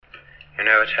You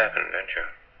know what's happened, don't you?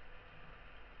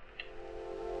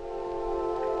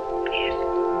 Yes.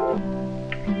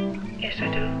 Yes,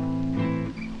 I do.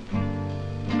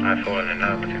 I've fallen in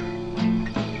love with you.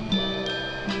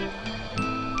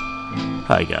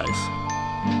 Hi guys,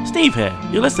 Steve here.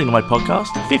 You're listening to my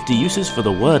podcast, 50 Uses for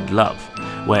the Word Love,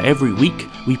 where every week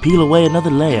we peel away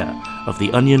another layer of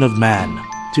the onion of man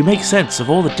to make sense of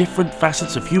all the different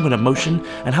facets of human emotion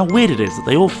and how weird it is that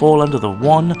they all fall under the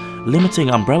one limiting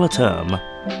umbrella term,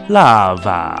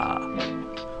 lava.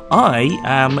 I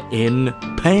am in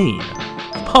pain.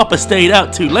 Papa stayed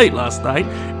out too late last night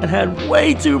and had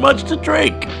way too much to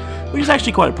drink, which is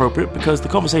actually quite appropriate because the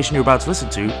conversation you're about to listen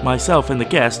to, myself and the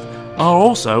guest, are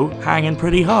also hanging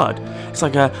pretty hard. It's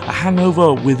like a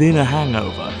hangover within a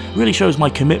hangover. It really shows my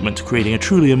commitment to creating a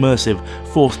truly immersive,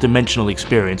 fourth-dimensional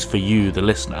experience for you, the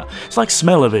listener. It's like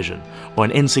Smell-O-Vision or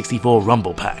an N64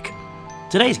 Rumble Pack.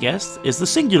 Today's guest is the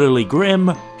singularly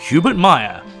grim Hubert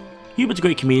Meyer. Hubert's a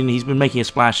great comedian. He's been making a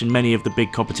splash in many of the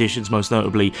big competitions, most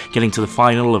notably getting to the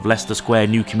final of Leicester Square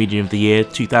New Comedian of the Year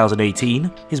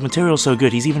 2018. His material's so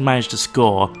good, he's even managed to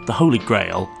score the Holy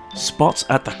Grail, spots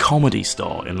at the Comedy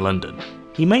Store in London.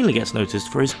 He mainly gets noticed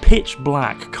for his pitch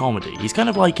black comedy. He's kind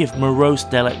of like if morose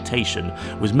delectation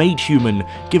was made human,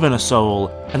 given a soul,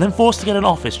 and then forced to get an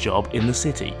office job in the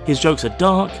city. His jokes are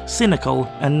dark, cynical,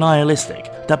 and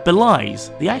nihilistic, that belies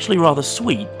the actually rather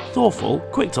sweet, thoughtful,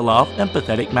 quick to laugh,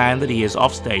 empathetic man that he is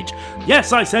offstage.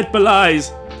 Yes, I said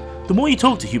belies! The more you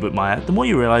talk to Hubert Meyer, the more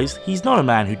you realise he's not a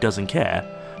man who doesn't care,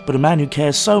 but a man who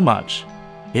cares so much,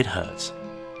 it hurts.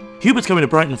 Hubert's coming to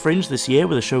Brighton Fringe this year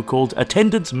with a show called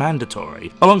Attendance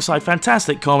Mandatory, alongside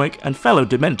fantastic comic and fellow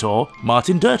Dementor,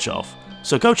 Martin Dirchoff.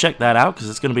 So go check that out, because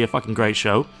it's going to be a fucking great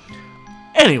show.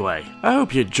 Anyway, I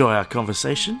hope you enjoy our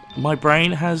conversation. My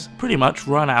brain has pretty much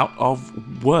run out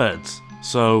of words,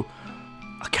 so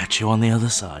I'll catch you on the other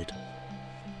side.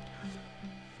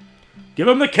 Give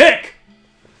him the kick!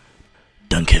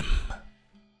 Dunk him.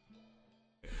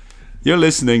 You're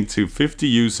listening to 50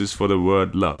 Uses for the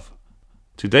Word Love.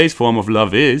 Today's form of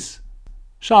love is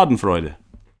Schadenfreude.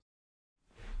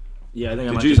 Yeah, I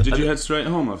think Did you head straight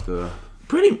home after?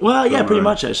 Pretty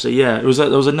much actually. Yeah, it was there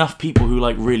was enough people who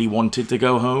like really wanted to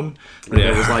go home.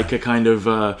 Yeah. It was like a kind of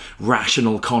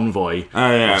rational convoy. Oh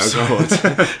yeah, of sorts.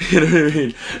 You know what I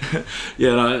mean?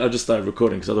 Yeah, and I just started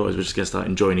recording because otherwise we're just gonna start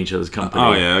enjoying each other's company.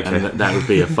 Oh yeah, okay. And that would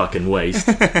be a fucking waste.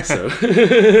 So.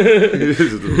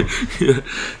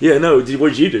 Yeah, no. What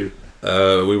did you do?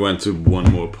 We went to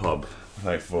one more pub.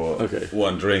 Like for Okay.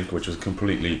 one drink, which was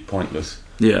completely pointless.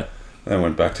 Yeah. Then I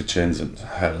went back to Chin's and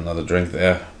had another drink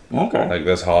there. Okay. Like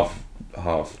there's half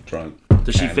drunk.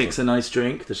 Does she fix a nice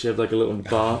drink? Does she have like a little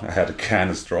bar? I had a can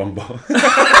of Strongbow.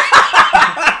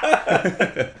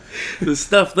 The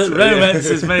stuff that romance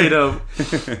is made of.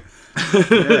 Yeah,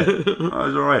 I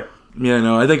was alright. Yeah,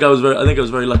 no, I think I was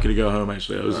very lucky to go home.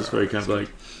 Actually, I was just very kind of like.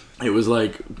 It was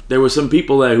like there were some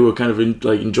people there who were kind of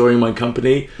enjoying my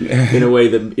company in a way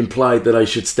that implied that I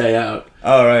should stay out.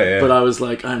 Oh right, yeah. But I was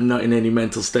like, I'm not in any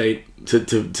mental state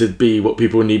to be what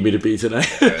people need me to be tonight.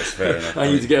 Yeah, that's fair enough. I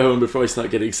need to get home before I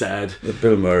start getting sad. The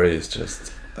Bill Murray is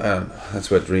just that's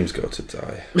where dreams go to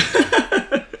die.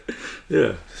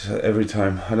 Yeah. So every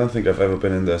time, I don't think I've ever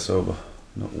been in there sober,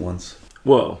 not once.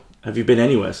 Well, have you been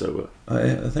anywhere sober?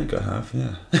 I think I have,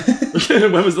 yeah.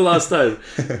 When was the last time?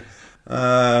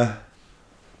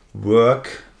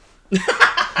 Work.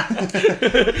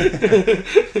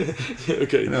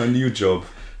 Okay. A new job.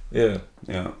 Yeah.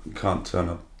 Yeah, you can't turn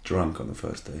up drunk on the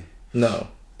first day. No,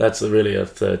 that's really a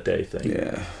third day thing.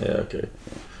 Yeah. Yeah. Okay.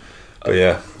 But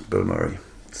yeah, Bill Murray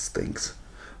stinks.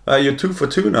 You're 2 for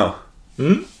 2 now.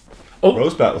 Hmm. Oh.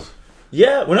 Rose battles.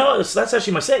 Yeah. Well, no, that's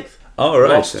actually my 6th. Oh right.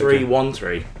 Lost 3, okay. won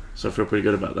 3. So I feel pretty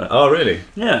good about that. Oh really?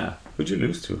 Yeah. Who'd you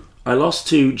lose to? I lost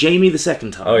to Jamie the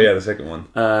second time. Oh yeah, the second one.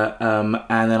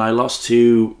 And then I lost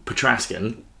to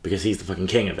Petraskin because he's the fucking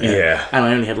king of it. Yeah. And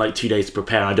I only had like 2 days to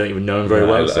prepare. And I don't even know him very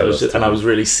well. I was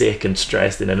really sick and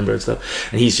stressed in Edinburgh and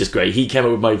stuff. And he's just great. He came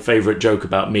up with my favourite joke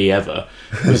about me ever.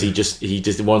 Was he just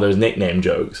did one of those nickname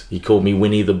jokes. He called me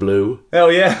Winnie the Blue. Oh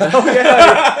yeah. Oh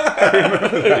yeah. I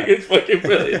remember that. It's fucking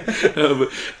brilliant.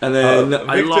 And then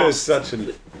I Victor lost. is such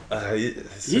an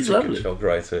He's a lovely. good joke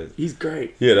writer. He's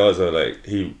great. Yeah, that was like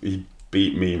he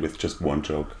beat me with just one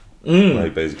joke. I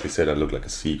basically said I look like a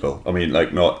seagull. I mean,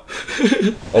 like not.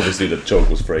 Obviously, the joke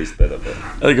was phrased better, but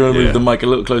I think I'm gonna move the mic a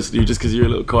little closer to you just because you're a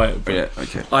little quiet. But yeah,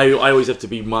 okay. I always have to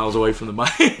be miles away from the mic.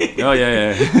 Oh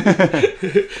yeah.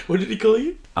 What did he call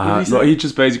you? He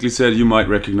just basically said you might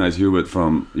recognize Hubert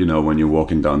from when you're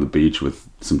walking down the beach with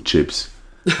some chips.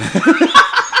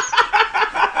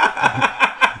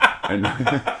 And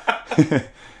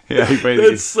Yeah, he basically,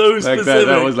 That's so specific.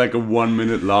 That was like a 1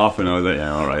 minute laugh, and I was like,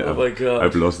 yeah, all right. Oh my God.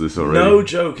 I've lost this already. No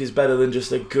joke is better than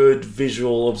just a good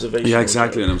visual observation. Yeah,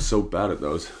 exactly, and I'm so bad at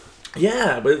those.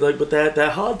 Yeah, but they're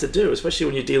hard to do, especially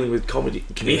when you're dealing with comedians.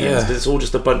 Yeah. Because it's all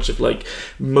just a bunch of like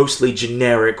mostly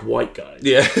generic white guys.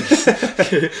 Yeah.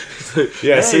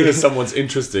 Yeah, as soon as someone's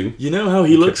interesting, you know how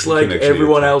he looks can like actually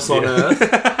everyone attack. else on Earth.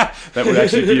 that would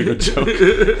actually be a good joke.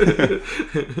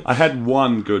 I had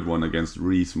one good one against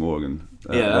Reese Morgan.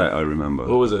 That I remember.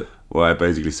 What was it? Well, I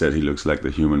basically said he looks like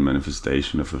the human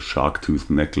manifestation of a shark tooth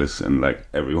necklace, and like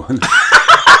everyone.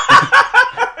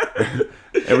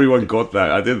 Everyone got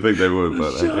that. I didn't think they would,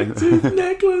 but Shark tooth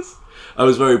necklace. I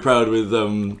was very proud with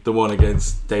the one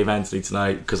against Dave Anthony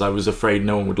tonight because I was afraid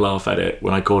no one would laugh at it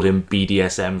when I called him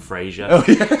BDSM Fraser. Oh,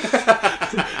 yeah.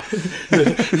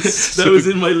 That was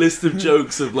in my list of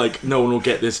jokes of like no one will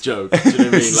get this joke. Do you know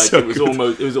what I mean? Like So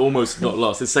it was almost not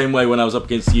lost. The same way when I was up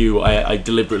against you, I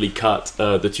deliberately cut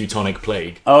the Teutonic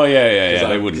Plague. Oh yeah.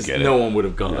 They wouldn't get it. No one would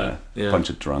have got that. Yeah. Bunch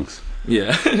of drunks.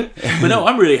 Yeah, but no,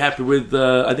 I'm really happy with.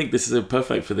 I think this is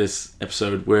perfect for this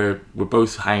episode where we're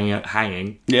both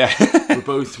hanging. Yeah. we're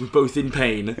both in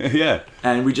pain. Yeah.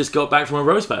 And we just got back from a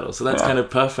roast battle, so that's kind of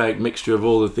perfect mixture of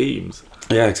all the themes.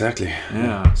 Yeah, exactly.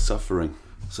 Yeah, Suffering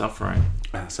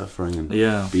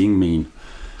and being mean.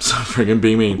 Suffering and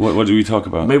being mean. What do we talk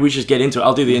about? Maybe we should get into it.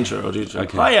 I'll do the intro.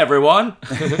 Okay. Hi everyone.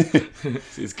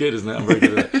 It's good, isn't it? I'm very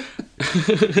good at it.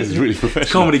 It's really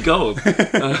professional. Comedy gold.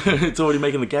 It's already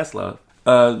making the guest laugh.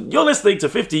 You're listening to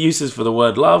 50 Uses for the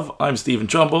Word Love. I'm Stephen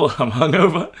Trumbull. I'm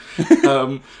hungover.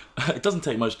 It doesn't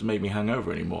take much to make me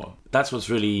hungover anymore. That's what's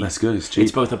really... That's good. It's cheap.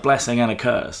 It's both a blessing and a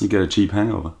curse. You get a cheap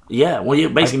hangover. Yeah. Well,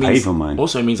 it basically I pay means... for mine.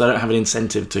 Also means I don't have an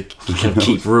incentive to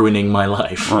keep ruining my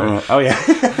life. Oh yeah.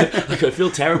 Like, I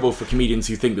feel terrible for comedians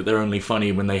who think that they're only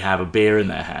funny when they have a beer in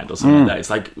their hand or something like that. It's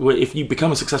like, well, if you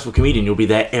become a successful comedian, you'll be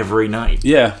there every night.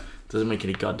 Yeah. Doesn't make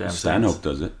any goddamn sense. Stanhope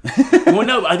does it. Well,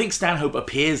 no, I think Stanhope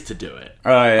appears to do it. Oh,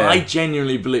 yeah. I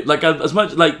genuinely believe, like, as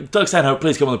much like Doug Stanhope,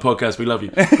 please come on the podcast. We love you.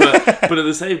 But at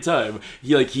the same time,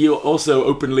 he also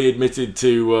openly admitted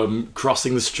to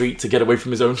crossing the street to get away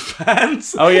from his own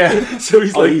fans. Oh yeah. So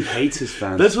he's he hates his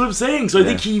fans. That's what I'm saying. So I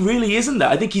think he really isn't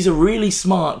that. I think he's a really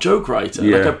smart joke writer,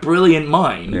 Yeah. like a brilliant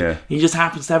mind. Yeah. He just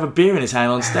happens to have a beer in his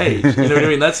hand on stage. You know what I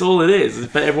mean? That's all it is.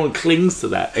 But everyone clings to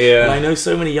that. Yeah. And I know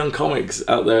so many young comics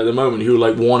out there at the moment who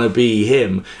like want to be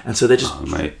him, and so they're just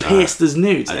pissed as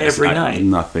newts every night.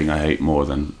 Nothing I hate more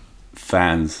than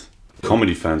fans.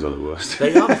 Comedy fans are the worst.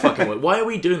 They are the fucking worst. Why are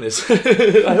we doing this?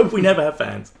 I hope we never have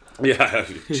fans. Yeah.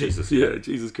 Jesus. Yeah,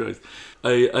 Jesus Christ.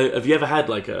 Have you ever had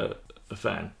like a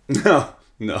fan? No.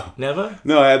 Never?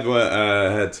 No,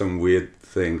 I had some weird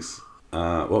things.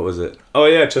 What was it? Oh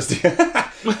yeah, just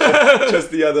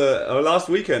the other last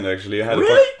weekend actually.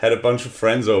 I had a bunch of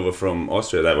friends over from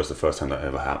Austria. That was the first time that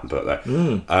ever happened. But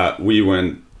like, we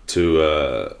went to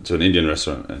an Indian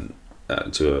restaurant and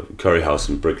to a curry house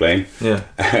in Brick Lane. Yeah.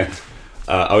 And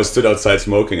I was stood outside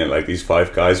smoking, and like these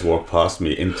 5 guys walked past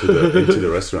me into the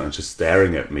restaurant, and just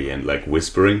staring at me and like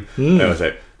whispering. And I was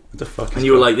like, what the fuck? And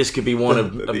you were like, this could be one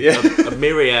of a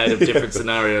myriad of different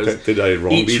scenarios. Did I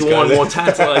wrong Each these one guys? more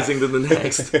tantalizing than the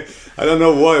next. I don't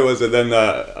know what it was, and then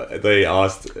they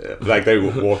asked, like they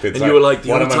walked inside. And you were like,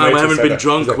 the one only of my time I mates haven't been said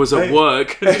drunk that. was at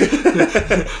work.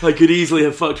 I could easily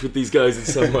have fucked with these guys in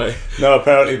some way. No,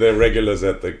 apparently they're regulars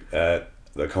at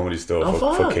the comedy store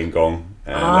for fuck. King Kong,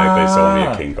 and like they saw me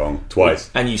at King Kong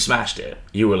twice. And you smashed it.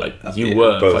 You were like, Yeah,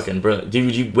 were both. fucking brilliant.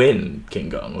 Did you win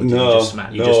King Kong? Or did No, you just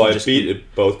smash? I beat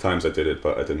it both times I did it,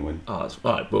 but I didn't win. Oh, that's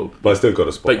all right. Well, But I still got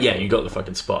a spot. but yeah, you got the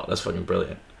fucking spot. That's fucking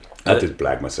brilliant. I did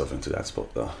blag myself into that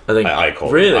spot though. I think- I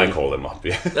called really? I called them up.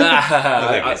 Yeah.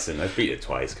 Like, listen, I beat it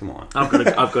twice. Come on. I've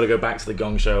got to go back to the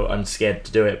Gong Show. I'm scared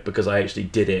to do it because I actually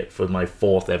did it for my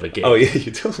 4th ever gig. Oh yeah,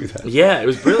 you told me that. Yeah, it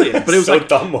was brilliant. But it was so like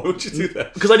dumb. Why would you do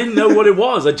that? because I didn't know what it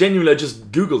was. I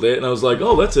just Googled it and I was like,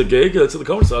 oh, that's a gig. That's at the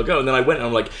Comedy Store. I'll go. And then I went and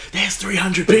I'm like, there's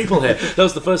 300 people here. That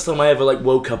was the first time I ever like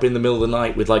woke up in the middle of the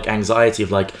night with like anxiety of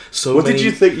like What many. did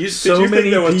you think? Did so you think many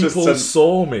there was just people some-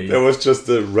 saw me. There was just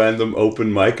a random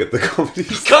open mic at the comedy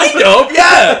store. Kind of,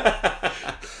 yeah.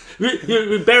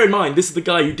 Bear in mind, this is the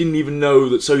guy who didn't even know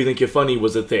that So You Think You're Funny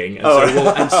was a thing,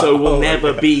 and so will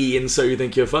never be in So You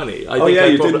Think You're Funny. I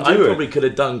think I probably could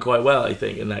have done quite well, I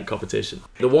think, in that competition.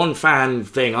 The one fan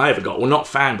thing I ever got, well, not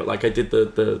fan, but like I did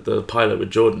the pilot with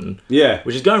Jordan, Yeah.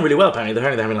 which is going really well. Apparently,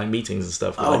 they're having like meetings and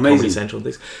stuff, with, like amazing. Comedy Central and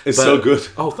things. It's so good.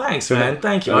 Oh, thanks, man.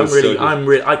 Thank you. That was so good. I'm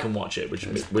really. I can watch it, which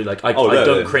we like. I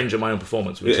don't cringe at my own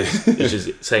performance, which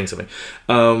is saying something.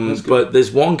 But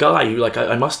there's one guy who like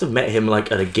I must have met him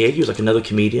like at a gig gig. He was like another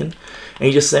comedian, and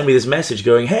he just sent me this message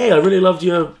going, "Hey, I really loved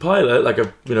your pilot," like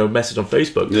a message on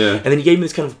Facebook. Yeah. And then he gave me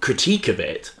this kind of critique of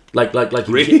it. Like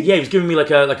Really? he was giving me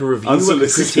like a review, like a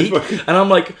critique, and I'm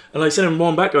like, and I sent him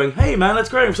one back going, "Hey man, that's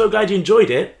great. I'm so glad you enjoyed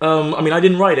it. I mean, I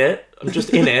didn't write it. I'm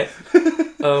just in it.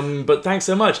 But thanks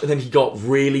so much." And then he got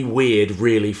really weird,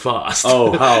 really fast.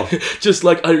 Oh, how? Just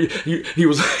like he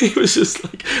was just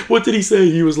like, what did he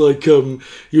say? He was like,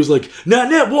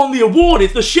 Nanette won the award.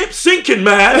 It's the ship's sinking,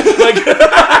 man. Like.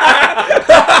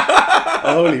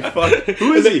 Holy fuck!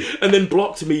 Who is he? And then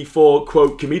blocked me for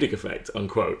quote comedic effect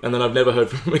unquote. And then I've never heard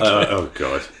from him again. Oh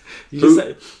god!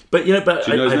 But I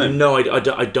know his have name? no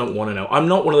idea. I don't want to know. I'm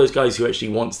not one of those guys who actually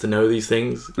wants to know these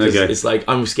things. 'Cause Okay. it's like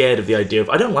I'm scared of the idea of.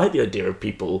 I don't like the idea of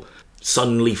people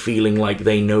suddenly feeling like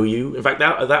they know you. In fact,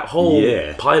 that whole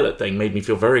pilot thing made me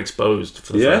feel very exposed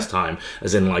for the first time.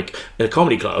 As in, like in a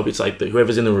comedy club, it's like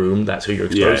whoever's in the room, that's who you're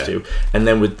exposed to. And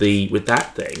then with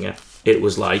that thing, it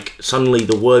was like suddenly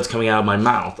the words coming out of my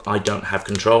mouth I don't have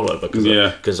control over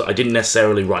because I didn't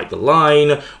necessarily write the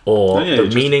line or the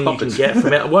meaning you can get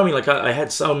from it. Well, I mean, like I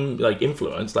had some like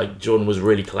influence. Like Jordan was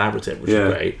really collaborative, which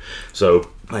is great. So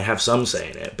I have some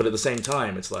say in it, but at the same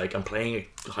time, it's like I'm playing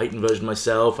a heightened version of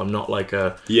myself. I'm not like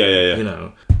a you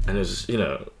know. And it was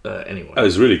anyway. That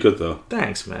was really good though.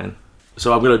 Thanks, man.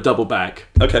 So I'm going to double back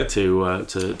to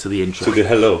the intro. To the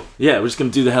hello. Yeah, we're just going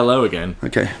to do the hello again.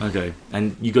 Okay.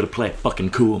 And you got to play it fucking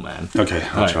cool, man. Okay,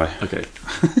 I'll try. Okay.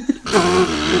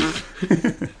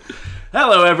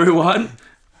 Hello, everyone.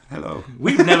 Hello.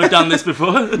 We've never done this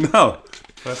before. No,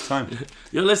 first time.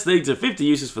 You're listening to 50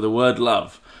 Uses for the Word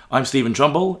Love. I'm Stephen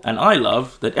Trumbull, and I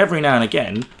love that every now and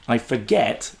again I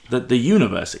forget that the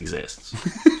universe exists.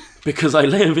 Because I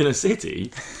live in a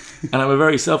city... and I'm a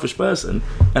very selfish person,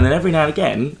 and then every now and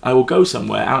again I will go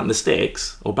somewhere out in the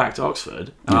sticks or back to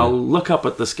Oxford and I'll look up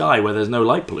at the sky where there's no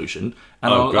light pollution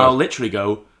and I'll literally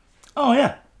go, oh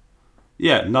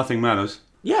yeah, nothing matters.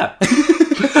 yeah.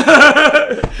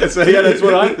 That's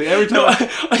what I think every time. No,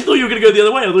 I thought you were going to go the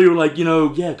other way. I thought you were like,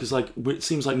 because like it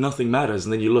seems like nothing matters,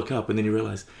 and then you look up and then you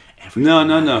realise everything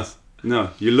matters. No.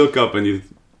 You look up and you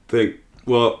think,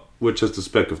 well, we're just a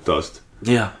speck of dust.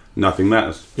 Yeah. Nothing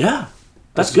matters. Yeah.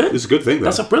 That's good. It's a good thing, though.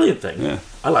 That's a brilliant thing. Yeah.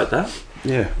 I like that.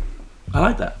 Yeah. I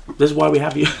like that. This is why we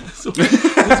have you. This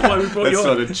is why we brought you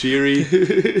on. That's sort of cheery.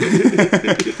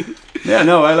 Yeah,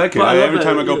 no, I like it. Every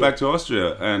time I go back to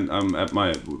Austria and I'm at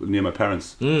near my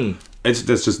parents,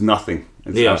 there's just nothing.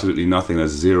 It's absolutely nothing.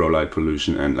 There's zero light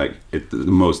pollution and like the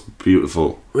most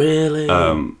beautiful. Really?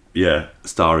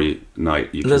 Starry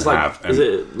night you can have. Is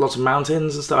it lots of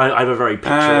mountains and stuff? I have a very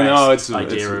picturesque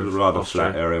idea of a rather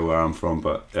Austria. flat area where I'm from,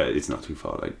 but it's not too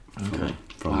far, like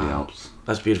from the Alps.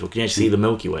 That's beautiful. Can you actually see the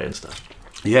Milky Way and stuff?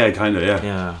 Yeah, kind of. Yeah.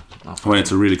 Yeah. When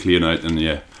it's a really clear night,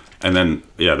 and then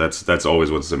that's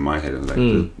always what's in my head.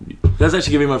 That's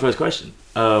actually gonna be my first question.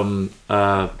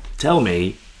 Tell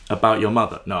me about your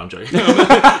mother. No, I'm joking.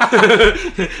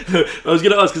 I was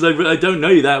going to ask because I don't know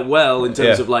you that well in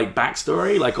terms of like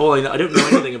backstory. Like I don't know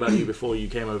anything about you before you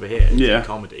came over here to do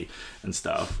comedy and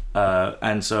stuff.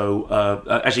 And so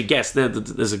actually, guest.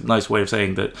 There's a nice way of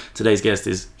saying that today's guest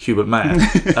is Hubert Mayer,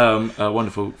 a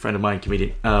wonderful friend of mine,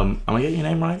 comedian. Am I getting your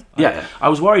name right? Yeah. I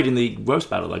was worried in the roast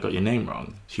battle I got your name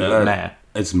wrong. Hubert Mayer.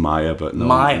 It's Maya, but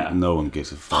no one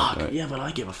gives a fuck. Right? Yeah, but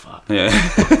I give a fuck. Yeah.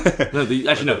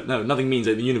 No, nothing means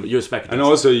that the universe. You're a speck. And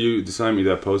also, you designed me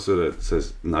that poster that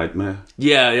says Nightmare.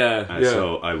 Yeah.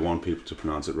 So I want people to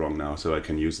pronounce it wrong now, so I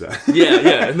can use that.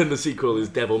 Yeah. And then the sequel is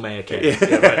Devil May a King.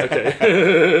 Yeah, right.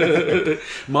 Okay.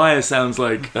 Maya sounds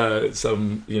like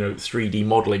some 3D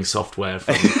modeling software.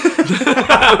 From...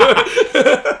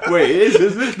 Wait,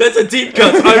 isn't it? That's a deep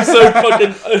cut. I'm so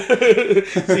fucking.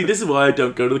 See, this is why I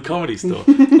don't go to the Comedy Store.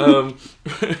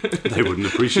 They wouldn't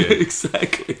appreciate it.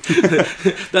 Exactly.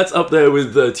 That's up there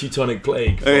with the Teutonic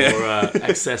Plague for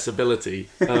accessibility.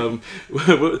 But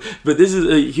this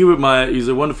is Hubert Mayer, who's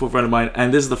a wonderful friend of mine,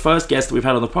 and this is the first guest that we've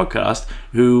had on the podcast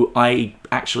who I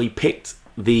actually picked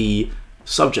the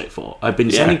subject for. I've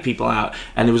been sending people out,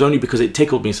 and it was only because it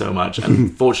tickled me so much,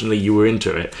 and fortunately you were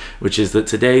into it, which is that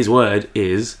today's word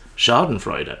is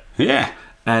Schadenfreude. Yeah.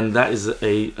 And that is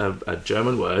a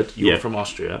German word. You're from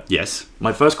Austria. Yes.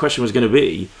 My first question was going to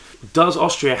be, does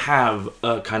Austria have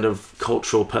a kind of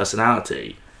cultural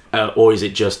personality? Or is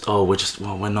it just,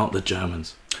 we're not the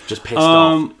Germans. Just pissed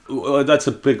off. Well, that's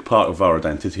a big part of our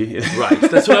identity. Right,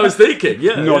 that's what I was thinking.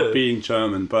 Yeah. Not being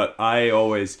German, but I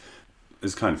always...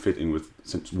 It's kind of fitting with,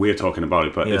 since we're talking about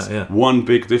it, but one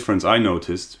big difference I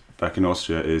noticed back in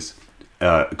Austria is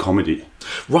comedy.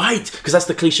 Right, because that's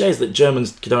the cliche is that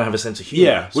Germans don't have a sense of humor.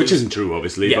 Yeah, which isn't true,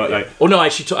 obviously. But like, no,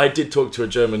 actually, I did talk to a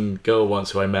German girl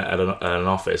once who I met at an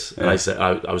office, and I said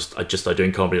I just started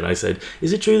doing comedy, and I said,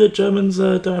 "Is it true that Germans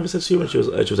don't have a sense of humor?" And she was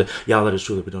like, "Yeah, that is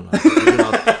true that we don't. We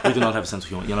do not have a sense of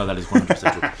humor. You know, that is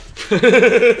 100% true."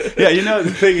 yeah, you know,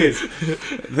 the thing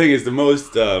is the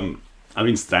most. I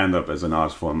mean, stand-up as an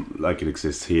art form, like it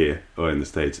exists here or in the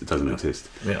States, it doesn't exist.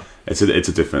 Yeah, it's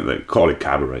a different. They call it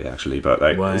cabaret actually, but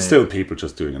like it's still people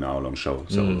just doing an hour-long show.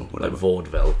 So like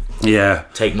vaudeville. Yeah,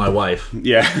 take my wife.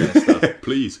 Yeah,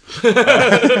 please.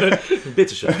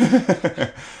 Bitteschön.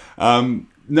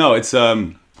 No, it's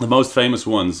the most famous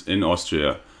ones in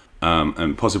Austria.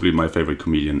 And possibly my favorite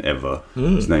comedian ever.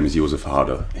 His name is Josef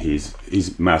Harder. He's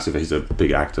massive. He's a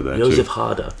big actor there. Josef too.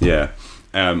 Harder. Yeah,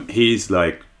 he's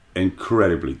like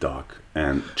incredibly dark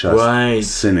and just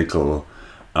cynical,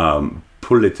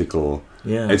 political.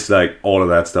 Yeah, it's like all of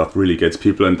that stuff really gets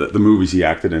people, and the movies he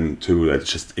acted in too.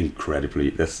 That's just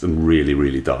incredibly. That's some really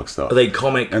really dark stuff. Are they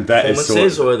comic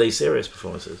performances or are they serious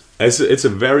performances? It's a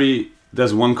very.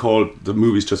 There's one the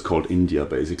movie's just called India,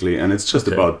 basically, and it's just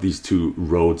about these two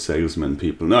road salesman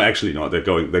people. No, actually, no, they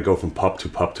go from pub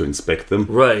to inspect them.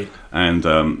 Right. And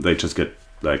they just get,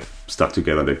 like, stuck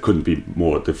together. They couldn't be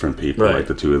more different people, like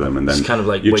the two of them. And then it's kind of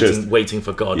like waiting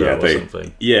for Godot or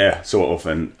something. Yeah, sort of.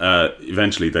 And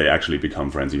eventually they actually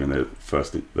become friends, even though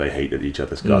first they hated each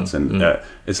other's guts. And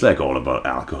it's like all about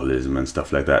alcoholism and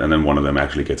stuff like that. And then one of them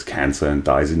actually gets cancer and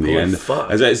dies in the end.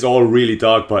 Fuck. It's all really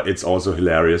dark, but it's also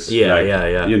hilarious.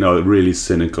 Yeah. You know, really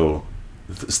cynical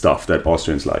stuff that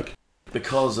Austrians like.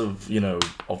 Because of, you know,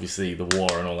 obviously the war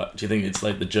and all that, do you think it's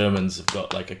like the Germans have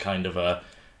got like a kind of a...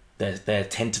 They're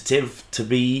tentative to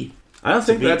be... I don't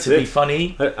think that's it. To be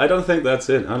funny? I don't think that's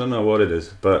it. I don't know what it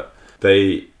is. But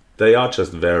they are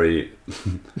just very...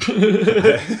 In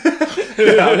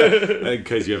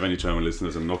case you have any German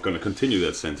listeners, I'm not going to continue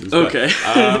that sentence. Okay.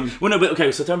 So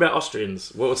tell me about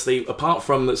Austrians. What's the... Apart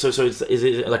from... So is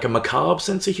it like a macabre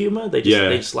sense of humour? They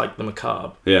just like the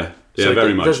macabre. Yeah. Yeah, so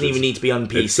very much. It doesn't even need to be on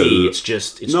PC. It's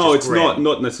just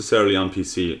not necessarily on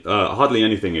PC. Hardly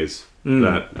anything is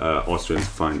that Austrians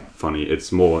find funny.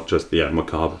 It's more just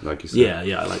macabre, like you said.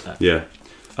 Yeah, I like that. Yeah,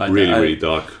 really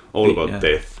dark. All about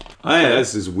death.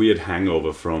 There's this weird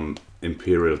hangover from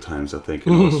imperial times, I think,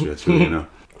 in Austria too. You know,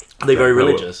 are they very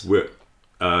religious?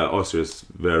 Austria's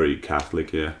very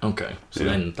Catholic, yeah. Okay, so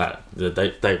then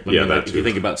if you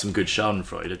think about some good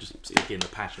Schadenfreude, just in the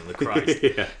Passion of the Christ,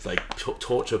 it's like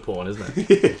torture porn, isn't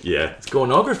it? Yeah, it's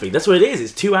pornography. That's what it is.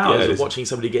 It's 2 hours of watching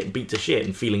somebody get beat to shit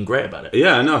and feeling great about it.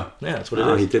 Yeah, I know. Yeah, that's what it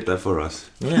is. He did that for us.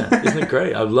 Yeah, isn't it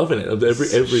great? I'm loving it.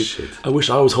 Every shit. I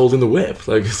wish I was holding the whip.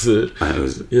 Like, it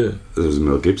was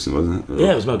Mel Gibson, wasn't it?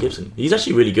 Yeah, it was Mel Gibson. He's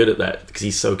actually really good at that because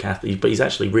he's so Catholic, but he's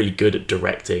actually really good at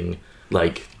directing.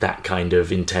 Like that kind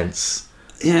of intense.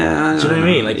 Yeah, do you know what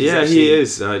I mean? Like, he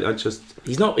is. I just.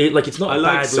 He's not like it's not. I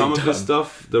like some done. of the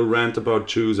stuff. The rant about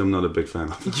Jews, I'm not a big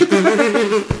fan of.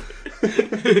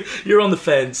 You're on the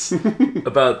fence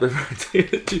about the.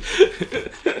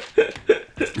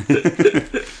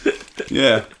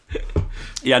 Yeah.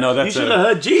 Yeah, no, that's... You should have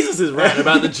heard Jesus' rant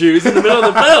about the Jews in the middle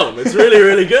of the film. It's really,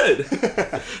 really good.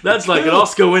 That's like an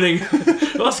Oscar-winning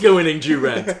Jew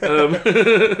rant.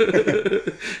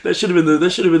 That should have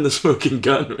been the Smoking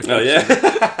Gun. Oh yeah.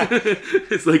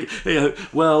 It's like, hey,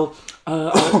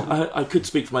 I could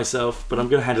speak for myself, but I'm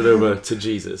going to hand it over to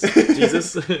Jesus.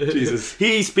 Jesus.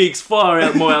 He speaks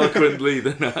far more eloquently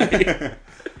than I.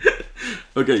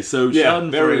 Okay, so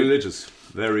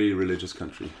very religious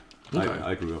country. Okay.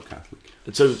 I grew up Catholic.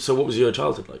 So what was your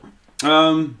childhood like?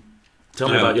 Tell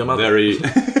me about your mother.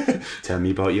 Tell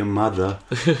me about your mother.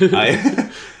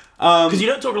 Because you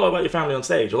don't talk a lot about your family on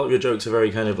stage. A lot of your jokes are very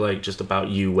kind of like just about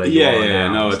you, where you are.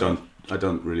 Yeah. No, I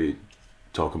don't really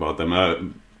talk about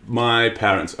them. My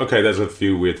parents. Okay, there's a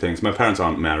few weird things. My parents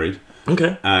aren't married.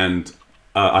 Okay. And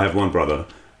I have one brother,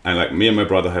 and like me and my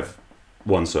brother have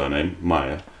one surname,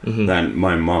 Meyer. Mm-hmm. Then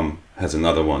my mum has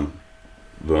another one,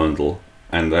 Wörndl.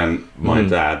 And then my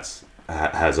dad's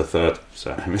has a third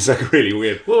surname. It's like really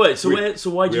weird. Well, wait. So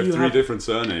why do you have three different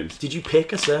surnames? Did you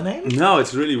pick a surname? No,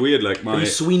 it's really weird. Like Are you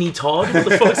Sweeney Todd? What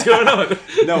the fuck's going on?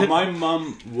 No, my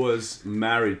mum was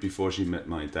married before she met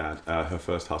my dad. Her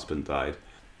first husband died,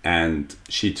 and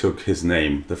she took his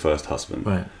name, the first husband.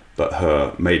 Right. But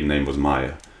her maiden name was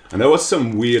Meyer. And there was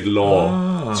some weird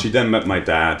law. She then met my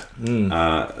dad.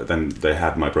 Then they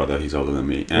had my brother. He's older than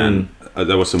me. And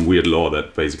there was some weird law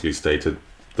that basically stated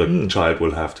the child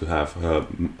will have to have her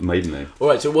maiden name. All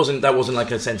right. So that wasn't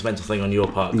like a sentimental thing on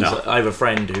your part. No. I have a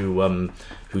friend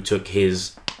who took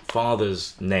his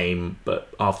father's name,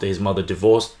 but after his mother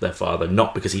divorced their father,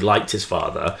 not because he liked his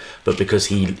father, but because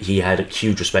he had a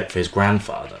huge respect for his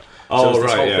grandfather. So it's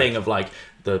this whole thing of like,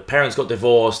 the parents got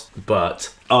divorced,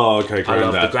 but okay, I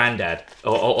love the granddad.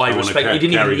 Or I respect. He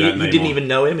didn't even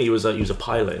know him. He was a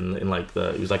pilot in like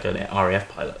he was like an RAF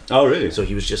pilot. Oh really? So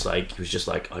he was just like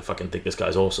I fucking think this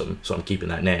guy's awesome, so I'm keeping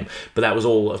that name. But that was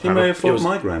all. He may have fought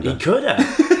my granddad. He could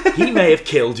have. He may have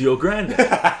killed your granddad.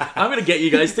 I'm gonna get you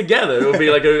guys together. It'll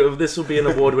be like this will be an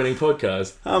award-winning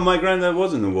podcast. My granddad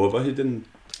was in the war, but he didn't.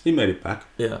 He made it back.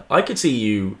 Yeah, I could see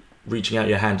you reaching out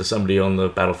your hand to somebody on the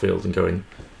battlefield and going,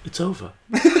 "It's over."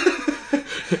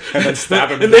 And then stab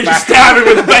him. And then you stab him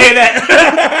with a bayonet.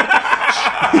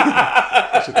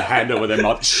 Just a hand over their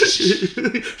mouth.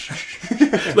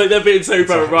 Like that bit in Saving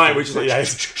Private Ryan, which is like,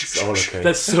 it's all okay.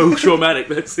 That's so traumatic.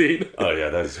 That scene. Oh yeah,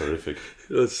 that is horrific.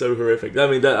 That's so horrific. I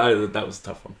mean, that was a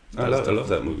tough one. I love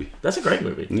that movie. That's a great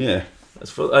movie. Yeah.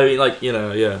 That's full, I mean, like, you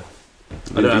know, yeah.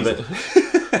 I don't have it.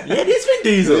 Yeah, it is Vin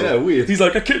Diesel. Yeah, weird. He's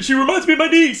like, she reminds me of my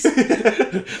niece.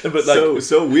 But like,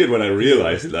 so weird when I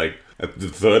realized, like, at the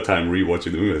third time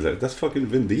rewatching the movie, I was like, that's fucking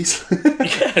Vin Diesel.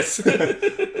 Yes.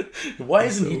 Why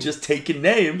isn't he just taking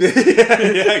names?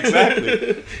 Yeah,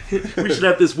 exactly. We should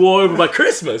have this war over by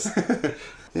Christmas.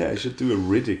 Yeah, I should do a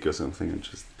Riddick or something and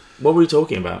just... What were we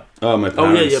talking about? Oh, my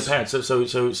parents. Oh, yeah, your parents. So,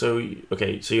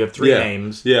 okay, so you have three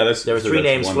names. Yeah, there are three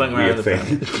names floating around the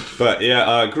family. But yeah,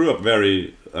 I grew up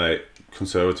very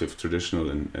conservative, traditional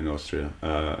in Austria.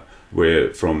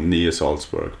 We're from near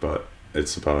Salzburg, but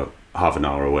it's about half an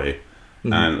hour away.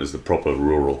 Mm-hmm. And it's the proper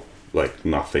rural, like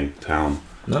nothing town.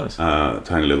 Nice.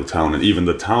 Tiny little town. And even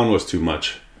the town was too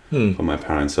much for my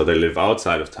parents. So they live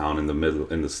outside of town in the middle,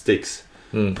 in the sticks.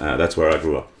 That's where I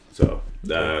grew up. So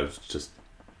it's just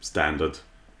standard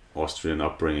Austrian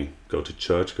upbringing. Go to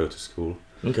church, go to school.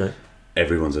 Okay.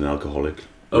 Everyone's an alcoholic.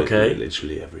 Okay.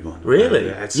 Literally everyone. Really?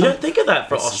 You don't think of that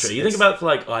for Austria. You think about for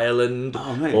like Ireland,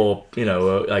 or you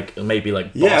know, like maybe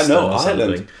like Boston or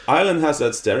something. Ireland has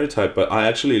that stereotype, but I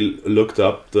actually looked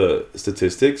up the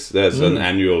statistics. There's an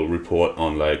annual report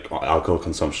on like alcohol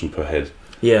consumption per head,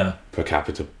 per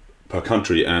capita, per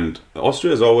country, and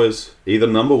Austria is always either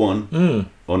number one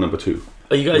or number two.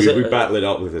 Are you guys? We battle it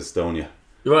out with Estonia.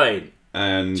 Right.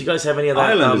 And do you guys have any of that?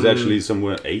 Ireland is actually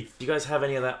somewhere 8th. Do you guys have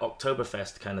any of that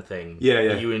Oktoberfest kind of thing? Yeah.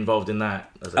 Are you involved in that?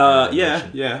 As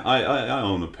yeah. I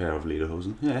own a pair of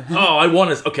Lederhosen. Yeah. Oh, I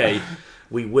want to. Okay,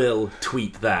 we will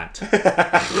tweet that.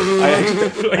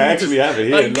 I actually have it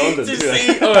here in London too.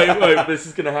 Oh, wait, this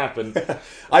is gonna happen.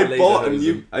 I bought a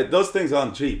new. Those things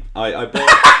aren't cheap. I bought.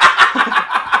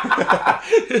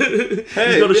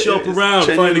 Hey, you got to shop around,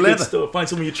 find a good store, find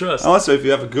someone you trust. Also, if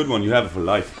you have a good one, you have it for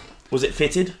life. Was it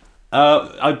fitted?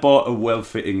 I bought a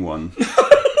well-fitting one,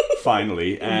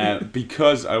 finally,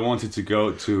 because I wanted to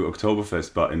go to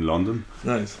Oktoberfest, but in London.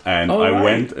 Nice. And I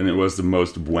went, and it was the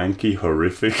most wanky,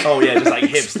 horrific. Oh yeah, just like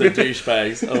hipster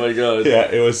douchebags. Oh my god. Yeah,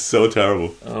 it was so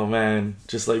terrible. Oh man,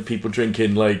 just like people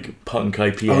drinking like punk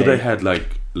IPA. Oh, they had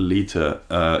like liter,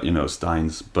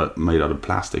 steins, but made out of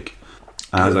plastic.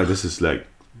 And I was like, this is like,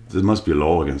 there must be a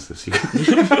law against this. It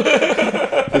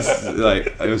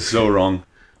was so wrong.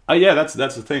 Yeah, that's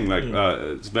the thing. Like,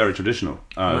 it's very traditional.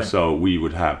 Right. So we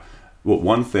would have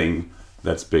one thing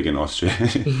that's big in Austria.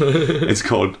 It's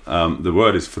called the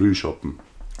word is Frühschoppen.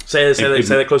 Say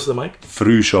that close to the mic.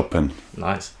 Frühschoppen.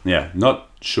 Nice. Yeah, not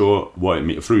sure what it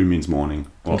means. Früh means morning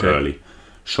or early.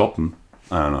 Shoppen,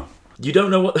 I don't know. You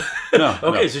don't know what? No.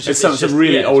 Okay, no. So it's some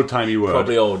really old-timey word.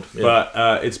 Probably old. Yeah.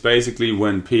 But it's basically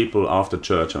when people after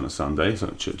church on a Sunday, so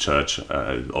church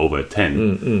over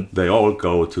 10, they all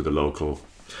go to the local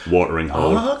watering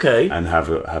hole and have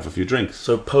a few drinks.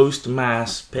 So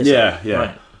post-mass piss up.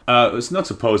 Yeah. Right. It's not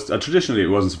supposed... traditionally, it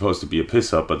wasn't supposed to be a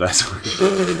piss up, but that's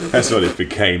what it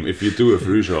became. If you do a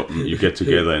Frühschoppen, you get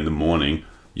together in the morning...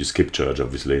 You skip church,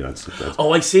 obviously. That's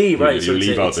oh, I see. Right, you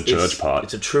leave out the church part.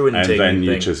 It's a truanting and then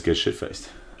you thing. Just get shit faced.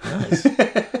 Nice.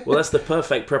 Well, that's the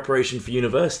perfect preparation for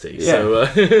university. Yeah. So,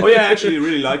 oh yeah, I actually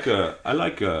really like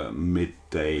a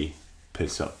midday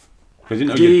piss up because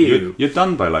you're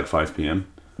done by like 5 p.m.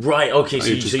 Right. Okay. So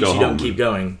you don't keep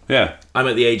going. Yeah. I'm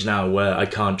at the age now where I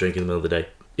can't drink in the middle of the day.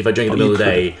 If I drink in the middle of the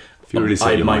day.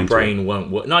 My brain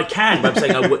won't work. No, I can, but I'm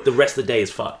saying the rest of the day is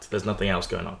fucked. There's nothing else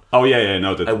going on. Oh yeah,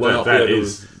 no, that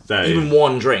is even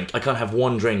one drink. I can't have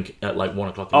one drink at like 1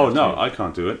 o'clock. Oh no, I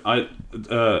can't do it. I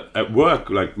at work,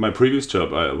 like my previous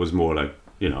job, I was more like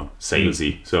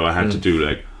salesy, so I had to do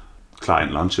like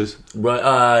client lunches. Right.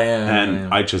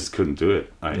 And I just couldn't do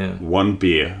it. One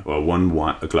beer or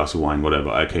a glass of wine, whatever.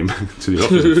 I came to the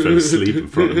office and fell asleep in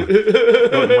front of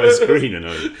my screen.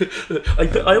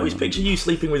 I always picture you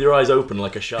sleeping with your eyes open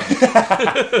like a shark,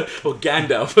 or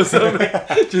Gandalf or something.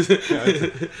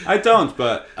 I don't,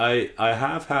 but I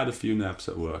have had a few naps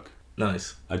at work.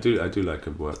 Nice. I do like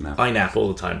a work nap. I nap all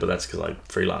the time, but that's because I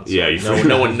freelance. Yeah,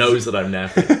 no one knows that I'm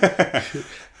napping.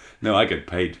 No, I get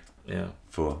paid. Yeah.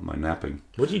 For my napping.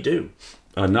 What do you do?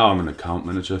 Now I'm an account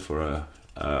manager for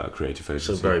a creative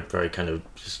agency. So very, very kind of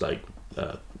just like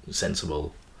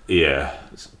sensible. Yeah.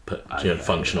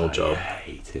 Functional job. I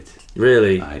hate it.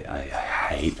 Really? I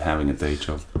hate having a day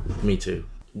job. Me too.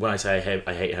 When I say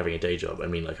I hate having a day job, I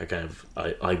mean like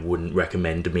I wouldn't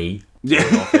recommend me to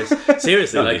an office.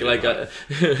 Seriously,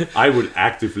 I would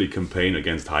actively campaign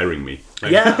against hiring me.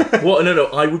 Yeah. Well, no.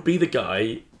 I would be the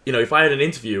guy. You know, if I had an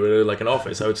interview at like an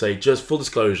office, I would say, just full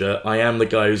disclosure, I am the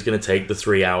guy who's going to take the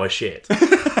 3-hour shit.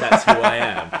 That's who I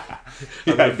am.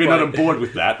 If you're not on board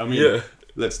with that, I mean,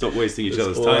 let's stop wasting each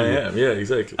other's time. I am. Yeah,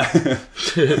 exactly.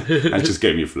 I just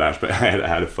gave me a flashback. I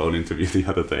had a phone interview the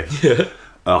other day.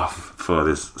 Yeah. For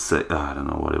this, I don't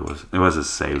know what it was. It was a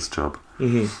sales job.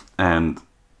 Mm-hmm. And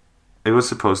it was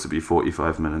supposed to be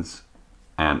 45 minutes.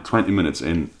 And 20 minutes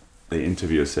in, the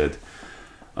interviewer said,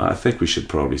 I think we should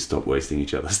probably stop wasting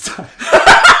each other's time.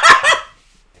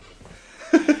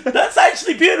 That's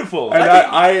actually beautiful. And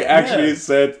I actually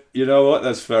said, you know what,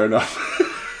 that's fair enough.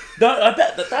 No, I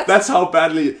bet that's how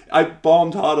badly I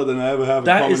bombed harder than I ever have in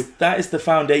comedy. That is the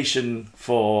foundation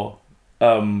for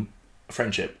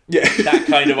friendship. Yeah. That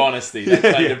kind of honesty.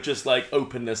 That kind of just like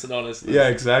openness and honesty. Yeah,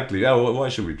 exactly. Yeah, why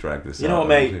should we drag this out? You know what,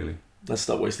 mate? Really? Let's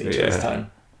stop wasting each other's time.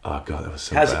 Oh god, that was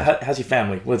so bad. How's your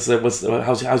family?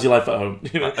 How's your life at home?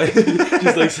 You know,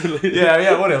 just like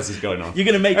yeah. What else is going on? You're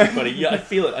gonna make it, buddy. Yeah, I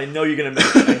feel it. I know you're gonna make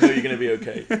it. I know you're gonna be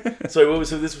okay. So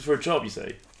this was for a job, you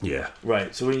say? Yeah.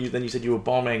 Right. So then you said you were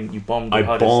bombing. You bombed. I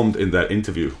bombed in that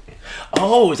interview.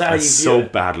 Oh, is that how you so view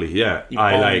it? badly? Yeah.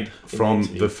 I from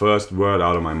the first word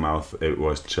out of my mouth, it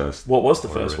was just. What was the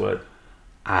first word?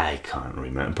 I can't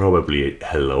remember. Probably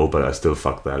hello, but I still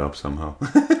fucked that up somehow.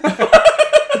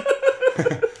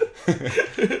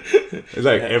 It's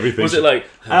like everything. Was it like?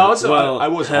 I was hello.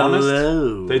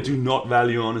 honest. They do not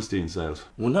value honesty in sales.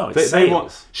 Well, no, it's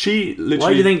sales. She literally. Why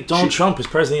do you think Donald Trump is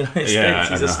president of the United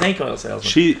States? He's a snake oil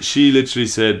salesman. She literally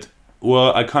said,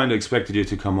 "Well, I kind of expected you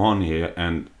to come on here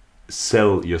and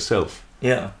sell yourself."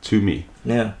 Yeah. To me.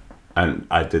 Yeah. And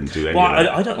I didn't do any of that.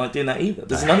 I don't like doing that either.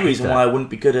 There's another reason why I wouldn't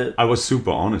be good at. I was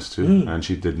super honest too, and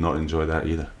she did not enjoy that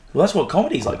either. Well, that's what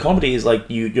comedy's like. Comedy is like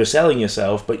you're selling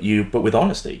yourself, but with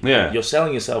honesty. Yeah. You're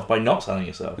selling yourself by not selling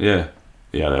yourself. Yeah.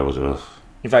 Yeah, that was rough.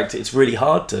 In fact, it's really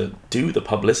hard to do the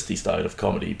publicity style of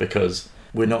comedy because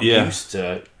we're not used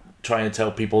to trying to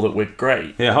tell people that we're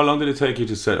great. Yeah, how long did it take you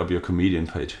to set up your comedian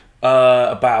page?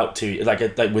 About 2, like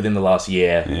within the last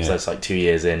year. Yeah. So that's like 2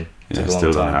 years in. Yeah, I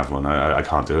still don't have one. I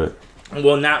can't do it.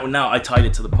 Well, now I tied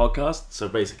it to the podcast, so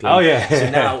basically. Oh yeah. So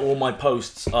now all my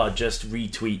posts are just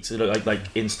retweets,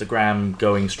 like Instagram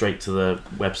going straight to the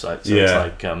website. So it's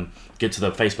like get to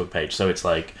the Facebook page. So it's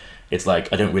like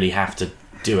I don't really have to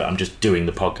do it. I'm just doing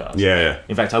the podcast. Yeah.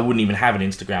 In fact, I wouldn't even have an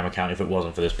Instagram account if it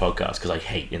wasn't for this podcast because I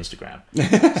hate Instagram.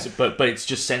 but it's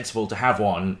just sensible to have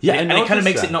one. Yeah, and it kind of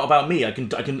makes it not about me. I'm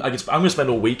going to spend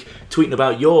all week tweeting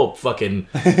about your fucking.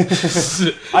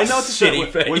 I noticed that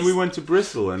when we face. went to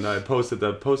Bristol and I posted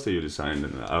that poster you designed,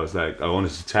 and I was like, I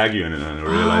wanted to tag you in it, and I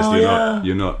realized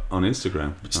you're not on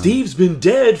Instagram. Steve's been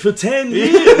dead for 10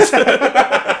 years.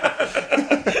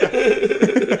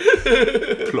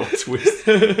 Plot twist.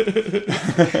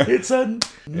 It's a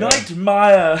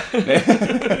nightmare.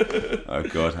 Oh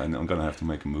god, I'm gonna have to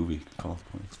make a movie.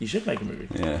 You should make a movie.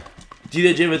 Yeah. Do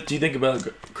you think about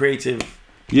creative?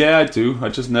 Yeah, I do. I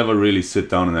just never really sit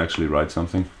down and actually write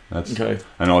something. That's okay.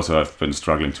 And also, I've been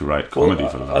struggling to write comedy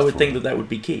for the last. I would think that would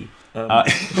be key.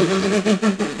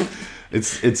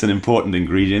 It's an important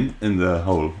ingredient in the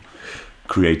whole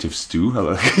creative stew.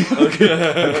 I'll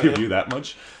give you that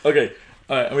much. Okay.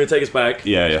 All right, I'm going to take us back.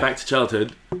 Yeah. Back to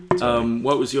childhood.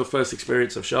 What was your first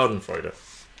experience of Schadenfreude?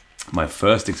 My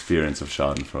first experience of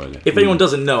Schadenfreude. If anyone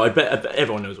doesn't know, I bet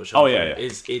everyone knows what Schadenfreude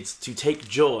is. It's to take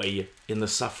joy in the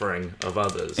suffering of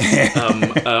others.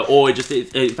 Or just,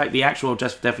 in fact, the actual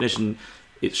definition,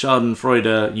 it's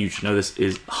Schadenfreude, you should know this,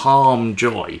 is harm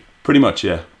joy. Pretty much,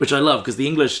 yeah. Which I love, because the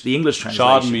English translation...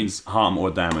 Schaden means harm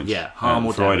or damage. Yeah, harm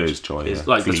or Freude damage. Is joy. It's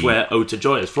like, that's where ode to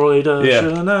joy is. Freude,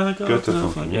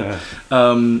 yeah.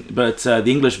 But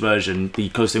the English version, the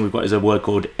closest thing we've got is a word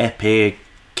called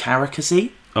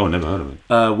epicaricacy. Oh, never heard of it.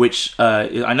 which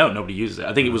I know nobody uses it.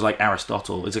 I think it was like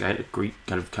Aristotle. It's a Greek,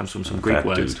 kind of comes from some Greek That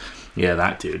words. dude. Yeah,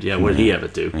 that dude. Yeah, what did he ever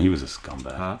do? He was a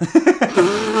scumbag.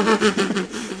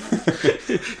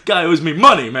 Guy owes me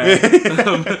money, man.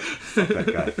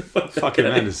 That guy. Fucking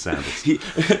man is sandals.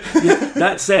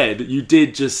 That said, you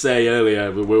did just say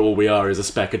earlier, all we are is a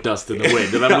speck of dust in the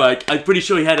wind, and I'm like, I'm pretty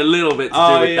sure he had a little bit to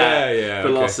do with that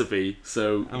philosophy.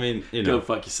 So I mean, go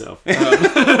fuck yourself.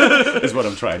 is what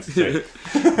I'm trying to say.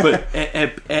 But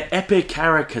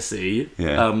epicaricacy,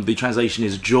 the translation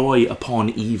is joy upon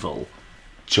evil.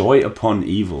 Joy upon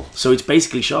evil. So it's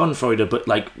basically Schadenfreude, but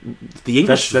like the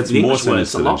English, That's the more English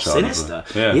word's a sinister lot than sinister.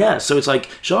 Schadenfreude. Yeah, so it's like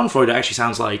Schadenfreude actually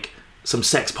sounds like some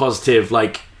sex positive,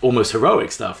 like almost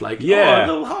heroic stuff. Like, oh, a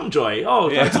little harm joy. Oh,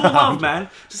 it's all love, man.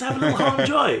 Just have a little harm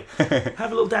joy.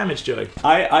 Have a little damage joy.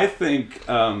 I think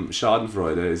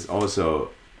Schadenfreude is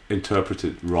also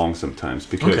interpreted wrong sometimes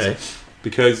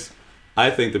because I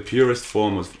think the purest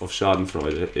form of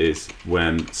Schadenfreude is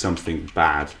when something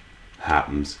bad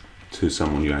happens to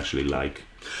someone you actually like.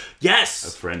 Yes!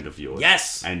 A friend of yours.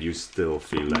 Yes! And you still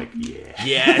feel like, yeah.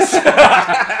 Yes!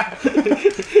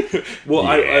 Well,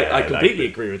 I completely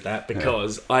agree with that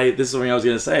because this is something I was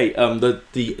going to say.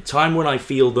 The time when I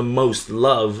feel the most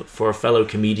love for a fellow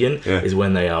comedian is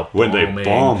when they are bombing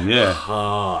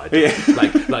hard. Yeah.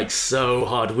 like so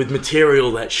hard with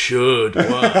material that should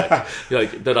work.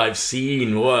 Like that I've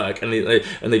seen work, and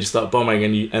they just start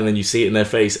bombing, and then you see it in their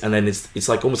face, and then it's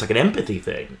like almost like an empathy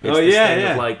thing. It's thing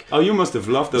of like, oh, you must have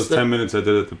loved those 10 minutes I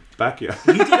did at the backyard.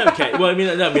 You did okay. Well, I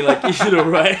mean, like you should have,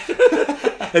 right?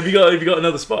 Have you got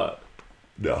another spot?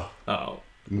 No. Oh.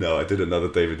 No, I did another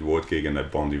David Ward gig and I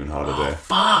bombed even harder there.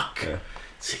 Fuck. Yeah.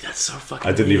 See, that's so fucking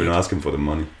I didn't weird. even ask him for the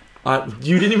money.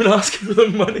 You didn't even ask him for the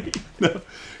money? No,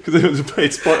 because it was a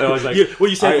paid spot. And I was like, what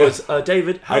you said was,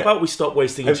 David, how about we stop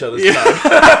wasting each other's time?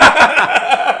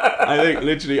 I think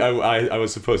literally I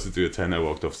was supposed to do a 10. I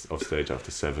walked off stage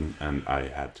after 7 and I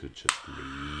had to just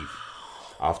leave.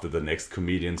 After the next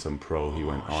comedian, some pro, he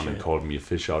went on and called me a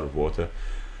fish out of water.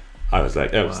 I was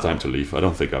like, it's time to leave. I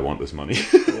don't think I want this money.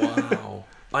 Wow.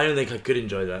 I don't think I could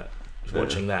enjoy that,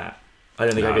 watching that. I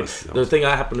don't think I could. The thing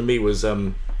that happened to me was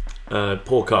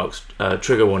Paul Cox,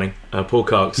 trigger warning, Paul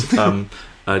Cox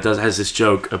has this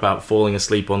joke about falling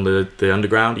asleep on the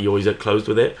underground. He always closed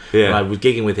with it. Yeah. And I was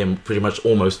gigging with him pretty much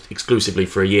almost exclusively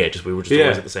for a year. We were just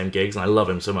always at the same gigs, and I love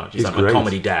him so much. He's like my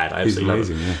comedy dad. I absolutely love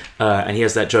him. Yeah. And he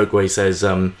has that joke where he says,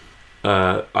 I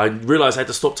realised I had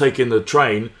to stop taking the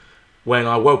train when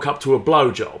I woke up to a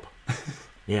blowjob.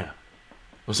 Yeah.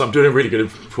 So I'm doing really good at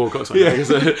Paul Cox. And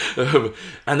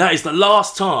that is the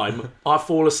last time I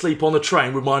fall asleep on the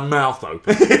train with my mouth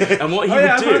open. And what he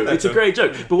would do, it's a great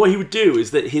joke, but what he would do is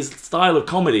that his style of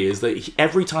comedy is that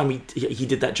every time he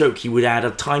did that joke, he would add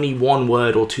a tiny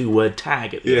 1-word or 2-word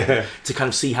tag at the end to kind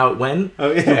of see how it went. He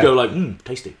would go like,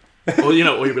 tasty. Or or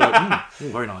you'd be like,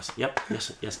 very nice. Yep,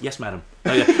 yes, madam.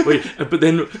 Oh, yeah. But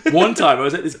then one time I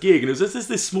was at this gig, and it was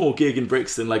this small gig in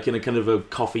Brixton, like in a kind of a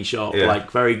coffee shop,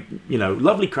 like very,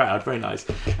 lovely crowd, very nice.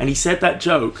 And he said that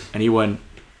joke, and he went,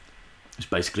 "It's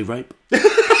basically rape."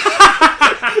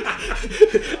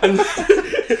 and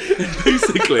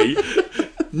basically,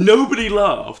 nobody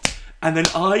laughed. And then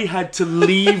I had to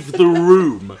leave the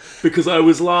room because I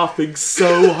was laughing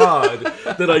so hard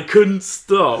that I couldn't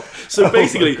stop. So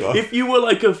basically, if you were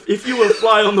a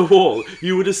fly on the wall,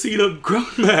 you would have seen a grown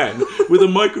man with a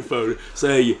microphone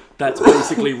say, "That's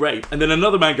basically rape," and then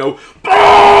another man go,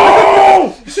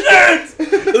 "Oh shit!"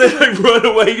 and then I run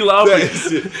away laughing.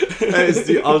 That is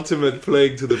the ultimate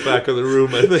playing to the back of the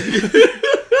room, I think.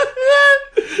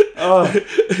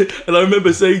 And I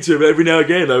remember saying to him every now and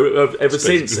again, ever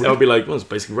since, I'll be like, "Well, it's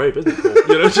basically rape, isn't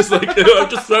it?" Just like, I'm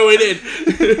just throwing it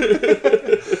in.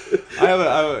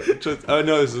 I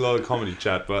know there's a lot of comedy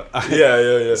chat, but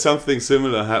yeah. something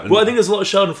similar happened. Well, I think there's a lot of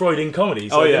Schadenfreude in comedy,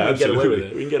 so we can get away with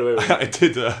it. We can get away with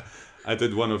it. I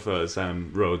did one of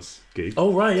Sam Rhodes' gigs.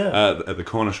 Oh, right, yeah. At the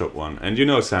Corner Shop one. And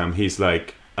Sam, he's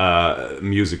like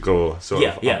musical, sort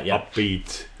of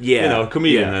upbeat,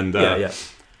 comedian. And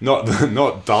not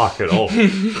dark at all.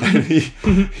 And he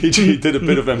did a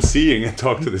bit of emceeing and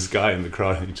talked to this guy in the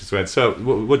crowd, and he just went, "So,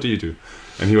 what do you do?"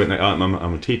 And he went,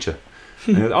 "I'm a teacher."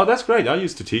 And he went, "Oh, that's great. I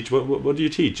used to teach. What do you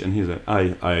teach?" And he's like,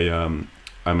 I'm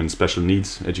in special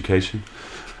needs education."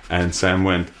 And Sam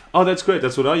went, "Oh, that's great.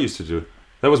 That's what I used to do.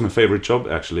 That was my favorite job,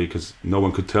 actually, because no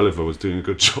one could tell if I was doing a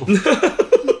good job."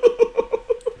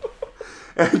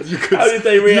 And how did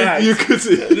they react? You could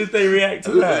see. How did they react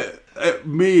to that?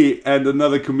 Me and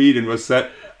another comedian were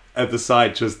sat at the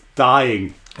side just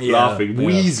dying. laughing, yeah.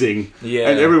 wheezing, Yeah.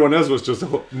 and everyone else was just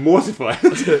mortified.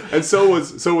 And so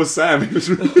was Sam. He was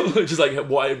really Just like,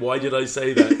 why did I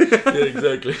say that? Yeah,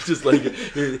 exactly. Just like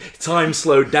time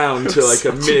slowed down to like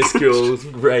a minuscule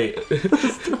rate.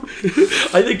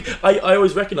 I think I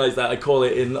always recognise that. I call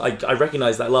it in. I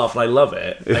recognise that laugh and I love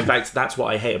it. In fact, that's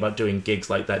what I hate about doing gigs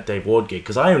like that Dave Ward gig,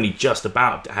 because I only just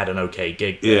about had an okay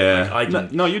gig. There. Yeah. Like, I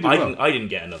didn't. No, you did I well. didn't. I didn't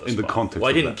get another in the spot. context. Well,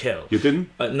 I of didn't that. kill. You didn't?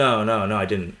 No, I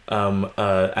didn't.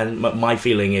 And my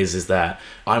feeling is that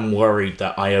I'm worried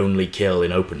that I only kill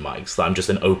in open mics. That I'm just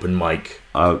an open mic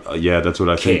Yeah, that's what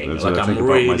I think. king. That's Like what I think I'm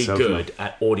about really myself now. good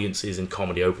at audiences and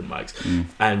comedy open mics.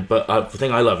 But the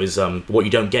thing I love is what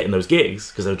you don't get in those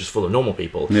gigs, because they're just full of normal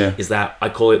people. Yeah. Is that I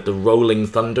call it the rolling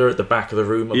thunder at the back of the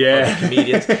room of Yeah. other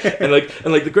comedians. and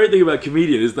the great thing about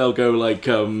comedian is they'll go like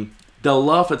they'll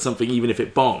laugh at something even if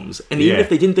it bombs, and even Yeah. if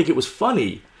they didn't think it was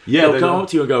funny. Yeah, they'll they come don't. up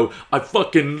to you and go, I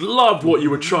fucking loved what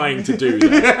you were trying to do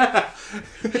there.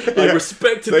 I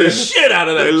respected the shit out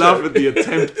of that They joke. laugh at the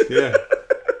attempt. Yeah.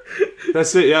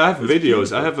 That's it. Yeah, I have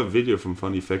videos. I have a video from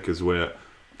Funny Feckers where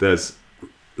there's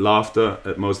laughter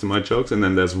at most of my jokes, and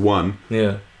then there's one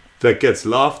Yeah. that gets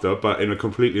laughter, but in a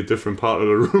completely different part of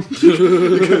the room.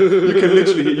 you can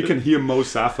literally you can hear Mo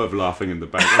Safaf laughing in the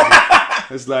back.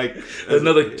 It's like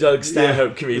Another Doug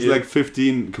Stanhope It's comedian. like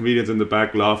 15 comedians in the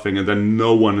back laughing, and then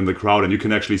no one in the crowd, and you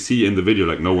can actually see in the video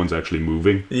like no one's actually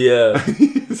moving. Yeah.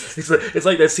 it's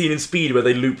like that scene in Speed where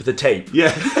they loop the tape.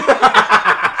 Yeah.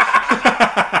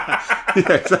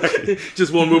 Yeah, exactly.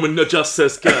 Just one woman adjusts her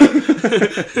skirt.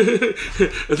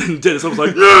 And then Dennis was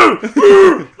like, no!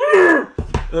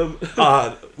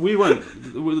 We went.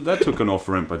 That took an off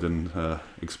ramp I didn't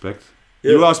expect.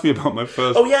 You asked me about my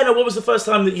first. Oh yeah, no, what was the first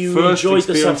time that you First enjoyed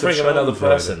the experience suffering of of another Schadenfreude.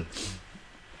 person?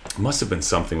 Must have been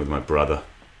something with my brother.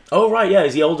 Oh right, yeah,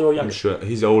 is he older or I'm younger? sure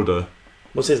he's older.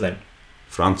 What's his name?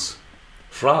 Franz.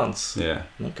 France. Yeah.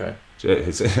 Okay.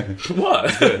 His,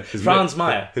 What? Franz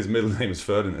Meyer. His middle name is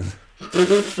Ferdinand.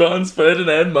 Franz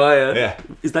Ferdinand Meyer. Yeah.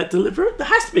 Is that deliberate? There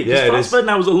has to be, because Yeah, it Franz is.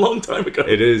 Ferdinand was a long time ago.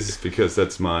 It is because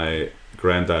that's my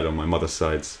granddad on my mother's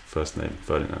side's first name,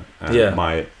 Ferdinand. And Yeah.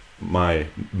 my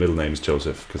middle name is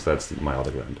Joseph because that's my other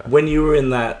granddad. When you were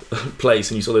in that place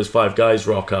and you saw those five guys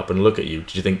rock up and look at you,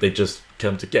 did you think they'd just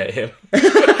come to get him?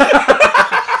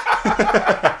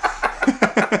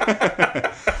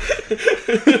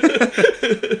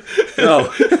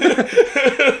 No.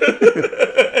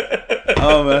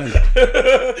 Oh man.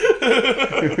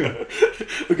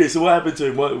 Okay, so what happened to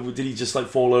him? What, did he just like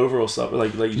fall over or something?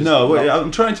 Like you just No, wait,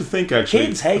 I'm trying to think actually.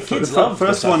 Kids, hey, The kids fir- love the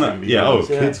first one. suffering Yeah, videos,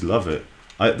 yeah. kids love it.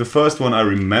 The first one I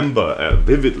remember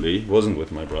vividly wasn't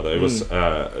with my brother. It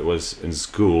was in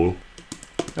school,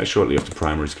 shortly after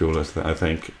primary school. I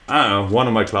think I don't know. One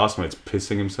of my classmates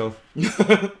pissing himself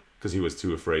because he was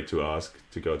too afraid to ask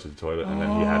to go to the toilet, and then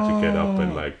he had to get up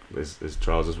and like his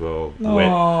trousers were all wet.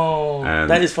 Oh, And-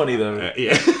 that is funny though.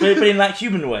 Yeah, But in that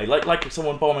human way, like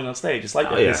someone bombing on stage, it's like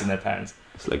they're yeah. pissing their pants.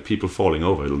 it's like people falling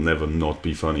over. It'll never not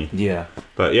be funny. Yeah.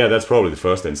 But yeah, that's probably the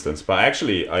first instance. But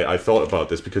actually, I thought about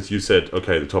this because you said,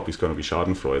 okay, the topic's going to be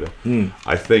Schadenfreude.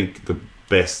 I think the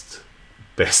best,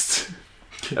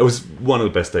 it was one of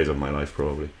the best days of my life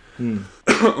probably.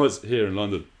 Was here in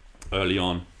London early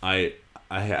on. I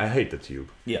hate the tube.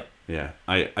 Yeah. Yeah,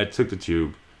 I took the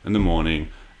tube in the morning,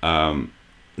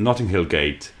 Notting Hill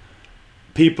Gate.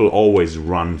 People always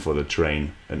run for the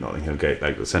train at Notting Hill Gate,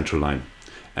 like the Central Line.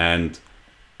 And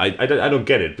I don't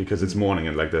get it because it's morning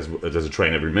and like there's a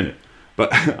train every minute. But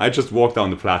I just walked down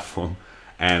the platform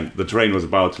and the train was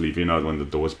about to leave, you know, when the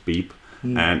doors beep.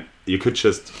 And you could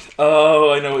just...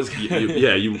 Oh, I know what's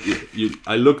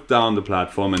I looked down the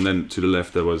platform and then to the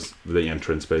left there was the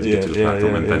entrance basically to the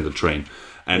platform and then the train.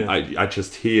 And I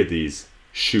just hear these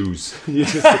shoes. You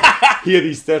just hear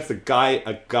these steps. A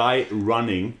guy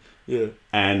running. Yeah.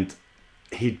 And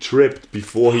he tripped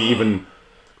before he even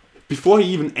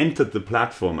entered the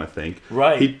platform, I think.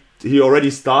 Right. He already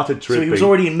started tripping. So he was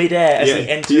already in midair as he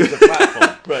entered the platform.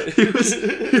 Right.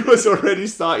 He was already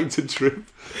starting to trip.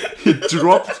 He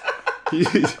dropped he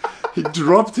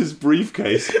dropped his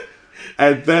briefcase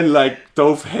and then like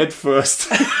dove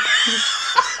headfirst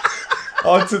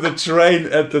onto the train,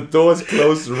 and the doors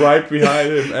closed right behind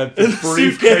him, and the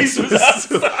briefcase suitcase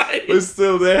was outside. was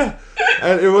still there.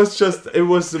 And it was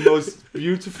the most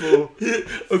beautiful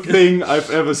thing I've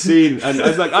ever seen. And I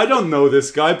was like, I don't know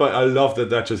this guy, but I love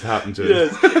that just happened to him.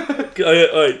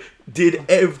 Yes.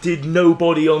 Did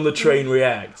nobody on the train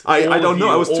react? I don't know.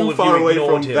 I was too far away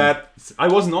from him. that. I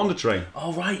wasn't on the train.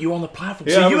 Oh right, you were on the platform.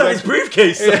 Yeah, So I you was had his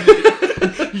briefcase.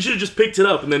 You should have just picked it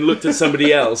up and then looked at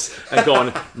somebody else and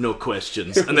gone, no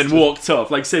questions, and then walked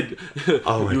off. Like said,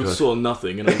 Oh my you God. saw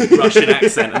nothing in a Russian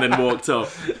accent, and then walked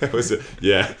off. It was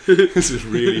this is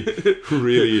really.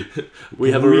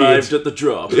 We have weird. arrived at the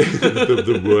drop.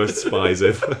 the worst spies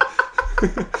ever.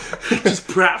 Just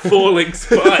pratfalling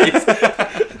spies.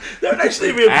 That would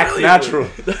actually be a Act brilliant natural.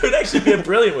 one. That would actually be a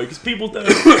brilliant one because people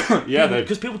don't. Yeah,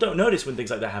 because people don't notice when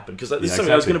things like that happen. Because this is Yeah,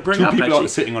 something I was exactly. going to bring Two up. people Actually,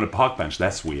 sitting on a park bench.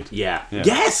 That's weird. yeah. Yeah.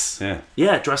 Yes. Yeah.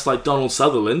 Yeah, dressed like Donald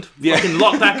Sutherland. Yeah. Fucking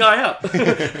lock that guy up.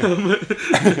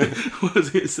 What I was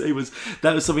going to say was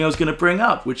that was something I was going to bring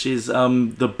up, which is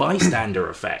the bystander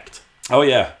effect. Oh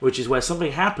yeah. Which is where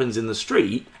something happens in the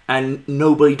street and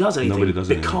nobody does anything Nobody does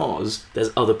anything. because there's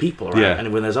other people around. Yeah.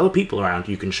 And when there's other people around,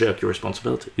 you can shirk your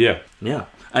responsibility. Yeah. Yeah.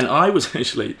 And I was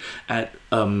actually at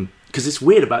because it's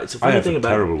weird about it's a I funny have thing a about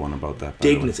terrible one about that. by the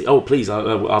way. dignity. Oh, please!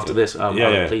 After this,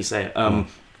 Yeah. please say it.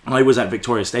 I was at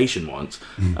Victoria Station once,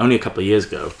 only a couple of years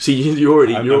ago. See, you're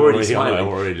already smiling. I'm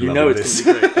already You know loving it's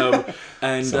going to be great.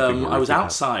 And Something I was horrific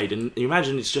outside, and you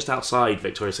imagine it's just outside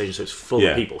Victoria Station, so it's full Yeah.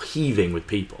 of people, heaving with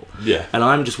people. Yeah. And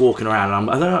I'm just walking around,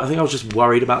 and I think I was just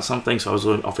worried about something, so I was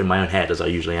off in my own head, as I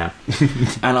usually am.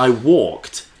 And I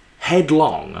walked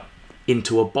headlong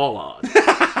into a bollard.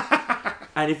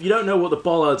 And if you don't know what the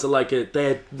bollards are like,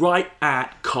 they're right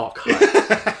at cock height.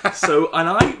 And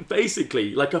I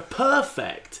basically, like a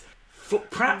perfect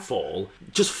pratfall,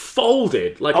 just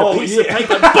folded like a piece of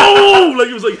paper. Boom! Like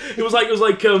it was like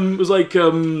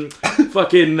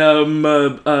fucking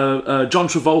John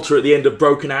Travolta at the end of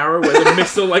Broken Arrow, where the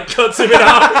missile like cuts him in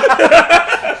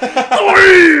half.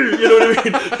 You know what I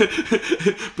mean?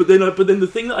 But then the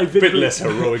thing that I vividly, Bit less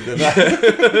heroic than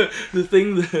that. the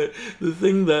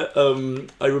thing that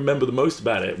I remember the most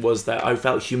about it was that I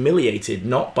felt humiliated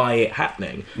not by it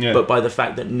happening, but by the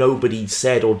fact that nobody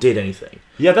said or did anything.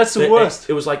 Yeah, that's the worst.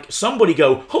 It was like somebody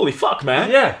go, "Holy fuck,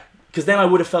 man!" Yeah. Because then I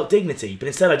would have felt dignity, but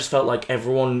instead I just felt like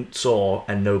everyone saw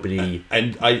and nobody.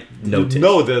 And I Noticed.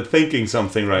 know they're thinking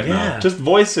something right Yeah. now. Just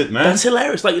voice it, man. That's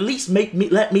hilarious. Like at least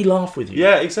let me laugh with you.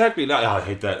 Yeah, exactly. No, I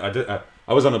hate that.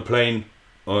 I was on a plane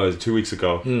 2 weeks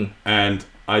ago, and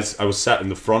I was sat in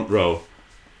the front row,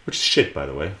 which is shit, by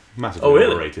the way. Massively Oh,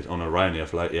 really? overrated on a Ryanair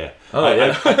flight. Yeah. Oh,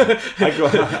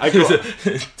 I go.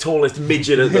 Tallest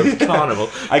midget at the carnival.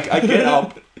 I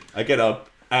get up,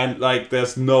 and like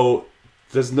there's no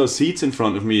seats in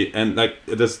front of me, and like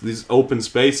there's this open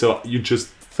space, so you just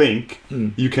think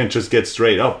you can just get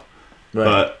straight up. Right.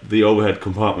 But the overhead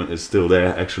compartment is still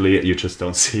there, actually. You just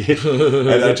don't see it.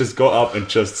 And I just got up and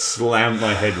just slammed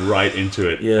my head right into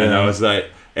it. Yeah. And I was like,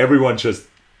 everyone just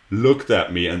looked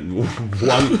at me, and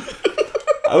one...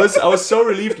 I was so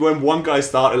relieved when one guy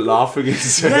started laughing and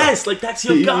said... Yes, like that's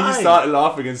your he guy. started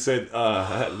laughing and said,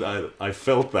 I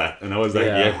felt that. And I was like,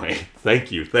 Yeah. yeah mate,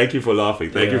 thank you. Thank you for laughing.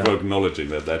 Thank you Yeah. for acknowledging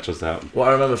that just happened. Well,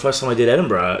 I remember the first time I did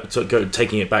Edinburgh,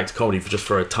 taking it back to comedy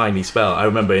for a tiny spell. I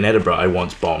remember in Edinburgh, I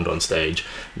once bombed on stage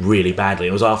really badly.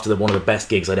 It was after one of the best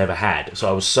gigs I'd ever had. So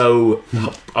I was so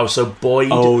buoyed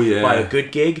Oh, yeah. by a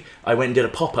good gig. I went and did a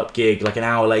pop-up gig like an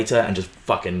hour later and just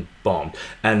fucking bombed.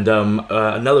 And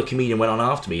another comedian went on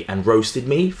after me and roasted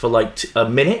me for like a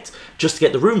minute just to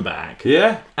get the room back.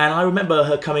 Yeah. And I remember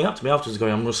her coming up to me afterwards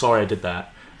going, "I'm sorry I did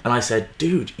that." And I said,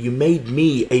 "Dude, you made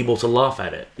me able to laugh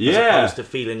at it. Yeah. As opposed to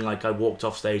feeling like I walked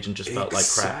off stage and just felt like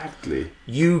crap. Exactly.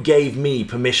 You gave me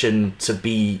permission to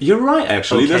be..." You're right,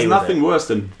 actually. Okay There's with nothing it. worse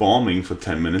than bombing for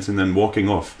 10 minutes and then walking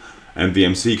off. And the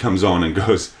MC comes on and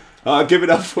goes, give it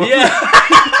up for Yeah.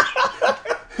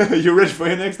 You ready for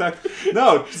your next act?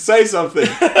 No, say something.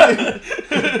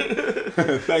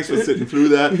 Thanks for sitting through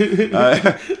that.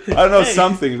 I don't know,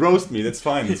 something. Roast me. That's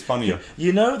fine. It's funnier.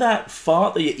 You know that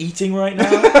fart that you're eating right now?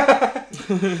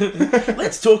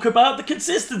 Let's talk about the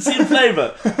consistency and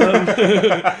flavour.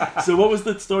 So what was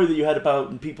the story that you had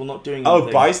about people not doing anything?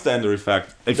 Oh, bystander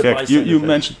effect. bystander You effect.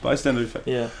 mentioned bystander effect.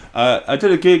 Yeah. I did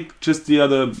a gig just the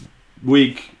other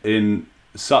week in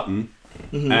Sutton,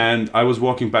 and I was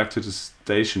walking back to the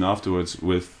station afterwards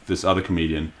with this other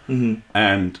comedian,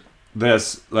 and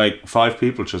there's like 5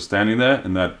 people just standing there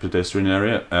in that pedestrian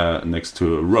area next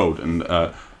to a road and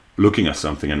looking at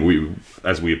something, and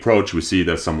as we approach, we see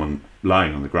there's someone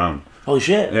lying on the ground. Holy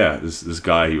shit. Yeah, this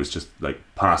guy, he was just like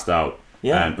passed out.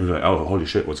 Yeah. And we were like, oh, holy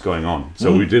shit, what's going on?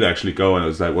 So we did actually go, and it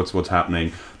was like, what's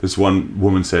happening? This one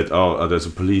woman said, there's a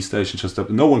police station just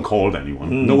up. No one called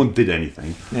anyone. No one did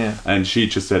anything. Yeah. And she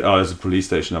just said, there's a police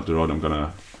station up the road. I'm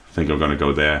gonna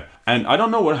go there. And I don't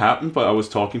know what happened, but I was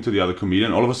talking to the other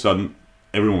comedian. All of a sudden,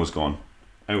 everyone was gone.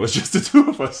 and it was just the two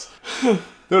of us.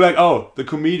 They were like, "Oh, the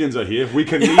comedians are here. We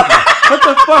can leave now." What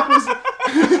the fuck was that?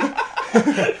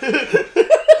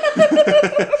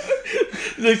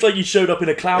 It looks like you showed up in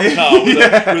a clown car with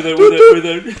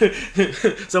a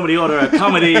somebody order a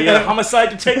comedy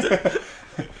homicide detective.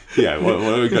 Yeah, what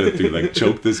are we gonna do? Like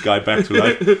choke this guy back to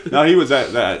life? No, he was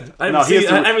at that. I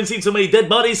haven't seen so many dead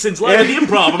bodies since Live at the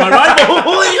Improv. Am I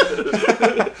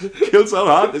right? Killed so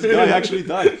hard, this guy actually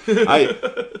died.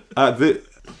 The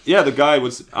guy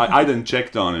was. I didn't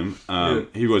check on him.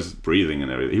 He was breathing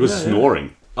and everything. He was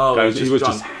snoring. Oh, he was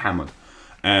just hammered.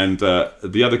 And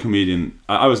the other comedian,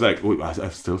 I was like, I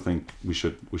still think we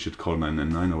should call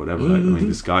 999 or whatever. Like, I mean,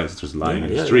 this guy is just lying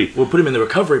in the street. We'll put him in the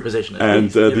recovery position. And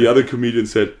the other comedian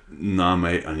said, "Nah,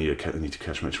 mate, I need to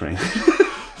catch my train."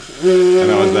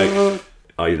 And I was like,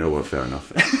 "Oh, you know what? Fair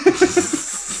enough."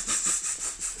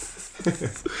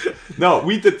 No,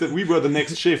 we were the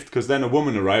next shift because then a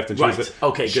woman arrived and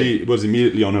she was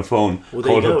immediately on her phone,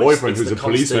 called her boyfriend, who's a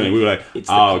policeman, and we were like,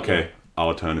 okay.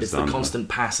 Our turn is done. It's the constant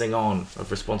passing on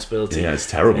of responsibility. Yeah,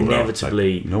 it's terrible.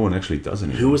 Inevitably, like, no one actually does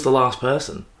anything. Who was the last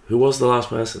person? Who was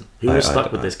stuck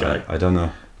with this guy? I don't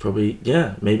know. Probably,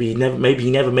 yeah. Maybe he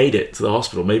never made it to the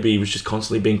hospital. Maybe he was just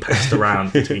constantly being passed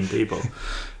around between people.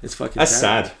 It's fucking. That's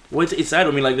sad. Well, it's sad.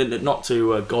 I mean, like, not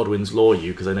to Godwin's law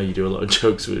you, because I know you do a lot of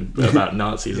jokes about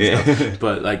Nazis and stuff.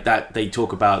 But like that, they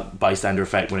talk about bystander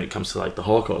effect when it comes to like the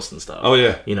Holocaust and stuff. Oh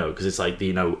yeah. You know, because it's like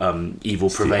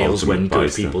evil prevails when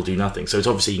good people do nothing. So it's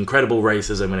obviously incredible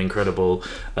racism and incredible,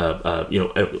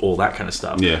 all that kind of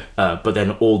stuff. Yeah. But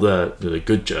then all the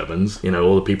good Germans,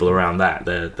 all the people around that,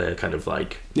 they're kind of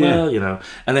like, well,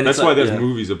 and then that's why there's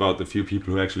movies about the few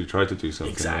people who actually try to do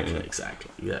something. Exactly.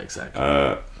 Yeah,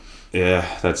 exactly. Yeah,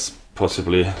 that's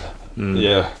possibly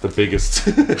the biggest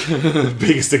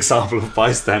biggest example of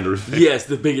bystander effect. Yes,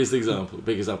 the biggest example.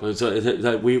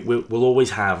 So we'll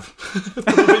always have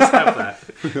that.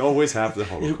 We always have the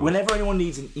Holocaust. Whenever anyone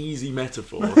needs an easy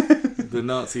metaphor, the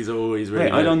Nazis are always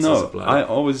ready. I don't know. Supply. I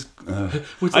always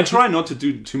I try not to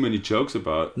do too many jokes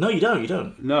about. No, you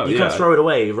don't. No, you can't throw it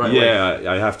away right away. Yeah,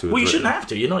 I have to. Well, you shouldn't have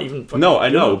to. You're not even. No, I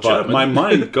know, but my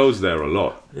mind goes there a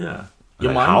lot. Yeah.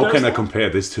 Like, how can I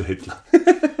compare this to Hitler?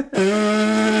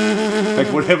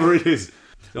 Like whatever it is.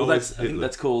 Well, I think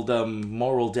that's called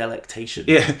moral delectation.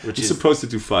 Yeah, which he's is supposed to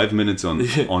do 5 minutes on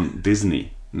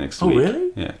Disney next week. Oh,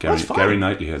 really? Yeah, Gary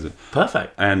Knightley has it.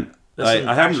 Perfect. And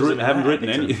I haven't written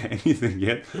anything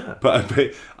yet. Yeah.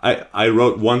 But I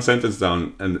wrote one sentence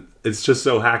down, and it's just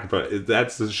so hack. But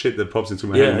that's the shit that pops into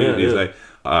my head immediately. It's like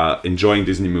enjoying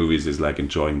Disney movies is like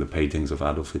enjoying the paintings of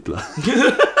Adolf Hitler.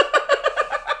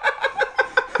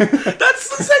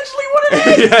 That's essentially what it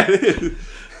is. Yeah, it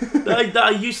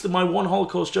is. My one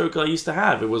Holocaust joke I used to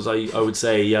have, it was I would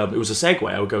say it was a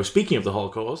segue. I would go, speaking of the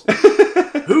Holocaust,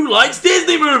 who likes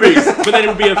Disney movies? But then it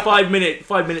would be a 5-minute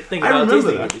thing about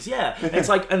Disney movies. Yeah, it's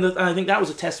like, and I think that was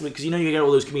a testament, because you get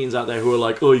all those comedians out there who are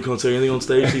like, oh, you can't say anything on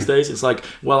stage these days. It's like,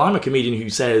 well, I'm a comedian who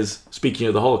says, speaking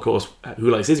of the Holocaust,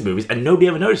 who likes Disney movies, and nobody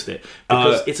ever noticed it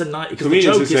because it's a night. Because the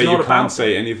joke is not about. You can't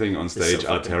say anything on stage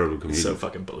are terrible comedians. It's so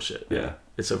fucking bullshit. Yeah,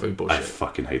 it's so fucking bullshit. I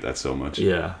fucking hate that so much.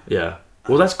 Yeah.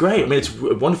 Well, that's great. I mean, it's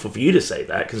wonderful for you to say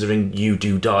that, considering you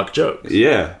do dark jokes.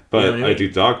 Yeah, but I do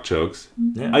dark jokes.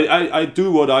 Yeah. I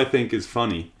do what I think is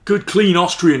funny. Good, clean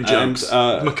Austrian jokes.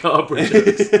 Macabre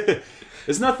jokes.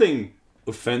 It's nothing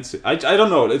offensive. I don't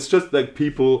know. It's just like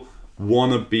people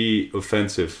want to be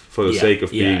offensive for the sake of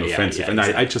being offensive. And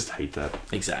exactly. I just hate that.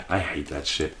 Exactly. I hate that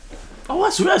shit. Oh,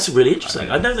 that's really interesting.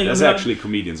 I don't think there's actually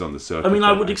comedians on the circuit. I mean,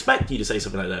 I would expect you to say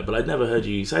something like that, but I'd never heard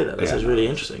you say that. That's really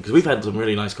interesting, because we've had some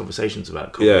really nice conversations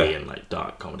about comedy and like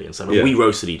dark comedy and stuff. And we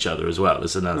roasted each other as well.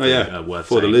 That's another thing worth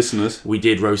for saying. The listeners. We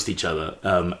did roast each other,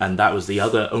 and that was the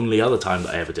only other time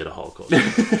that I ever did a Holocaust.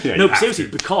 No, but seriously,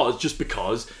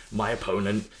 because my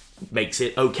opponent makes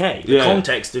it okay. The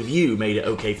context of you made it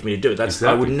okay for me to do it.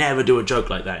 I would never do a joke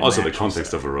like that. Also, the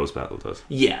context of a roast battle does.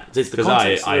 Yeah, it's the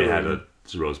context. Because I had a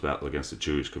roast battle against a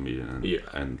Jewish comedian,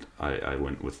 and I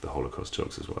went with the Holocaust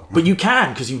jokes as well. But you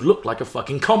can, because you look like a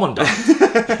fucking commandant. You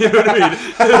know what I mean?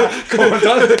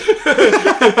 Commandant.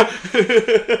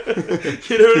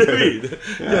 You know what I mean?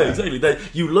 Yeah, exactly.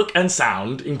 You look and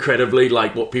sound incredibly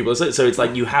like what people are saying. So it's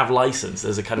like you have license.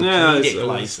 There's a kind of comedic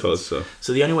license. I suppose so.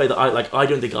 So the only way that I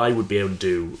don't think I would be able to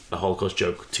do a Holocaust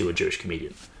joke to a Jewish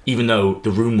comedian. Even though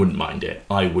the room wouldn't mind it,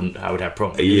 I would have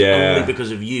problems. Yeah. Only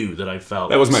because of you that I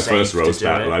felt that was my first roast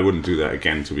battle. It. I wouldn't do that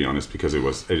again, to be honest, because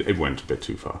it went a bit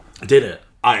too far. Did it?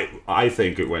 I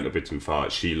think it went a bit too far.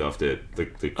 She loved it.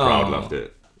 The crowd loved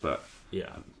it. But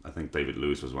yeah, I think David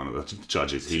Lewis was one of the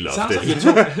judges. He loved Sounds it.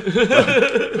 Like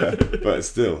but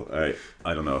still, I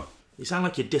don't know. You sound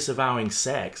like you're disavowing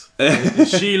sex.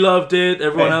 She loved it,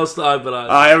 everyone else loved it,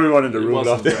 but everyone in the it room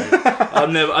wasn't loved it. great.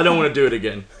 I don't want to do it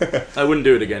again. I wouldn't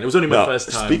do it again. It was only my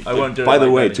first time. I won't do it By the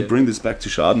like way, that to again. bring this back to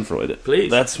Schadenfreude,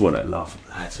 Please. That's what I love.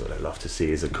 That's what I love to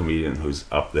see is a comedian who's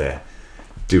up there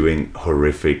doing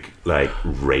horrific like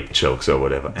rape jokes or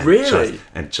whatever. And Really?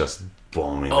 just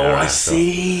bombing. Oh, their I ass off.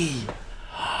 see.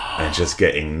 And just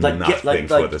getting Like, nothing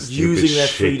for the stupid using their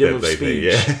shit freedom that of they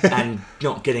speech think. Yeah. and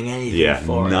not getting anything Yeah,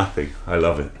 for it. nothing. I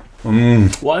love it.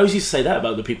 Well, I always used to say that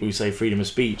about the people who say freedom of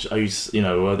speech. I used,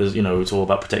 there's, it's all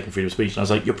about protecting freedom of speech. And I was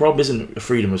like, your problem isn't a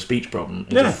freedom of speech problem.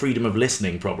 It's a freedom of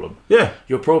listening problem. Yeah.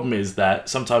 Your problem is that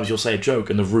sometimes you'll say a joke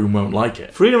and the room won't like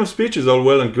it. Freedom of speech is all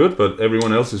well and good, but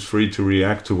everyone else is free to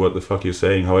react to what the fuck you're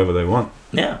saying however they want.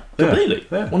 Yeah, completely.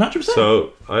 Yeah. 100%.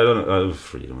 So, I don't know.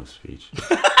 Freedom of speech.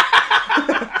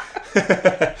 Do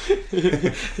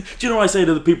you know what I say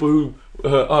to the people who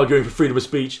are arguing for freedom of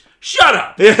speech? Shut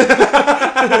up!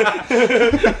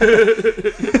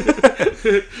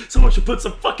 Someone should put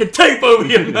some fucking tape over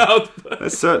your mouth.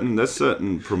 There's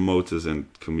certain promoters and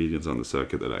comedians on the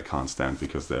circuit that I can't stand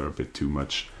because they're a bit too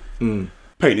much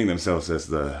painting themselves as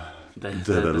the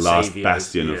last saviors.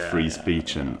 bastion of Yeah, free yeah,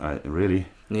 speech, and I really.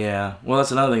 Yeah, well,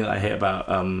 that's another thing that I hate about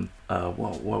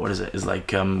what is it? Is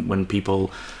like when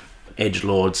people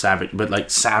edgelord savage, but like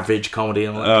savage comedy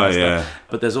and all that kind of stuff.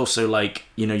 But there's also like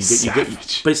you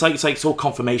get, but it's like it's all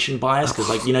confirmation bias because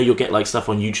like you'll get like stuff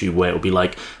on YouTube where it'll be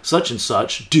like such and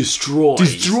such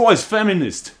destroys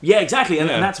feminist. Yeah, exactly, and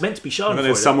that's meant to be shown. And then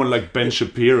there's someone like Ben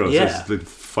Shapiro, Yeah. the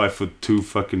 5'2"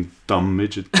 fucking dumb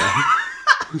midget guy.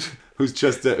 Who's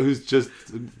just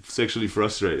sexually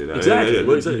frustrated? Exactly.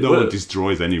 No one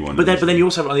destroys anyone. But then you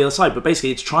also have it on the other side. But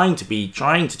basically, it's trying to do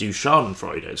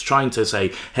Schadenfreude. It's trying to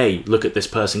say, "Hey, look at this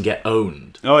person get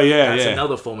owned." Oh yeah, That's yeah.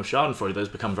 another form of Schadenfreude that's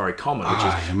become very common. Which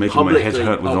is You're making my head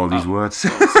hurt with all these words.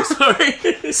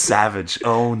 Sorry. Savage,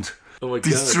 owned, Oh my God.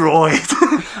 destroyed.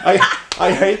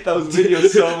 I hate those videos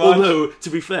so much. Although, to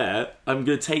be fair, I'm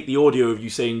going to take the audio of you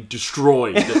saying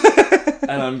destroyed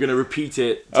and I'm going to repeat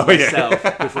it to myself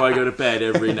before I go to bed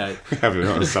every night. Have it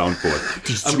on a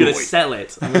soundboard. I'm going to sell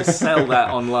it. I'm going to sell that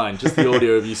online. Just the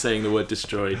audio of you saying the word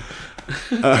destroyed.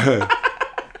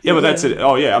 Yeah, but that's it.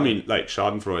 Oh yeah, I mean, like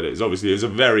Schadenfreude is obviously a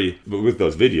very with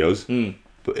those videos.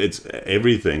 But it's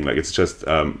everything. Like it's just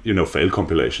fail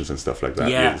compilations and stuff like that.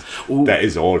 Yeah. That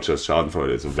is all just Schadenfreude.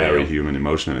 It's a very human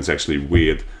emotion, and it's actually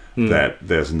weird that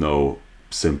there's no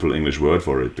simple English word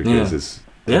for it because it's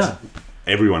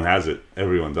everyone has it.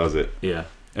 Everyone does it. Yeah.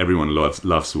 Everyone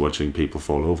loves watching people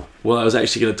fall over. Well, I was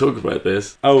actually going to talk about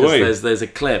this. Oh, 'cause wait. There's a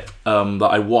clip that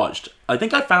I watched. I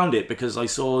think I found it because I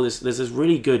saw this. There's this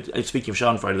really good. Speaking of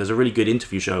Schadenfreude, there's a really good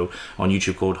interview show on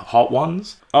YouTube called Hot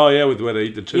Ones. Oh yeah, with where they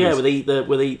eat the chilies. Yeah,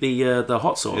 where they eat the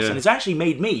hot sauce, Yeah. and it's actually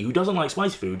made me, who doesn't like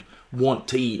spicy food, want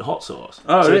to eat hot sauce.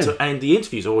 Oh, so yeah. and the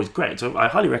interviews are always great. So I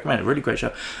highly recommend it. Really great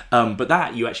show. But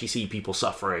that you actually see people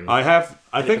suffering. I think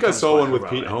I becomes saw quite one with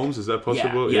heroic. Pete Holmes. Is that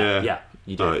possible? Yeah.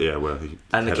 You do. Yeah, well, he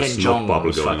And the had a Ken snot Jeong bubble one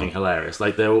was going fucking on. hilarious.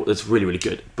 Like it's really really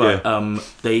good. But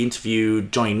they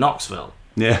interviewed Johnny Knoxville.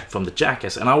 Yeah. From the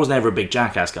Jackass, and I was never a big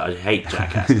Jackass guy. I hate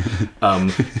Jackass,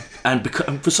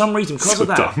 and for some reason, because So of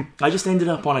that, dumb. I just ended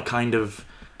up on a kind of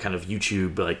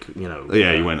YouTube,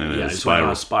 Yeah, you went in a just went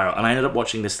on spiral. and I ended up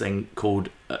watching this thing called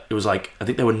it was like I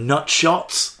think they were nut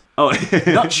shots. Oh,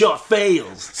 Nut shot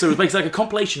fails. So it was basically like a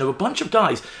compilation of a bunch of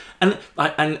guys, and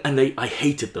I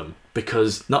hated them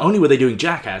because not only were they doing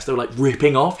Jackass, they were like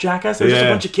ripping off Jackass. There was just a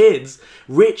Yeah. bunch of kids,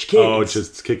 rich kids, Oh,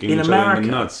 just kicking in each other America, in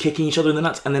the nuts. kicking each other in the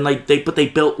nuts, and then they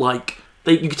built like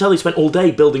you could tell they spent all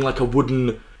day building like a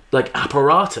wooden like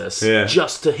apparatus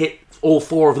just to hit all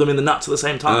four of them in the nuts at the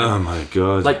same time. Oh my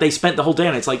god! Like they spent the whole day,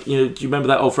 and it's like do you remember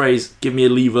that old phrase? Give me a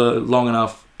lever long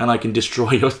enough, and I can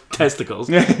destroy your testicles.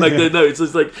 It's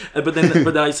just like. But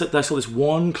then I saw this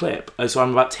one clip. So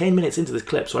I'm about 10 minutes into this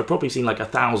clip. So I've probably seen like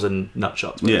 1,000 nut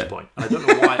shots by this point. And I don't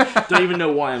know why. Don't even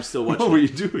know why I'm still watching. What were you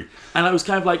doing? And I was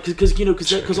kind of like, because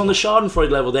on the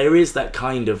Schadenfreude level, there is that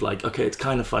kind of like, okay, it's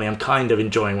kind of funny. I'm kind of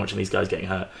enjoying watching these guys getting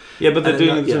hurt. Yeah, but they're And then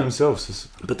doing it to yeah. themselves.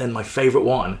 But then my favourite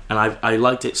one, and I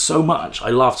liked it so much, I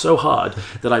laughed so hard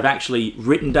that I've actually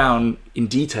written down in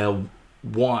detail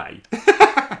why.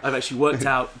 I've actually worked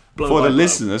out blow For by the blow.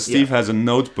 listeners, Steve has a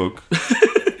notebook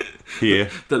here.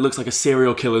 that looks like a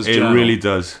serial killer's It journal. really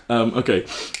does. Okay.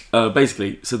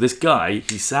 Basically, so this guy,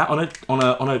 he sat on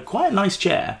a quite nice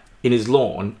chair in his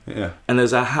lawn, Yeah. and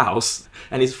there's a house,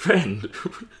 and his friend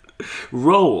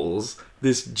rolls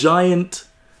this giant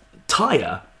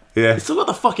tire Yeah. It's still got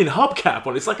the fucking hubcap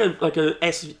on. It's like a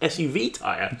SUV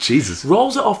tire. Jesus.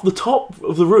 Rolls it off the top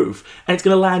of the roof, and it's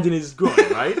gonna land in his groin,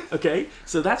 right? Okay,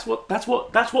 so that's what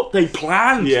they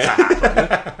planned to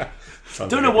happen.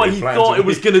 Don't know what he thought it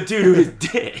was gonna do to his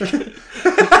dick.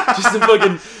 Just a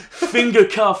fucking finger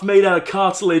cuff made out of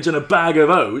cartilage and a bag of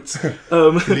oats.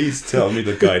 Please tell me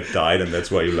the guy died and that's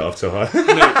why you laughed so hard.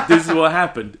 No, this is what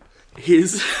happened.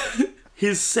 His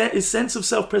sense of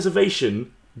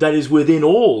self-preservation that is within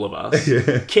all of us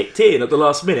kicked in at the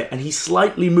last minute, and he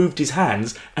slightly moved his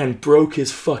hands and broke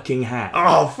his fucking hand.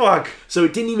 Oh, fuck. So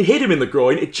it didn't even hit him in the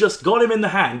groin, it just got him in the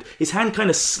hand. His hand kind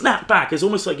of snapped back. It's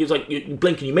almost like it was like you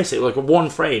blink and you miss it, like a one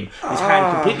frame. His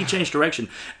hand completely changed direction,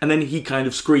 and then he kind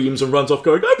of screams and runs off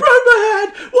going, I broke my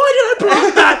hand! Why did I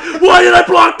block that? Why did I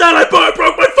block that? I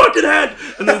broke my fucking hand!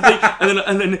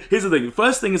 And then here's the thing. The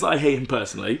first thing is that I hate him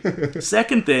personally.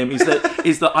 Second thing is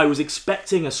that I was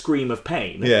expecting a scream of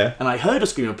pain. Yeah. And I heard a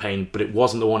scream of pain, but it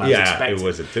wasn't the one I was expecting. It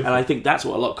was a different. And I think that's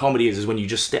what a lot of comedy is when you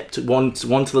just step to one to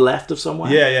the left of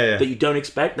somewhere. Yeah. That you don't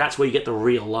expect. That's where you get the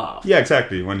real laugh. Yeah,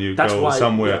 exactly. When you That's go why-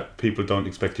 somewhere yeah. people don't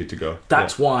expect you to go.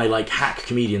 That's why like hack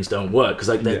comedians don't work, because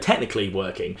like they're technically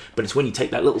working, but it's when you take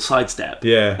that little sidestep,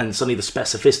 and suddenly the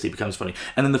specificity becomes funny.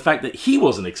 And then the fact that he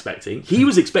was expecting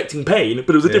pain,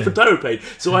 but it was a different type of pain.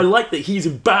 So I like that he's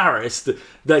embarrassed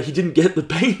that he didn't get the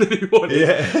pain that he wanted.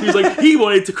 Yeah. He was like, he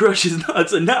wanted to crush his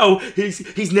nuts, and now he's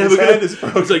never His gonna. hand is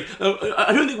broken. It's like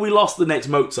I don't think we lost the next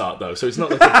Mozart though, so it's not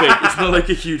like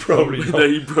a huge problem that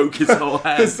he broke his whole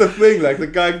hand. That's the thing. Like the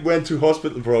guy went to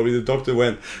hospital. Probably the doctor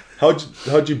went,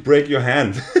 "How'd you break your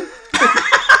hand?"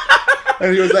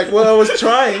 And he was like, "Well, I was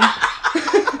trying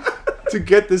to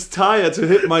get this tire to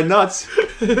hit my nuts."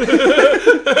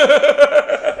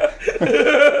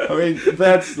 I mean,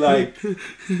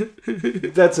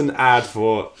 that's an ad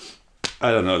for. I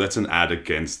don't know. That's an ad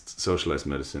against socialized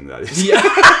medicine. That is. Yeah.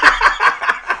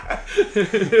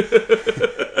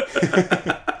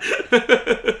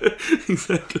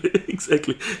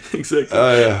 Exactly.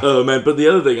 Oh man! But the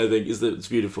other thing I think is that it's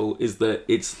beautiful is that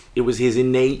it was his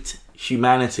innate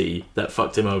humanity that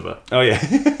fucked him over. Oh yeah.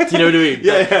 Do you know what I mean?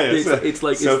 Yeah. It's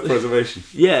like self-preservation.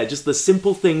 Just the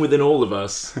simple thing within all of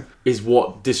us is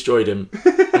what destroyed him,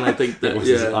 and I think that It was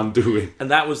his undoing. and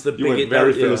that was the You went biggest.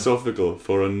 very philosophical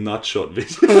for a nutshot video.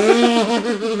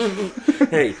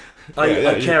 Hey,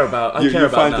 I care about. You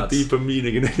find nuts. the deeper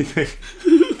meaning in anything.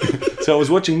 So I was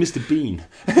watching Mr. Bean,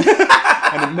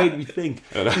 and it made me think.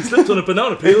 He slipped on a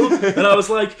banana peel, and I was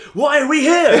like, "Why are we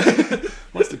here?"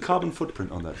 What's the carbon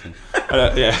footprint on that thing?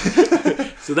 Yeah.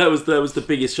 So that was the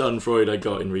biggest Schadenfreude I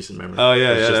got in recent memory. Oh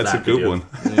yeah, It was just that's a that good video. one.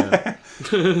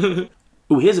 Yeah.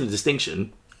 Oh, here's a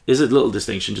distinction. Here's a little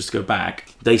distinction. Just to go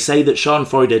back. They say that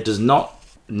Schadenfreude does not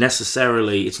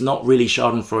necessarily. It's not really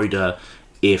Schadenfreude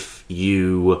if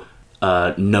you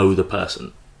know the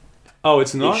person. Oh,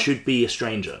 it's not. It should be a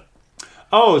stranger.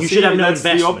 Oh, you should have no that's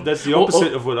investment. That's the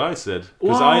opposite of what I said.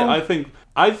 Because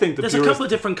I think the there's a couple of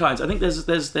different kinds. I think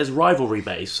there's rivalry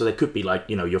based, so there could be like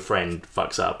your friend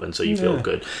fucks up and so you feel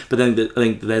good. But then I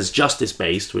think there's justice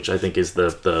based, which I think is the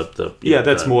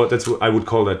that's what I would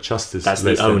call that justice. That's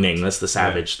the owning. That's the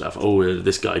savage stuff. Oh,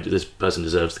 this person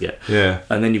deserves to get. Yeah.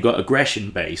 And then you've got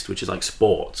aggression based, which is like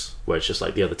sports, where it's just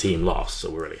like the other team lost, so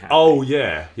we're really happy. Oh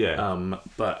yeah.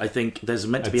 But I think there's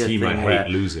meant to be a team thing I hate where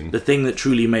losing. the thing that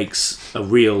truly makes a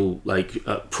real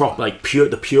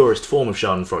the purest form of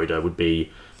Schadenfreude would be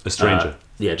A stranger.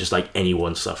 Just like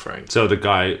anyone suffering. So the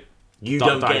guy You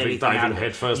don't get anything out diving of it.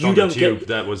 head first You on the don't tube. get-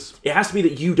 That was. It has to be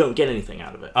that you don't get anything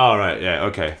out of it. Oh right. Yeah.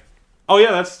 Okay. Oh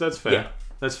yeah. That's fair. Yeah.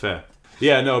 That's fair.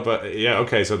 Yeah. No. But yeah.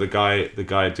 Okay. So the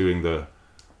guy doing the.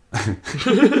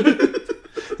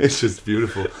 It's just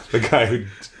beautiful. The guy who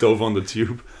dove on the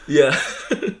tube Yeah.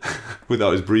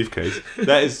 without his briefcase.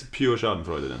 That is pure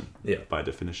Schadenfreude then. Yeah. By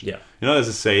definition. Yeah. You know, there's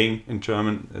a saying in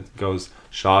German that goes,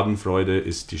 Schadenfreude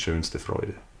ist die schönste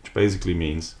Freude. Which basically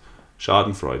means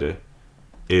Schadenfreude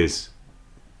is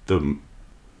the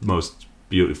most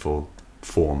beautiful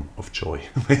form of joy.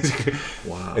 Basically.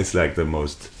 Wow. It's like the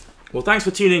most... Well, thanks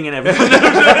for tuning in, everyone.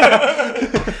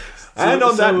 And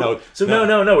on that note... So no,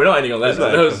 we're not ending on that.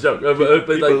 Like- That was a joke. But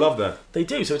People like, love that. they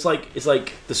do. So it's like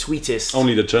the sweetest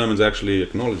Only the Germans actually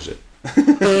acknowledge it.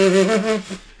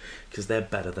 because they're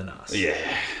better than us. Yeah.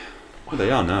 Well,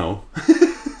 they are now.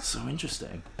 So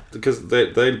interesting. Because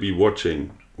they'll be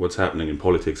watching what's happening in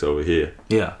politics over here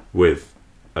Yeah. with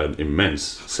an immense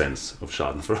sense of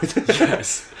Schadenfreude.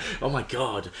 Yes. Oh my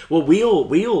god. Well, we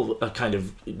all are kind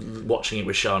of watching it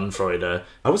with Schadenfreude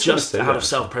I was gonna just say out that. of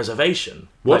self-preservation,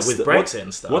 What's like with the- Brexit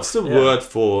and stuff. What's the Yeah. word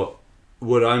for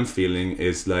what I'm feeling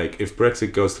is like, if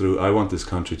Brexit goes through, I want this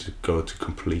country to go to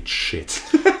complete shit.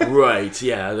 Right,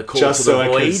 yeah, the call Just to the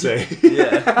so void. I can say,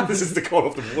 Yeah. this is the call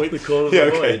of the void. The call of the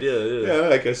void, yeah. Yeah,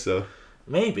 I guess so.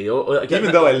 Maybe. Or again,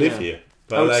 Even though I live here.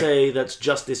 But I would like, say that's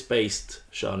justice-based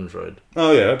Schadenfreude.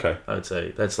 oh yeah, okay. I would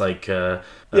say that's like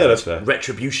that's fair.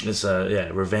 Retribution is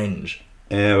revenge.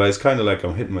 Yeah, but it's kind of like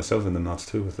I'm hitting myself in the nuts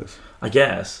too with this. I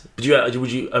guess. But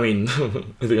would you? I mean, I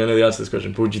think I know the answer to this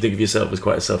question. But would you think of yourself as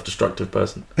quite a self-destructive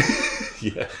person?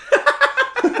 Yeah.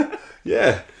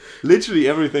 Yeah. Literally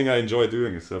everything I enjoy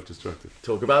doing is self-destructive.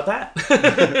 Talk about that.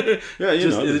 Yeah, you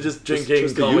know. Is it just drinking,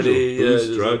 just the comedy, usual. Booze,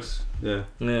 just drugs. Yeah.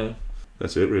 Yeah.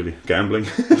 That's it, really. Gambling.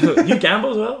 You gamble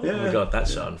as well? Yeah. Oh my god,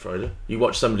 that's Schadenfreude. You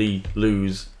watch somebody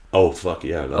lose Oh, fuck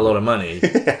yeah. I a love lot it. of money.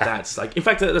 That's like, in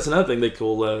fact, that's another thing they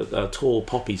call tall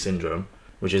poppy syndrome,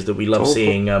 which is that we love Tall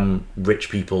seeing rich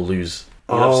people lose.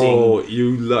 We love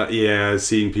seeing,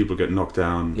 seeing people get knocked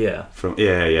down. yeah. From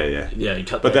yeah. Yeah, you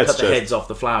cut But the that's just- heads off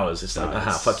the flowers. It's like,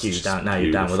 aha, It's fuck you, just now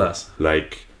you're down with beautiful. us.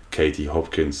 Like Katie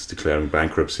Hopkins declaring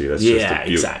bankruptcy. That's Yeah,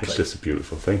 just exactly. It's just a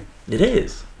beautiful thing. It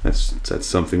is. That's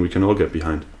something we can all get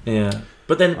behind. Yeah.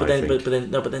 But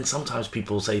then sometimes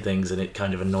people say things and it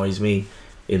kind of annoys me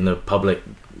in the public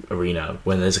arena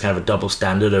when there's a kind of a double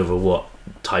standard over what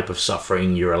type of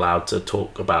suffering you're allowed to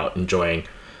talk about enjoying.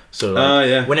 So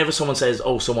like, whenever someone says,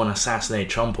 "Oh, someone assassinated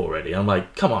Trump already," I'm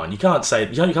like, "Come on, you can't just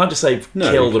say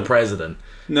kill the president."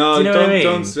 No, Do you know what I mean?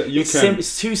 don't say, you can.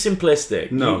 It's too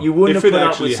simplistic. No, you wouldn't if have it put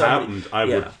up actually with somebody.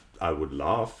 happened, I would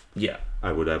laugh. Yeah.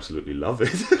 I would absolutely love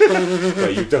it.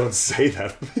 But you don't say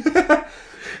that.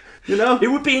 You know? It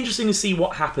would be interesting to see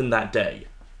what happened that day.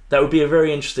 That would be a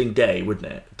very interesting day, wouldn't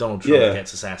it? Donald Trump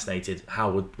gets assassinated.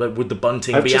 How would the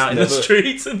bunting be out in the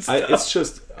streets and stuff? It's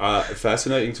just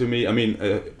fascinating to me. I mean,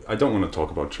 I don't want to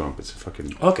talk about Trump. It's a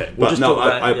fucking... Okay, But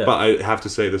I have to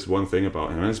say this one thing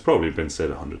about him, and it's probably been said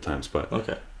 100 times, but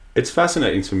okay. It's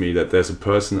fascinating to me that there's a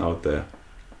person out there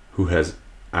who has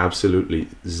absolutely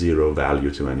zero value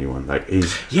to anyone. Like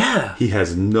he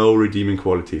has no redeeming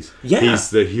qualities. Yeah. He's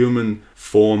the human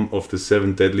form of the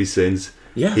 7 deadly sins.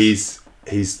 Yes.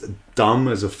 He's dumb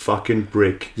as a fucking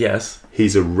brick. Yes.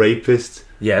 He's a rapist.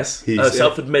 Yes. He's a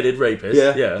self-admitted rapist.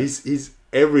 Yeah. He's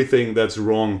everything that's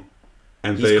wrong.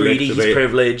 And he's greedy. He's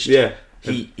privileged. Yeah.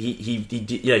 He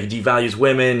devalues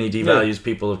women. He devalues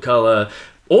people of color.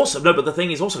 Also, no, but the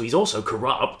thing is he's also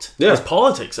corrupt. Yeah. His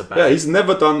politics are bad. Yeah, he's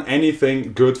never done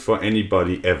anything good for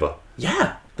anybody ever.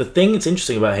 Yeah. The thing that's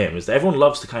interesting about him is that everyone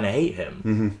loves to kind of hate him.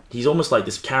 Mm-hmm. He's almost like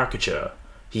this caricature.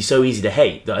 He's so easy to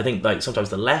hate that I think like sometimes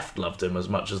the left loved him as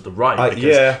much as the right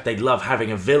because they love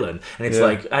having a villain. And it's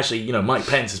like, actually, Mike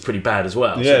Pence is pretty bad as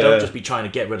well. So don't just be trying to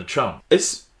get rid of Trump.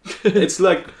 It's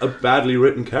like a badly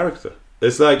written character.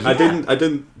 It's like I didn't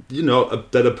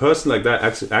that a person like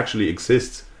that actually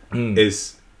exists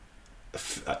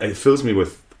it fills me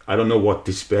with I don't know what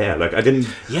despair. Like I didn't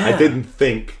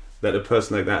think that a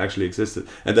person like that actually existed,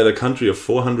 and that a country of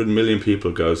 400 million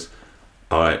people goes,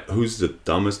 all right, who's the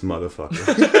dumbest motherfucker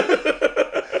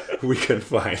we can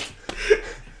find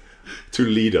to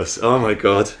lead us? Oh my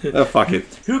god, fuck it.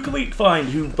 Who can we find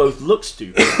who both looks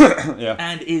stupid Yeah.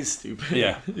 and is stupid?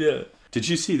 Yeah. Yeah. Did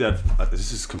you see that?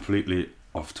 This is completely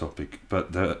off topic,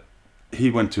 but he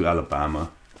went to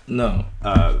Alabama. No.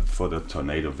 For the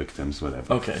tornado victims,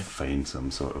 whatever. Okay. Feign some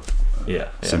sort of yeah.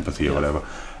 sympathy or whatever.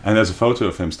 And there's a photo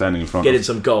of him standing in front Getting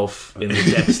some golf in the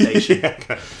devastation.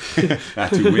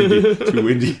 Too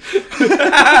windy.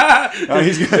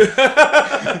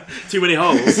 Too many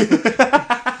holes.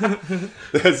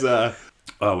 There's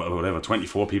whatever,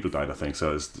 24 people died, I think.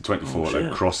 So it's 24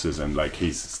 crosses, and like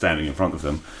he's standing in front of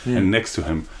them, and next to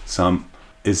him, some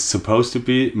is supposed to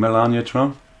be Melania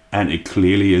Trump, and it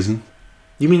clearly isn't.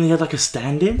 You mean they had like a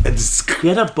stand-in? He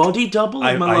had a body double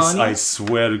of Melania? I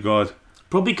swear to God.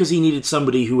 Probably because he needed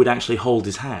somebody who would actually hold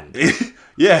his hand.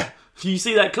 Yeah. Do you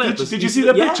see that clip? Did you see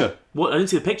that picture? Well, I didn't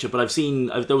see the picture, but I've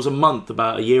seen... there was a month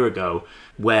about a year ago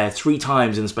where 3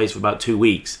 times in the space of about 2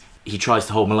 weeks he tries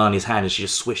to hold Melania's hand and she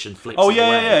just swish and flicks it away.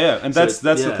 Yeah. And that's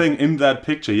the thing. In that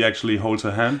picture, he actually holds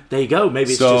her hand. There you go. Maybe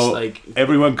it's just like...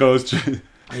 everyone goes to...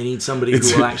 They need somebody who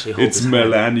will actually hold his hand. It's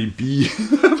Melanie B.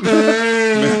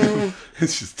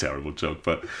 It's just a terrible joke,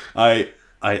 but I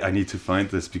need to find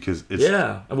this because it's...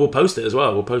 Yeah, and we'll post it as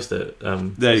well. We'll post it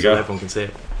there you so go. everyone can see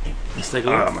it. Let's take a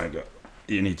look. Oh my god.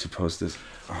 You need to post this.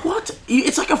 What?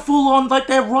 It's like a full-on, like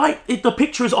they're right... the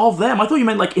picture is of them. I thought you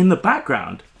meant like in the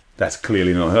background. That's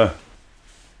clearly not her.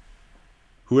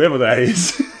 Whoever that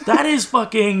is. That is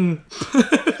fucking...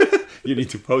 You need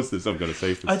to post this. I'm going to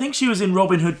save this. I think she was in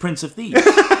Robin Hood, Prince of Thieves.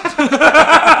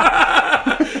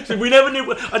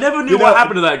 I never knew what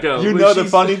happened to that girl. The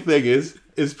funny thing is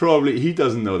is probably he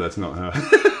doesn't know that's not her.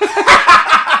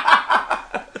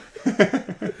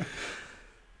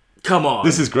 Come on.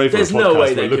 This is great for There's a podcast. no way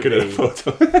We're they looking could at a be.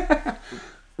 photo.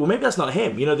 Well, maybe that's not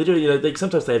him. You know, they do. You know,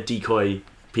 sometimes they have decoy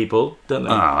people, don't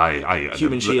they?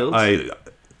 Human shields. Maybe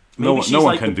Maybe she's no one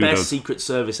like can the do best those. Secret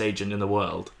Service agent in the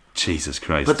world. Jesus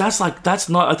Christ. But that's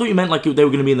not. I thought you meant like they were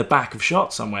going to be in the back of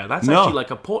shots somewhere. That's No. actually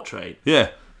like a portrait. yeah.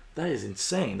 That is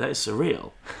insane. That is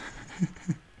surreal.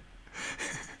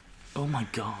 Oh my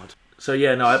god. So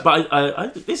yeah, no, but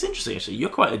I it's interesting actually. You're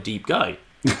quite a deep guy.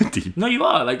 Deep. No, you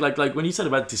are. Like when you said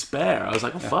about despair, I was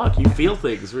like, oh fuck, you feel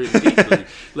things really deeply.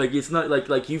 Like it's not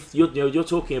like you're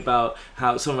talking about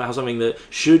how something that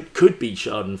could be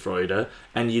Schadenfreude,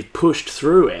 and you've pushed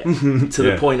through it to the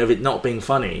Yeah. point of it not being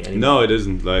funny anymore. No, it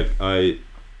isn't. Like I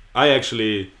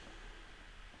actually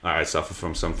suffer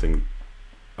from something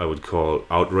I would call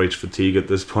outrage fatigue at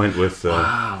this point with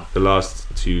Wow. the last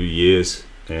 2 years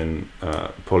in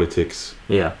politics.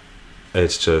 Yeah.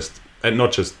 It's just, and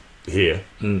not just here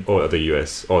Mm. or the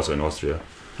US, also in Austria.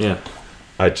 Yeah.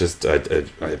 I'm Do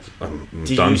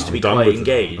you done. used to be I'm done quite with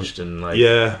engaged and like?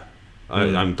 Yeah,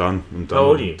 Mm. I'm done. I'm done. How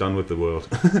old are you? Done with the world.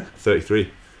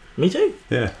 33. Me too.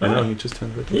 Yeah, I know. You just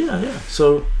turned 30. Yeah.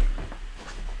 So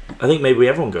I think maybe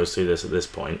everyone goes through this at this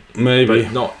point. Maybe. But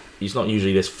it's not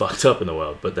usually this fucked up in the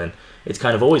world, but then it's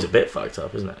kind of always a bit fucked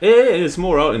up, isn't it? Yeah, it's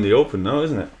more out in the open now,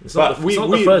 isn't it? It's not,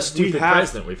 the first stupid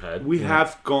president we've had. We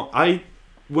have gone.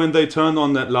 When they turned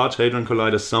on that Large Hadron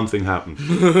Collider, something happened.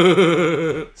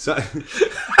 So,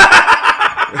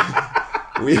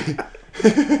 we.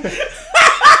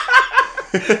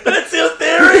 That's your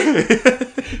theory.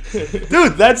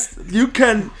 Dude,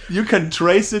 you can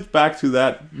trace it back to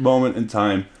that moment in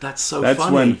time. That's so That's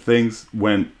funny. when things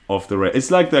went off the rails.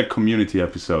 It's like that Community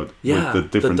episode Yeah, with the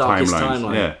different the darkest timelines.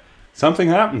 timeline. Yeah, something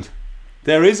happened.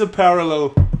 There is a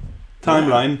parallel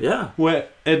timeline Yeah. where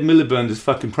Ed Miliband is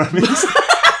fucking prime minister.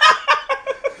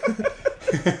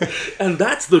 And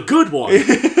that's the good one.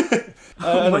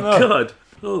 Oh my don't know. god.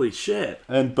 Holy shit.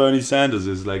 And Bernie Sanders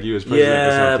is like US president Yeah,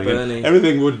 or something. And Bernie.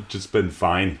 everything would just been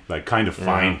fine, like kind of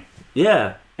fine.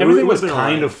 Yeah. Everything was would've been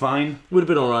kind alright. of fine. Would have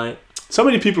been alright. So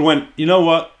many people went, you know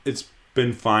what? It's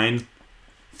been fine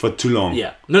for too long.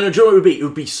 Yeah. No, do you know what it would be? It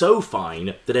would be so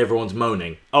fine that everyone's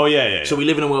moaning. Oh yeah. So we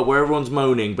live in a world where everyone's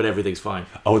moaning, but everything's fine.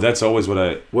 Oh, that's always what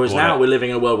I. Whereas what now I- we're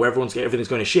living in a world where everything's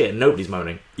going to shit and nobody's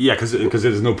moaning. Yeah, because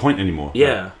there's no point anymore.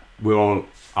 Yeah. Like, we're all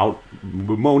out.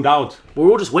 We're moaned out. We're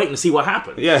all just waiting to see what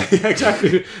happens. Yeah,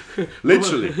 exactly.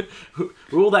 Literally.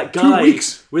 We're all that guy. 2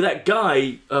 weeks. We're that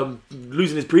guy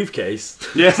losing his briefcase,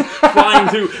 Yeah. flying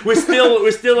through. We're still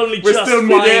only We're just still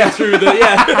flying mid-air. through the.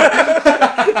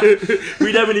 Yeah.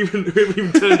 we haven't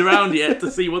even turned around yet to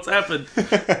see what's happened.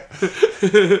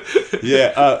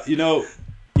 Yeah.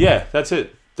 Yeah. That's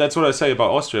it. That's what I say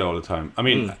about Austria all the time. I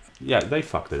mean, yeah, they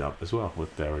fucked it up as well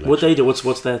with their election. What they do?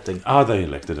 What's their thing? They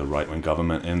elected a right-wing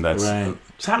government, and that's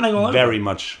It's happening all over. very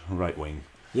much right-wing.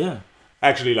 Yeah.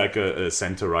 Actually, like a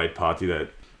centre-right party that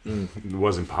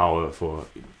was in power for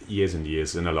years and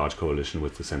years in a large coalition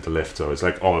with the centre-left. So it's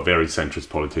like all very centrist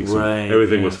politics. Right, And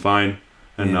everything yeah. was fine,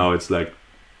 and Yeah. now it's like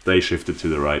they shifted to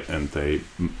the right, and they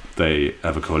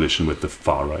have a coalition with the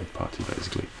far-right party.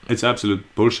 Basically, it's absolute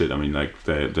bullshit. I mean, like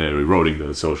they're eroding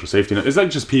the social safety net. It's like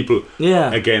just people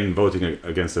Yeah. again voting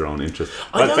against their own interests.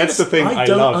 I But don't that's the thing I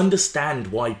don't love. understand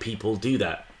why people do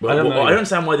that. I don't know I don't either.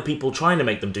 understand why the people trying to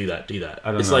make them do that do that.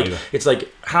 I don't it's know like either. it's like,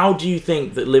 how do you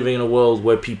think that living in a world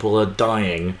where people are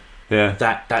dying Yeah.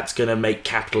 that's gonna make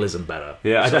capitalism better?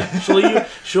 Yeah, I don't-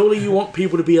 surely you want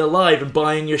people to be alive and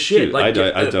buying your shit, Dude, like I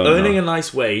don't earning know. a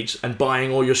nice wage and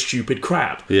buying all your stupid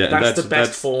crap. Yeah, that's the best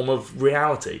that's- form of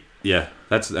reality. Yeah,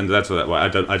 that's why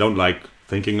I don't like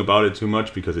thinking about it too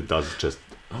much, because it does just.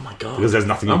 Oh my god! Because there's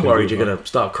nothing you I'm can worried do you're about gonna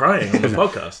start crying on the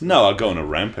podcast. No, I'll go on a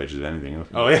rampage if anything else.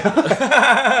 Oh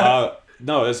yeah.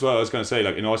 No, that's what I was going to say.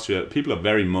 Like in Austria, people are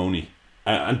very moany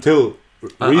until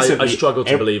recently. I struggle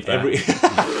to believe that.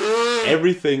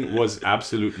 Everything was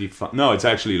absolutely fine. No, it's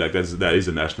actually like that is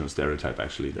a national stereotype.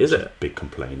 Actually, Is There's it? big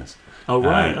complainers? Oh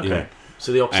right, okay. Yeah.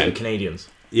 So the opposite And- of Canadians.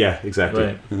 Yeah, exactly.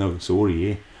 Right. No,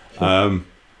 sorry.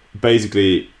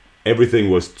 Basically, everything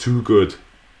was too good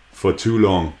for too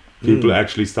long. People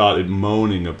actually started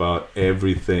moaning about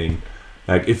everything.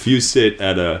 Like if you sit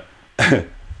at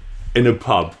in a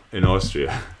pub in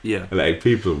Austria, Yeah. like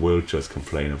people will just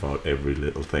complain about every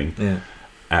little thing, Yeah.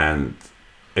 and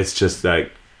it's just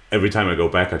like every time I go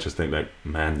back, I just think like,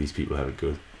 man, these people have it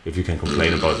good. If you can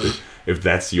complain about it, if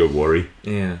that's your worry,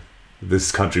 Yeah.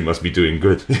 this country must be doing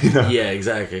good. You know? Yeah,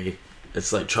 exactly.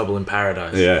 It's like trouble in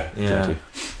paradise. Yeah, Yeah. exactly.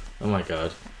 Oh my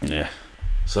god. Yeah.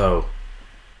 So,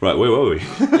 Right, where were we?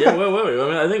 Yeah, where were we? I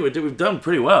mean, I think we've done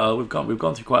pretty well. We've gone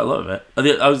through quite a lot of it.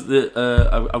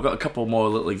 I've got a couple more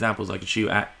little examples I could shoot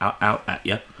out at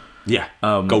you. Yeah,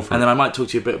 Go for it. And then I might talk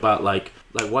to you a bit about like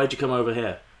why'd you come over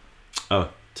here? Oh,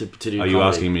 to do. are comedy? you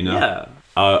asking me now? Yeah.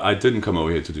 I didn't come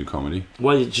over here to do comedy.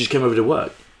 Why did you just come over to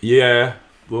work? Yeah,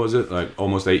 what was it? Like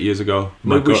almost 8 years ago.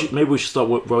 Maybe we should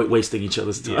stop wasting each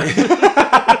other's time.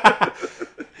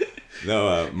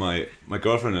 No, my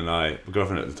girlfriend and my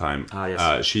girlfriend at the time,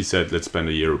 yes. she said, let's spend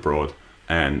a year abroad.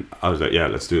 And I was like, yeah,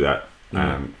 let's do that.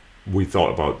 We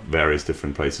thought about various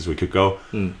different places we could go.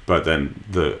 But then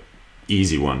the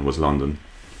easy one was London.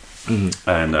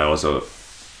 And I also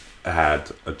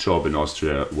had a job in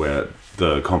Austria where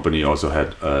the company also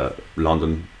had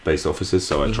London-based offices.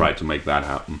 So I tried to make that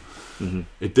happen.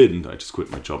 It didn't. I just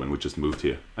quit my job and we just moved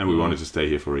here. And we wanted to stay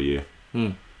here for a year.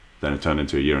 Then it turned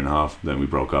into a year and a half. Then we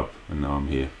broke up, and now I'm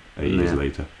here 8 years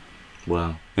later.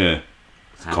 Wow. Yeah.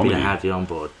 Happy to have you on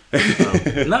board.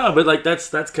 No, but like that's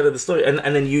kind of the story. And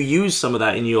then you use some of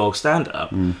that in your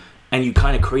stand-up, and you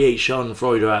kind of create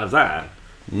Schadenfreude out of that.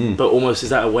 But almost,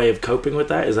 is that a way of coping with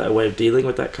that? Is that a way of dealing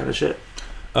with that kind of shit?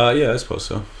 Yeah, I suppose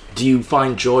so. Do you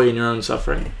find joy in your own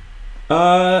suffering?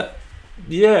 Yeah,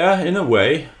 in a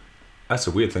way. That's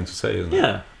a weird thing to say, isn't it?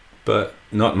 Yeah. But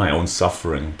not my own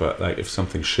suffering, but like if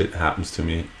something shit happens to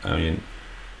me, I mean...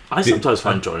 I sometimes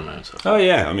find joy in my own suffering. Oh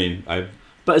yeah, I mean,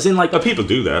 But as in like... people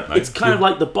do that. Like, it's kind of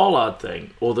like the bollard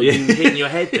thing, or the you hitting your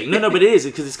head thing. No, but it is,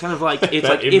 because it's kind of like... It's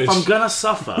like, if I'm gonna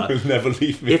suffer... You'll never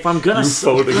leave me. If I'm gonna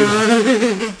folding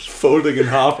in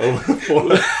half over the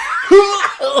floor.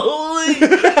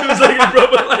 It was like a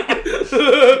proper like...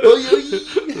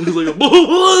 It was like a...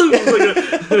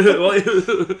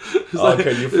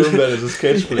 Can you film that as a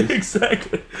sketch, please?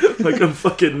 Exactly. Like I'm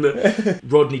fucking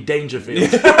Rodney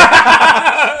Dangerfield.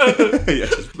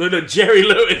 No, Jerry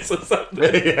Lewis or something.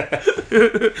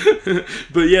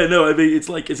 But yeah, no, I mean, it's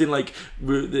like, as in like,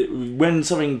 when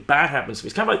something bad happens to me,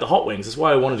 it's kind of like the Hot Wings. That's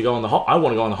why I wanted to go on the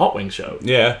Hot Wings show.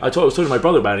 Yeah. I was talking to my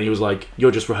brother about it, and he was like,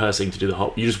 you're just rehearsing to do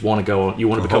you just want to go on, you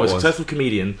want to become a successful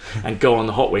comedian and go on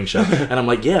the Hot Wings show. And I'm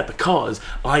like, yeah, because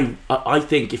I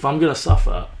think if I'm going to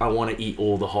suffer, I want to eat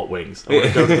all the hot wings. I want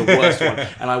to go to the worst one,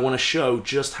 and I want to show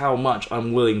just how much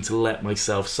I'm willing to let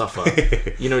myself suffer.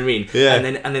 You know what I mean? Yeah.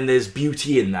 And then there's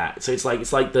beauty in that. So it's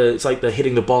like the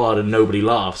hitting the bollard and nobody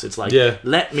laughs. It's like,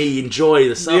 let me enjoy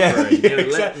the suffering.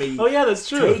 Let me that's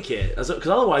true. take it. Because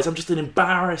otherwise I'm just an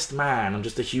embarrassed man. I'm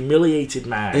just a humiliated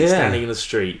man standing in the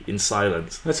street in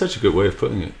silence. That's such a good way of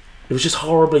putting it. It was just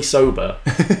horribly sober.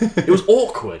 It was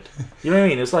awkward. You know what I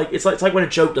mean? It's like when a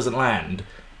joke doesn't land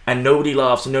and nobody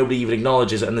laughs and nobody even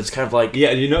acknowledges it, and it's kind of like... Yeah,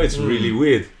 and you know, it's really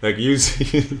weird. Like, you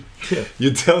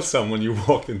tell someone you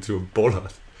walked into a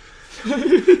bollard.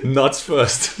 Nuts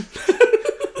first.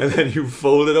 And then you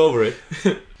fold it over it.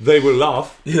 They will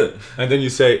laugh. Yeah. And then you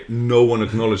say, no one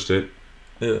acknowledged it.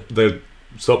 Yeah. They'll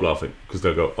stop laughing because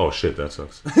they'll go, oh shit, that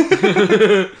sucks.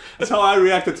 That's how I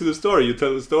reacted to the story. You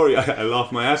tell the story, I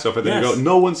laugh my ass off, and then you go,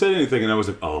 no one said anything, and I was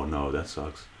like, oh no, that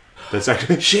sucks. That's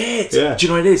actually shit. Yeah. Do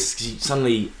you know what it is? 'Cause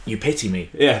suddenly you pity me.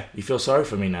 Yeah. You feel sorry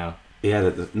for me now.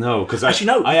 Yeah. No, because I feel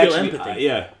empathy.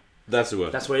 Yeah. That's the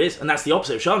word. That's what it is, and that's the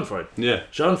opposite of Schadenfreude. Yeah.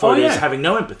 Schadenfreude is having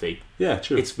no empathy. Yeah,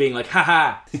 true. It's being like,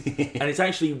 haha. And it's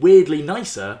actually weirdly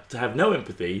nicer to have no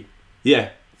empathy.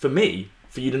 Yeah. For me,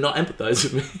 for you to not empathise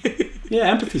with me. Yeah,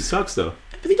 empathy sucks though.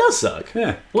 Empathy does suck.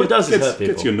 Yeah. What it does is hurt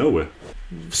people. Gets you nowhere.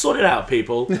 Sort it out,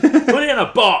 people. Put it in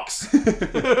a box.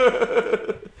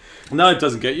 No, it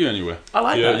doesn't get you anywhere. I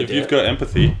like that If idea. you've got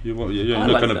empathy, you're not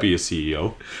like going to that. be a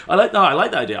CEO. I like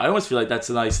that idea. I almost feel like that's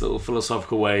a nice little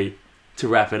philosophical way to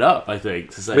wrap it up, I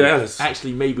think. To say, Yes.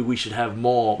 actually, maybe we should have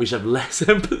less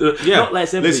empathy. Yeah. Not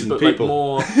less empathy, Listen, but people. like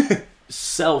more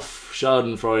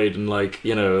self-Schadenfreude and like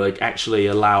actually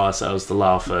allow ourselves to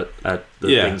laugh at the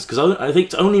things. Because I think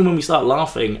it's only when we start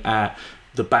laughing at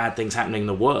the bad things happening in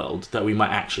the world that we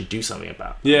might actually do something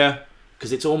about. Yeah.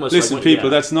 Because it's almost Listen, like... people,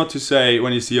 that's not to say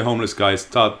when you see a homeless guy,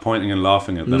 start pointing and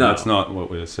laughing at them. No. That's not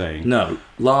what we're saying. No,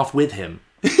 laugh with him.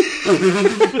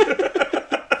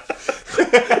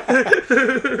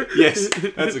 Yes,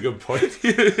 that's a good point.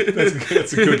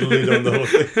 That's a good lead on the whole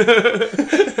thing.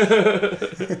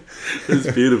 It's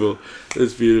beautiful.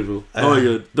 It's beautiful. Oh my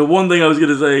god. The one thing I was going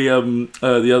to say,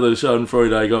 the other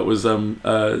Schadenfreude I got was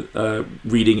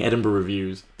reading Edinburgh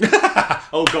reviews.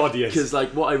 Oh god, yes. Because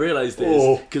like what I realised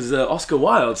is, because Oscar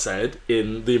Wilde said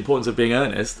in The Importance of Being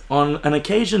Earnest, on an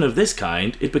occasion of this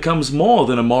kind, it becomes more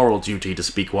than a moral duty to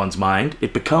speak one's mind.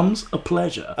 It becomes a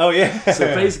pleasure. Oh yeah.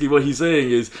 So basically what he's saying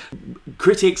is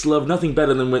critics love nothing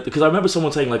better than because I remember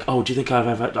someone saying like, oh, do you think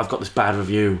I've got this bad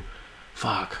review?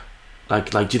 Fuck.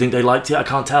 Like, do you think they liked it? I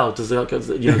can't tell. Does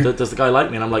the guy like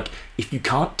me? And I'm like, if you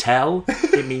can't tell,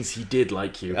 it means he did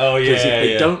like you. Oh, yeah, Because if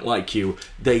they yeah. don't like you,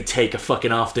 they take a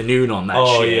fucking afternoon on that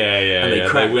Oh, shit. yeah, And they yeah,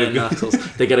 crack they their will.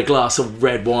 knuckles. They get a glass of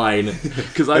red wine.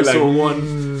 Because I They're saw like,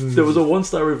 one. There was a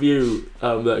 1-star review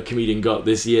that a comedian got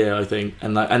this year, I think,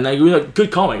 and they were like, good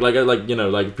comic. Like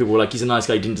people were like, he's a nice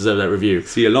guy. He didn't deserve that review.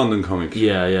 See, a London comic.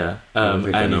 Yeah. I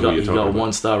think I And know he what you're got a talking about.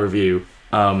 1-star review.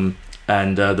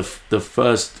 And the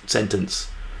first sentence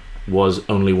was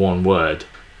only one word.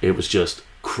 It was just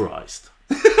Christ.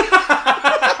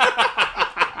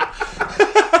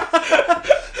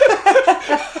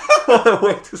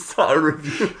 Way to start a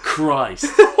review. Christ.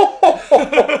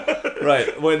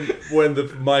 Right, when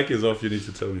the mic is off, you need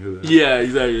to tell me who that is. Yeah,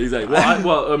 exactly.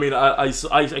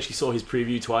 I actually saw his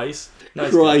preview twice.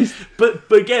 Nice Christ. guy.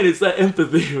 But again, it's that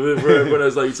empathy when I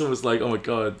was like, it's almost like, oh my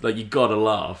god, like you gotta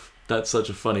laugh. That's such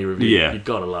a funny review. Yeah. You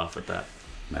gotta laugh at that.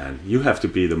 Man, you have to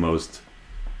be the most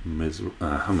miserable.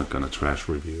 I'm not gonna trash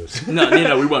reviewers.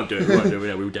 No, we won't do it. We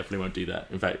definitely won't do that.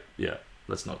 In fact, yeah,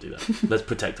 let's not do that. Let's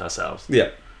protect ourselves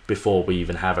Yeah. before we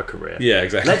even have a career. Yeah,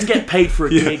 exactly. Let's get paid for a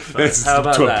gig first. Let's How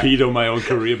about torpedo my own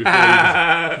career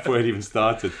before it even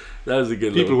started. that? was a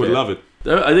good. People would love it.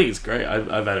 I think it's great. I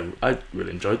really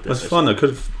enjoyed It this. was fun. I could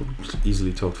have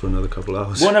easily talked for another couple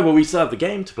hours. Well, no, but we still have the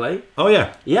game to play. Oh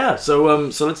yeah. Yeah, so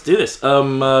let's do this.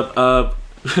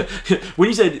 When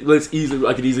you said I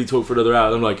could easily talk for another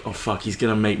hour, I'm like, oh fuck, he's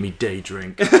gonna make me day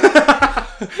drink. Do you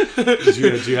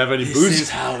have any This booze? is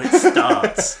how it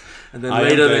starts. And then I am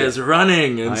later day- there's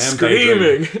running and I am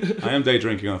screaming. I am day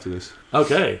drinking after this.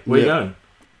 Okay, where Yeah. you going?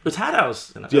 It's Hat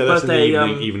House. Yeah, that's birthday.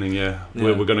 in the evening. Yeah,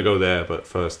 yeah. We're gonna go there, but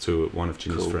first to one of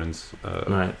Ginny's Cool. friends.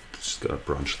 Right. Just got a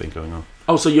brunch thing going on.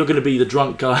 Oh, so you're going to be the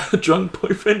drunk guy, drunk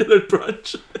boyfriend at the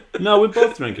brunch? No, we're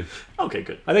both drinking. Okay,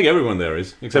 good. I think everyone there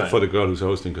is, except Right. for the girl who's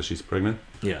hosting because she's pregnant.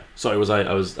 Yeah. Sorry, I was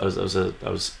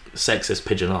sexist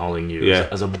pigeonholing you Yeah.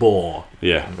 as a bore.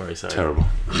 Yeah, I'm very sorry. terrible.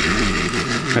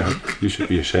 You should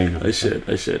be ashamed of I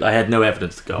it. should. I had no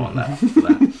evidence to go on that. For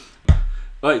that.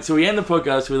 Right, so we end the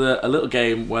podcast with a little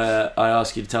game where I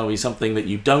ask you to tell me something that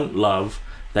you don't love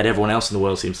that everyone else in the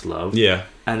world seems to love. Yeah,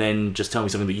 And then just tell me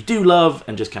something that you do love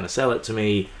and just kind of sell it to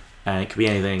me. And it could be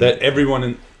anything. that everyone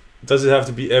in. Does it have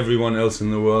to be everyone else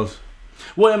in the world?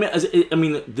 Well, I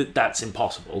mean, that's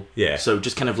impossible. Yeah. So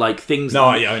just kind of like things.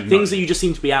 No, that, things that you just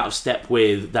seem to be out of step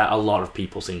with that a lot of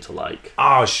people seem to like.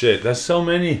 Oh shit, there's so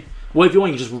many. Well, if you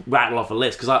want, you just rattle off a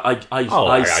list because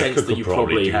I sense could that you probably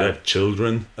probably do have. that.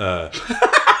 Children,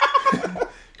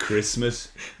 Christmas,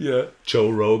 Yeah. Joe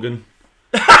Rogan.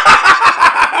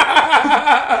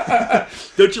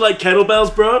 Don't you like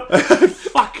kettlebells, bro?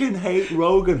 Fucking hate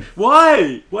Rogan.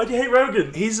 Why? Why do you hate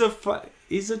Rogan? He's a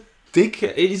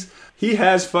dickhead. He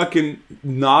has fucking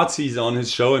Nazis on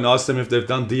his show and asked them if they've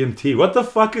done DMT. What the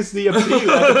fuck is the appeal?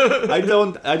 I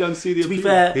don't see the To be appeal.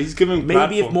 fair, He's giving maybe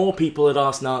platform. if more people had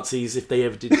asked Nazis if they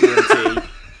ever did DMT,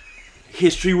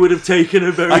 history would have taken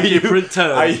a very different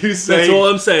turn. are you That's saying- all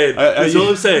I'm saying. are That's you- all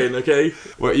I'm saying. Okay.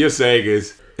 What you're saying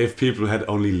is, if people had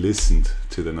only listened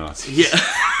to the Nazis,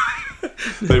 Yeah.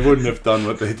 they wouldn't have done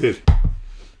what they did.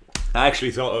 I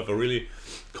actually thought of a really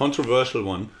controversial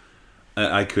one.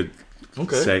 I could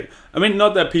say. I mean,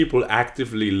 not that people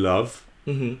actively love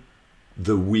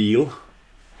the wheel,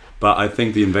 but I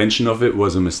think the invention of it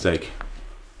was a mistake.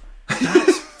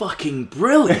 That's fucking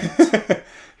brilliant.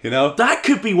 You know, That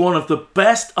could be one of the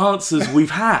best answers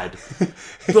we've had.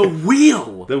 The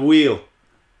wheel. the wheel.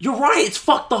 You're right. It's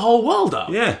fucked the whole world up.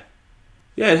 Yeah,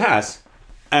 it has,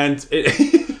 and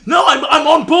it. No, I'm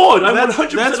on board. I'm That's-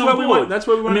 100% that's on where we board. went- that's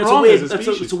where we went it's wrong a weird, as a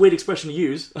species. it's a weird expression to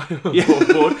use. I'm Yeah. on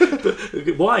board.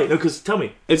 But why? No, because tell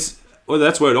me.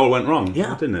 That's where it all went wrong,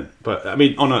 Yeah. didn't it? But I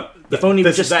mean, If only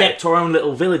we just stepped to our own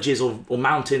little villages or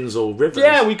mountains or rivers.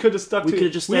 Yeah, we could have stuck. We to could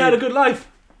have just We had a stayed- good life.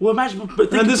 Well, imagine. But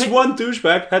think, And this think- one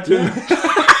douchebag had to,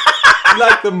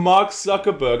 like the Mark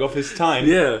Zuckerberg of his time,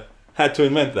 Yeah. had to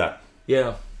invent that.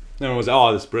 Yeah. Everyone was,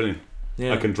 oh, that's brilliant.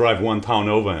 Yeah. I can drive one town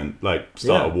over and like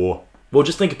start Yeah. a war. Well,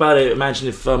 just think about it. Imagine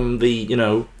if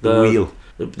the wheel.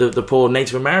 the poor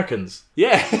Native Americans.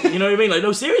 Yeah, You know what I mean? Like,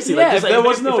 no, seriously. Yeah, Like, just, if there like,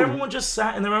 was if no- everyone just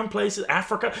sat in their own places,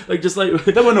 Africa, like just like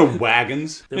there were no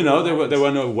wagons. There were no there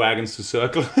were no wagons to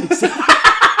circle.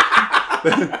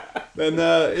 Then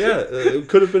it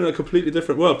could have been a completely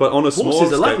different world. But on a small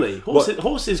horses are scale, lovely.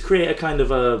 Horses create a kind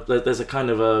of there's a kind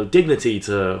of a dignity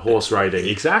to horse riding.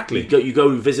 Exactly. You go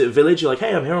visit a village. You're like,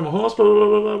 hey, I'm here on my horse. Blah blah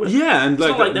blah blah. blah. Yeah, and not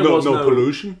like, like there no was no-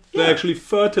 pollution. Yeah. They actually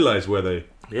fertilize where they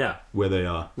Yeah.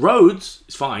 are. Roads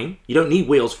is fine. You don't need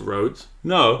wheels for roads.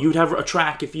 No, You would have a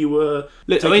track if you were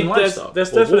I taking mean, livestock.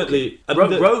 there's or definitely walking. I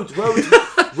mean, roads.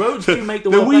 Roads do make the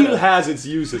The world wheel better. has its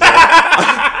uses.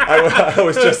 I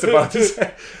was just about to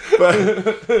say,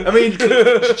 but I mean,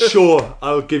 sure,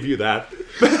 I'll give you that.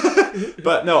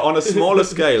 But no, on a smaller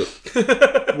scale,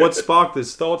 what sparked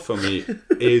this thought for me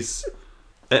is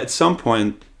at some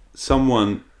point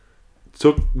someone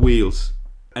took wheels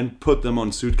and put them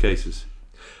on suitcases,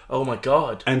 Oh my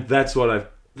god. and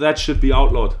that should be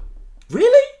outlawed.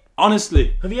 Really?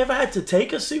 Honestly, Have you ever had to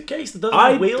take a suitcase that doesn't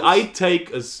have wheels? I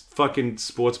take a fucking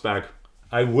sports bag.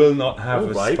 I will not have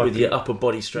a Right, fucking... with your upper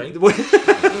body strength.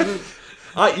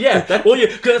 yeah, that,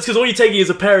 That's because all you're taking is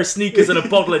a pair of sneakers and a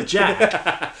bottle of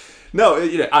Jack. no,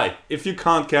 if you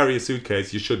can't carry a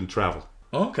suitcase, you shouldn't travel.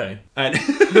 Okay. And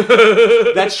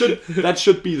that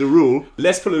should be the rule.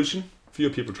 Less pollution, fewer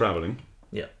people traveling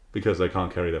Yeah. because they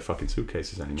can't carry their fucking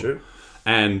suitcases anymore. True.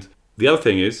 And the other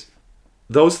thing is,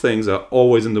 those things are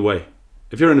always in the way.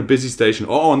 If you're in a busy station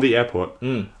or on the airport,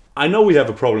 I know we have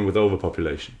a problem with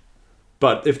overpopulation,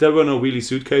 but if there were no wheelie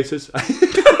suitcases,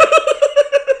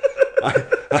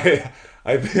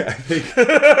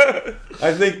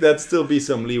 I think there'd still be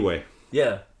some leeway.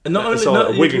 Yeah. And not It's only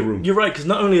all a wiggle room. You're right, because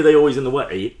not only are they always in the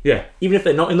way, Yeah. even if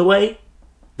they're not in the way,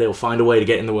 they'll find a way to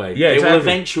get in the way. Yeah, they exactly. will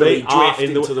eventually They are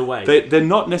drift into the way. They're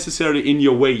not necessarily in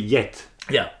your way yet.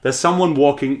 Yeah. There's someone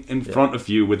walking in front of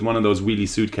you with one of those wheelie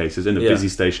suitcases in a Yeah. busy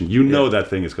station. You know that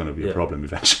thing is going to be Yeah. a problem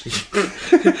eventually.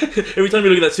 Every time you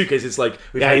look at that suitcase, it's like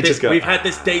we've, Yeah, had, you this, just go, we've had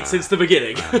this date since the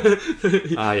beginning.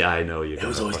 I know you. It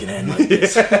was always going to end like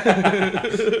this. I had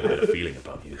a feeling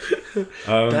about you.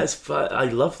 That's fun. I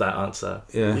love that answer.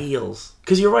 Yeah. Wheels,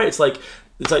 because you're right. It's like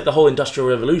the whole Industrial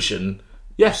Revolution.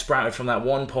 Yeah. Sprouted from that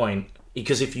one point.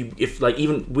 Because if like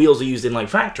even wheels are used in like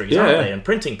factories, Yeah, aren't yeah. they, and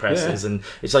printing presses, and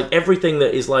it's like everything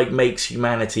that is like makes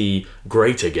humanity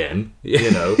great again. You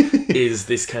know, is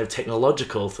this kind of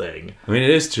technological thing. I mean, it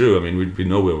is true. I mean, we'd be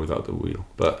nowhere without the wheel.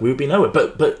 But We would be nowhere,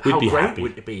 but how be great happy.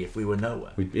 would it be if we were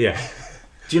nowhere? yeah,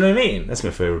 Do you know what I mean? that's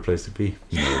my favorite place to be.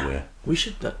 Nowhere. We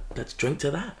should let's drink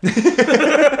to that.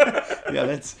 Yeah,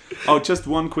 let's. Oh, just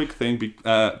one quick thing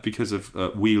because of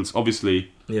wheels.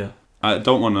 Obviously, Yeah. I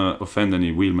don't want to offend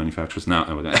any wheel manufacturers now.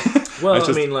 Well, just-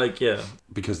 I mean, like, yeah.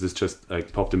 because this just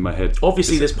like popped in my head.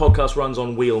 Obviously, this podcast runs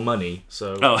on wheel money,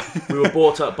 so we were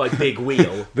brought up by Big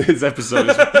Wheel. This episode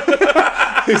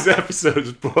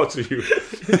is brought to you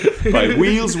by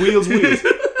Wheels.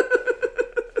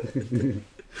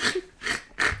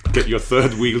 Get your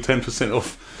third wheel 10%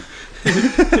 off.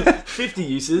 50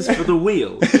 uses for the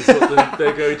wheel is what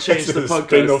they're going to change It's the a podcast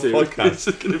spin-off to. podcast.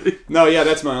 It's gonna be... No, yeah,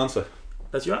 that's my answer.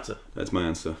 That's your answer. That's my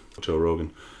answer. Joe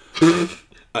Rogan.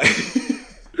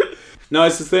 No,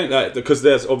 it's the thing, because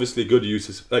there's obviously good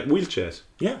uses, like wheelchairs.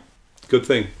 Yeah. Good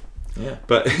thing. Yeah.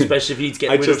 But Especially if you need to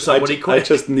get rid of somebody I quick.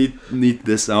 just need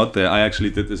this out there. I actually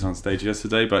did this on stage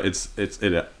yesterday, but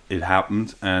it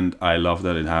happened, and I love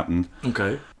that it happened.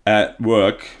 Okay. At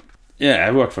work, I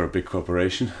work for a big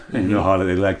corporation, and you know how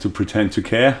they like to pretend to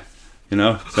care, you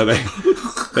know. So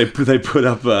they put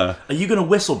up. Are you going to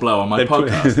whistleblow on my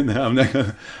podcast?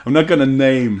 No, I'm not gonna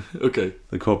name Okay.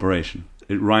 the corporation.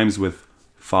 It rhymes with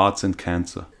farts and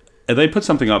cancer. And they put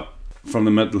something up from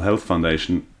the Mental Health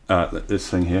Foundation. This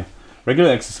thing here.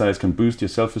 Regular exercise can boost your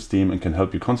self-esteem and can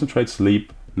help you concentrate,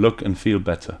 sleep, look, and feel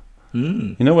better.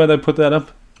 You know where they put that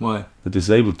up? Why? The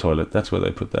disabled toilet. That's where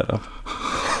they put that up.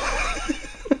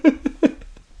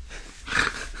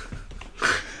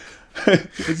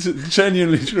 It's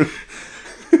genuinely true.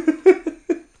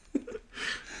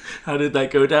 How did that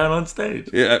go down on stage?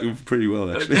 Yeah, pretty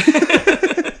well actually.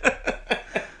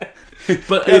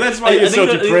 But Yeah, that's why I you're so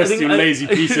think- I depressed, think- you lazy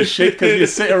piece of shit, because you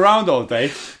sit around all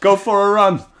day. Go for a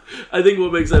run. I think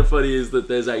what makes that funny is that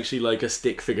there's actually like a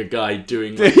stick figure guy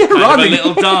doing like, Yeah, kind of a running.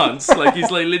 little dance. Like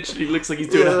he's like literally looks like he's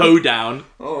doing a hoedown.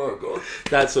 Oh my god.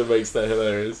 That's what makes that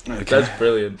hilarious. That's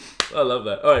brilliant. I love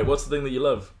that. All right, what's the thing that you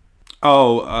love?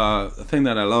 Oh, a thing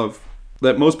that I love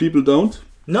that most people don't.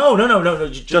 No.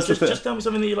 Just the thing. tell me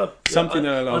something that you love. Something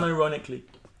that I love. Unironically.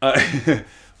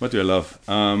 What do I love?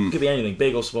 Could be anything,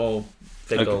 big or small,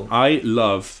 fickle. I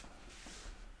love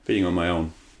being on my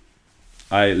own.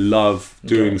 I love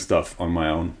doing stuff on my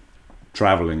own.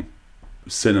 Traveling,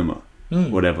 cinema,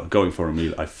 whatever. Going for a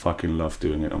meal. I fucking love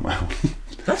doing it on my own.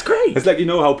 That's great. It's like, you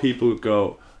know how people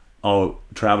go, oh,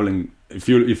 traveling. If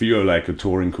you're like a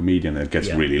touring comedian, it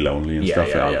gets really lonely and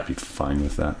stuff. I'll be fine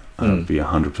with that. I'll be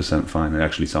 100% fine. It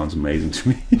actually sounds amazing to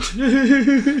me.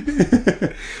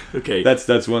 Okay.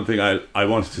 That's one thing I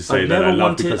wanted to say I've that I never love,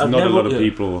 wanted- because I've not a never- lot of yeah.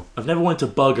 people. I've never wanted to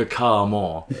bug a car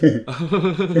more.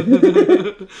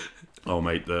 Oh,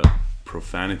 mate, the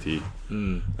profanity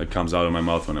that comes out of my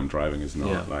mouth when I'm driving is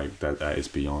not like that. That is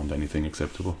beyond anything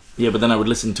acceptable. Yeah, but then I would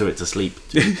listen to it to sleep.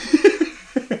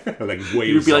 like whale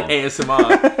You would be song. like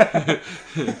ASMR.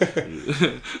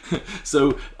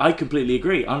 So I completely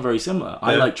agree. I'm very similar.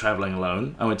 I like traveling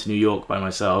alone. I went to New York by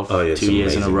myself 2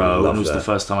 years in a row, and it was the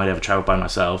first time I'd ever traveled by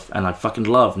myself. And I fucking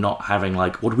love not having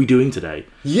like, what are we doing today?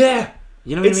 Yeah,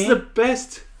 You know what I it's mean? the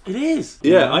best. It is.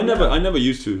 Yeah, I never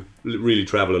used to really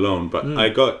travel alone, but Mm. I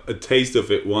got a taste of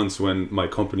it once when my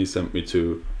company sent me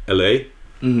to LA,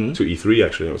 to E3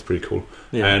 actually. It was pretty cool.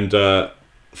 Mm-hmm. Yeah. And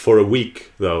for a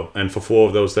week though, and for 4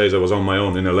 of those days I was on my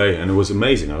own in LA, and it was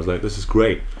amazing. I was like, this is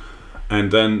great. And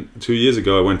then 2 years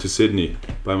ago I went to Sydney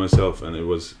by myself, and it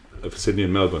was Sydney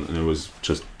and Melbourne, and it was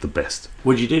just the best.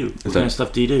 What do you do? What kind of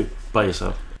stuff do you do by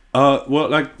yourself? Well,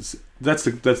 like that's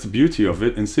the beauty of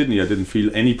it. In Sydney, I didn't feel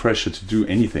any pressure to do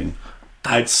anything.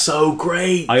 That's so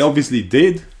great. I obviously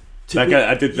did. To Like be-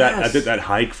 I did that. yes. I did that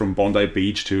hike from Bondi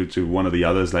Beach to one of the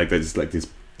others. Like there's like this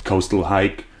coastal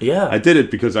hike. Yeah. I did it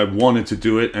because I wanted to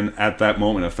do it, and at that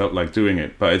moment I felt like doing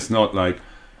it. But it's not like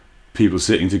people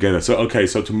sitting together. So okay,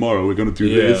 so tomorrow we're gonna do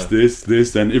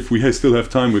this, and if we still have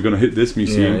time, we're gonna hit this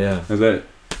museum. Yeah. I was like,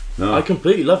 no, I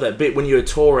completely love that bit when you're a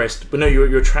tourist, but no,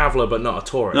 you're a traveller, but not a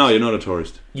tourist. no, you're not a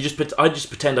tourist. I just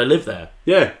pretend I live there.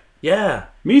 Yeah, Yeah.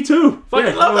 me too.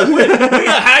 Fucking Yeah. love that. We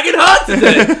are hanging hard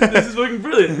today. This is fucking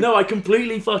brilliant. No, I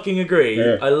completely fucking agree.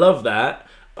 Yeah. I love that.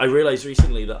 I realised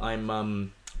recently that I'm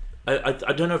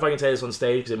I don't know if I can say this on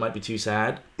stage because it might be too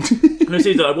sad. No,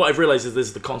 seriously, what I've realised is this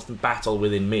is the constant battle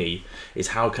within me: is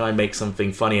how can I make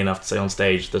something funny enough to say on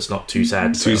stage that's not too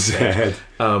sad. To say Too on stage.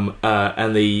 sad.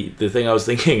 And the thing I was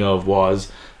thinking of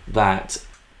was that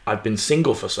I've been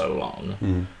single for so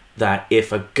long that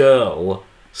if a girl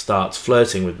starts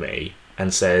flirting with me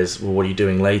and says, "Well, what are you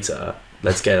doing later?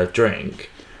 Let's get a drink,"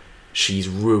 she's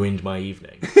ruined my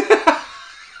evening.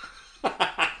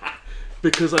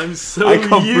 Because I'm so I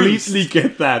completely used.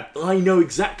 get that. I know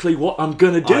exactly what I'm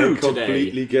gonna do I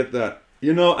completely get that.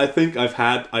 You know, I think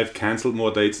I've cancelled more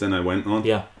dates than I went on. today.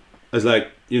 Yeah. It's like,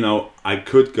 you know, I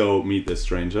could go meet this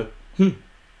stranger,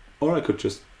 or I could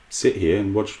just sit here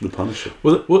and watch The Punisher.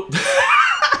 Well,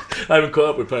 I haven't caught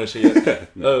up with Punisher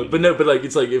yet. But like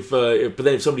it's like if but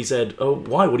then if somebody said, "Oh,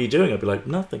 why? What are you doing?" I'd be like,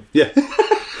 "Nothing." Yeah.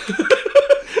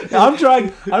 I'm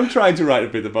trying to write a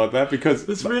bit about that because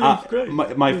That's really great.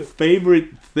 My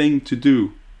favorite thing to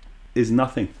do is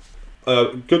nothing.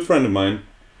 A good friend of mine,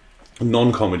 a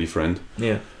non-comedy friend,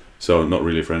 Yeah. so not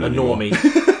really a friend A anymore.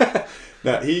 normie.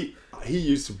 That he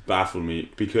used to baffle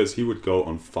me because he would go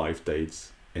on 5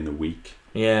 dates in a week,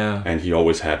 Yeah. and he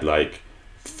always had like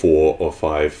 4 or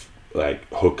 5 like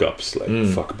hookups,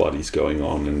 like fuck buddies going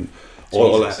on, and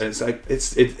all that. And it's like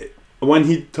it. When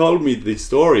he told me the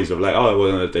stories of like, oh, I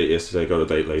went on a date yesterday, got a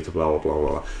date later, blah blah blah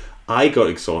blah, I got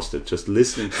exhausted just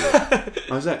listening to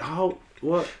it. I was like,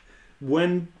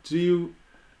 when do you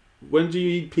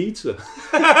eat pizza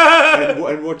and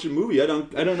watch a movie? I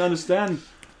don't understand.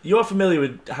 You are familiar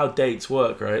with how dates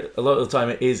work, right? A lot of the time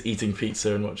it is eating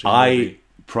pizza and watching a I movie.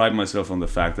 pride myself on the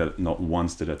fact that not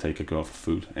once did I take a girl for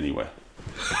food anywhere.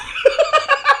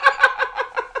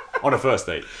 On a first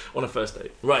date. On a first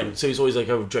date. Right, so it's always like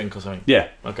a drink or something. Yeah,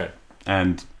 Okay.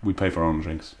 and we pay for our own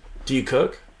drinks. Do you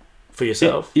cook for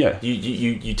yourself? Yeah.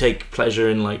 You take pleasure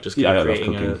in like just Yeah, I love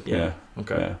creating cooking. yeah.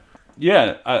 Okay.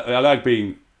 Yeah, I like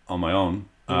being on my own.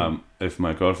 If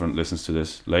my girlfriend listens to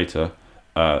this later,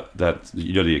 that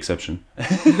you're the exception.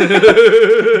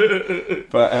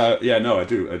 But yeah, no, I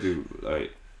do.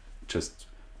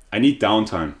 I need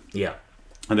downtime, Yeah.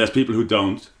 and there's people who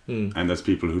don't, and there's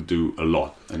people who do a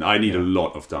lot, and I need a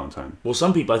lot of downtime. Well,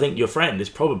 some people, I think your friend is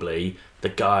probably the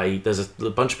guy. There's a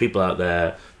bunch of people out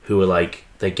there who are like,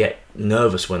 they get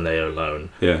nervous when they're alone,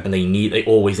 and they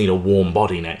always need a warm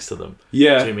body next to them. Yeah. Do you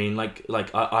know what I mean? Like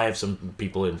I have some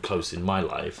people close in my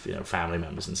life, you know, family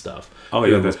members and stuff. Oh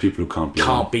yeah, there's people who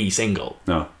can't be single.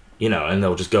 No. You know, and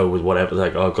they'll just go with whatever.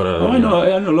 Like, oh, I've got to. Oh, I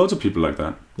know loads of people like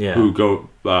that. Yeah. Who go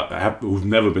who've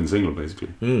never been single, basically,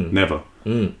 never,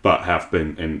 but have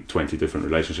been in 20 different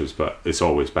relationships. But it's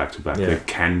always back to back. Yeah. They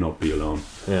cannot be alone.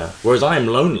 Yeah. Whereas I'm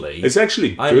lonely. It's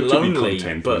actually I'm good lonely, to be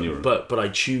content when you're. but I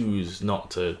choose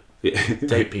not to Yeah.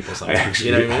 date people sometimes.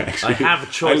 You know what I mean? I have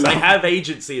a choice. I have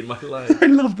agency in my life. I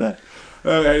love that.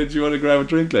 Hey, do you want to grab a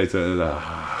drink later?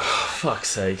 Fuck's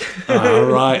sake. All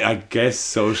right, I guess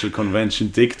social convention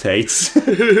dictates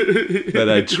that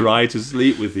I try to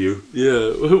sleep with you.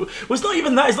 Yeah. Well, it's not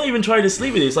even that. It's not even trying to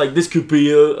sleep with you. It's like, this could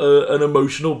be an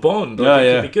emotional bond. Like, Yeah, it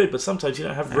yeah. could be good, but sometimes you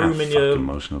don't have room in Fuck your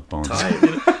emotional bonds. time. You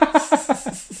know?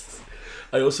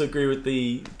 I also agree with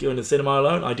the going to the cinema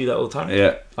alone. I do that all the time.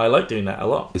 Yeah, I like doing that a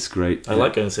lot. it's great. I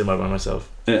like going to the cinema by myself.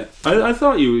 Yeah. I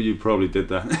thought you probably did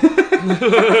that.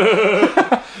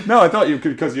 No, I thought you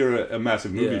could because you're a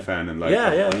massive movie Yeah. fan and like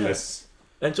Yeah. unless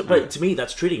And but to me,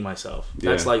 that's treating myself.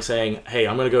 That's like saying, "Hey,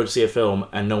 I'm going to go see a film,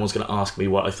 and no one's going to ask me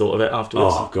what I thought of it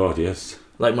afterwards." Oh God, yes.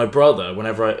 Like my brother,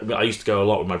 whenever I used to go a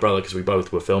lot with my brother because we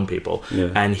both were film people,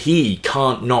 and he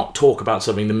can't not talk about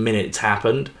something the minute it's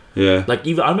happened. Yeah. Like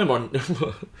even I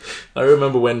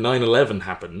remember when 9/11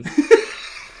 happened. Do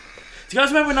you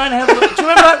guys remember 9/11? Do you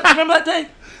remember that day?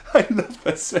 I love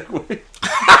that segue.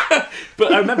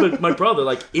 But I remember my brother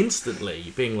like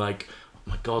instantly being like, "Oh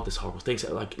my God, this horrible thing!"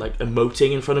 So, like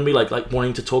emoting in front of me, like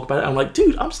wanting to talk about it. I'm like,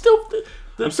 dude, I'm still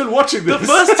watching this. The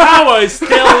first tower is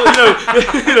still,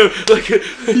 like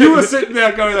you were sitting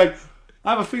there going like,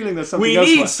 I have a feeling there's something else.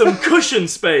 We need some cushion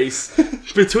space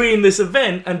between this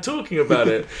event and talking about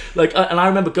it. Like, and I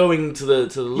remember going to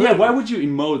the Yeah, why would you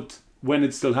emote when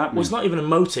it's still happening? Well, it's not even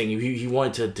emoting. He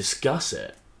wanted to discuss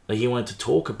it. Like, he wanted to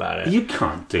talk about it. You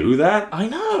can't do that. I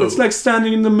know. It's like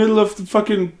standing in the middle of the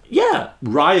fucking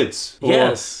riots. Or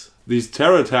yes. These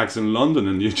terror attacks in London,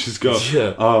 and you just go,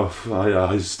 "Oh,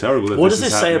 yeah, it's terrible." That what this does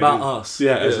is this say happening. about us?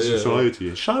 Yeah, as a society.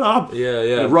 Yeah. Shut up.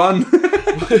 Yeah. Run.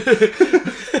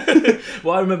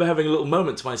 Well, I remember having a little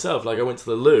moment to myself. Like, I went to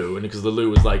the loo, and because the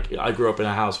loo was like, I grew up in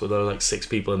a house where there were like 6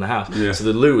 people in the house, so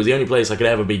the loo was the only place I could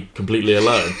ever be completely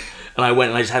alone. And I went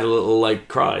and I just had a little like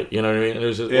cry, you know what I mean? And it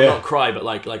was just, well, not cry, but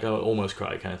like an almost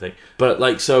cry kind of thing. But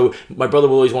like, so my brother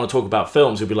will always want to talk about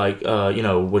films. He'll be like, what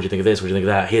do you think of this? What do you think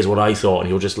of that? Here's what I thought, and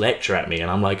he'll just lecture at me, and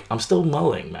I'm like, I'm still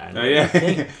mulling, man. I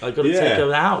got to take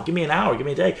an hour. Give me an hour. Give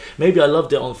me a day. Maybe I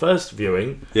loved it on the first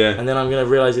viewing, and then I'm gonna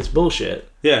realize it's bullshit.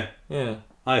 Yeah.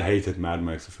 I hated Mad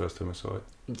Max the first time I saw it.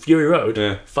 Fury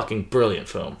Road, fucking brilliant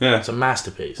film. Yeah, it's a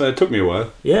masterpiece. But it took me a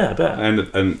while. Yeah, I bet.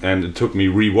 And it took me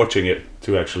rewatching it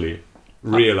to actually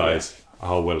realize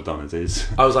how well done it is.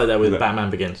 I was like that with Batman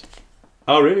Begins.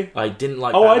 Oh really? I didn't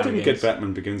like. Oh, Batman I didn't Begins. get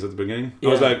Batman Begins at the beginning. I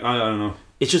was like, I don't know.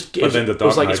 It's just. It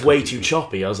was like it's way too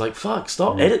choppy. I was like, fuck,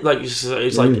 stop, edit. Like it's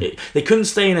like they couldn't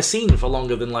stay in a scene for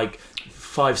longer than like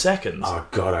 5 seconds. Oh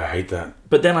God, I hate that.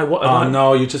 But then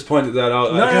no, you just pointed that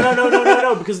out.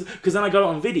 No, because then I got it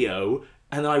on video,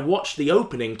 and then I watched the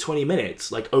opening 20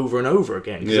 minutes like over and over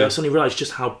again, because I suddenly realised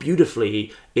just how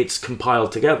beautifully it's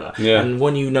compiled together. And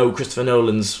when you know Christopher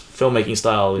Nolan's filmmaking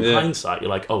style in hindsight, you're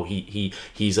like, oh,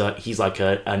 he's like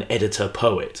an editor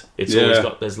poet. It's always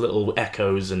got there's little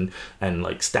echoes and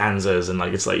like stanzas, and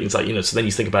like it's like so then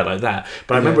you think about it like that.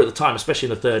 But I remember at the time, especially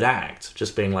in the third act,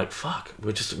 just being like, fuck,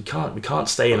 we can't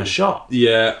stay in a shot.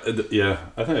 I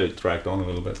think it dragged on a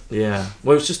little bit. Well, it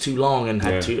was just too long and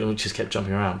and we just kept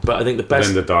jumping around. But I think the best.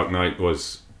 Then The Dark Knight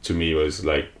was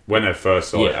like, when I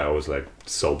first saw it, I was like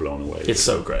so blown away. It's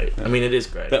so great. I mean, it is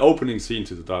great. The opening scene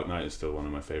to The Dark Knight is still one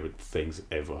of my favorite things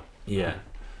ever. Yeah.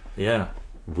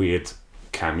 Weird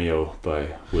cameo by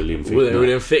William Fichtner.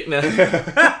 William Fichtner.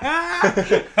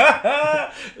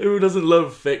 Who doesn't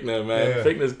love Fichtner, man?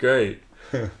 Fichtner's great.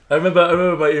 I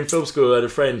remember in film school I had a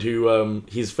friend who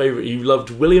he loved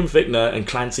William Fichtner and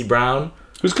Clancy Brown.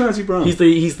 Who's Clancy Brown? He's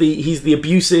the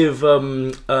abusive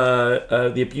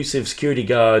abusive security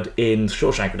guard in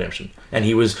Shawshank Redemption, and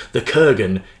he was the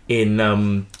Kurgan in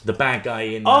the bad guy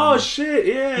in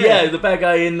the bad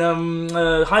guy in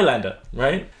Highlander,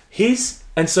 right? He's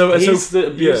the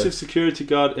abusive security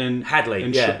guard in Hadley.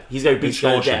 He's going to beat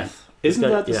to death. Isn't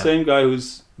that the same guy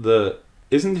who's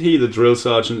Isn't he the drill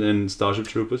sergeant in Starship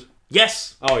Troopers?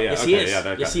 Yes. Oh yeah. Yes, he is.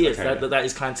 Yes, he is. That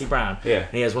is Clancy Brown. Yeah.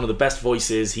 And he has one of the best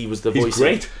voices. He was the voice. He's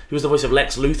great. He was the voice of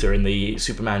Lex Luthor in the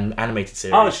Superman animated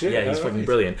series. Oh shit. Yeah, he's fucking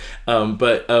brilliant.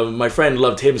 But my friend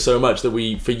loved him so much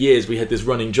that for years we had this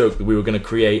running joke that we were going to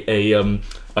create a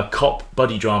cop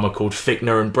buddy drama called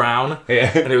Fichtner and Brown.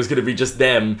 Yeah. And it was going to be just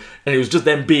them, and it was just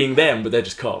them being them, but they're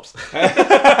just cops. they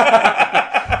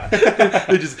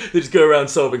just go around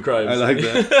solving crimes. I like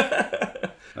that.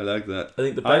 I like that. I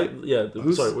think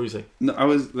sorry, what were you saying? No,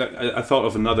 I thought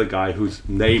of another guy whose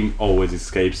name always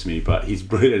escapes me, but he's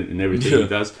brilliant in everything he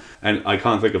does, and I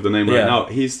can't think of the name right now.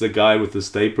 He's the guy with the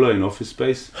stapler in Office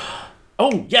Space.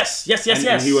 Oh yes.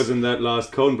 And he was in that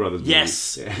last Coen Brothers movie.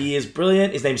 Yes, he is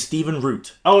brilliant. His name's Stephen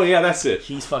Root. Oh yeah, that's it.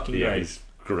 He's fucking great. He's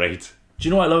great. Do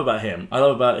you know what I love about him? I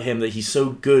love about him that he's so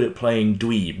good at playing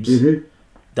dweebs.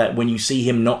 That when you see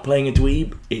him not playing a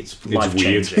dweeb, it's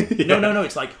life-changing. No,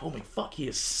 it's like, oh my fuck, he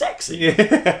is sexy.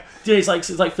 Yeah. Dude, it's like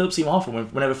Philip Seymour Hoffman.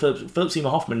 Whenever Philip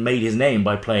Seymour Hoffman made his name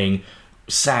by playing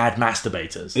sad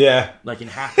masturbators. Yeah. Like in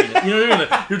Happiness. You know what I mean?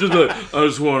 Like, you're just like, I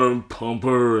just want to pump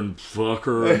her and fuck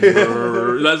her.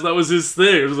 And that was his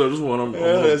thing. I just want to...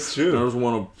 that's true. I just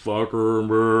want to fuck her. And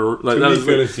like, to me,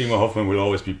 Philip Seymour Hoffman will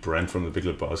always be Brent from The Big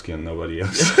Lebowski and nobody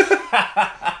else.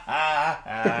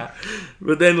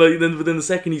 But then the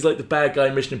second he's like the bad guy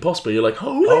in Mission Impossible, you're like,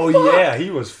 holy fuck. Yeah, he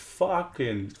was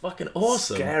fucking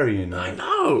awesome. scary, you know. I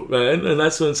know, man. And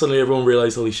that's when suddenly everyone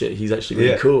realised, holy shit, he's actually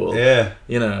really cool. Yeah.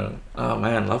 You know, oh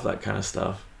man, love that kind of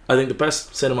stuff. I think the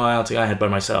best cinema outing I had by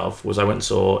myself was I went and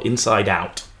saw Inside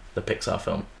Out, the Pixar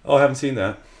film. Oh, I haven't seen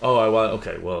that. Oh,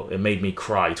 well, it made me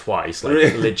cry twice, like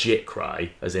Really? legit cry,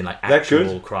 as in like That actual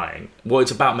good? crying. Well, it's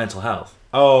about mental health.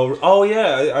 Oh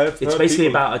yeah. I've It's heard basically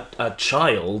people- about a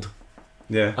child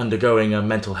Yeah. undergoing a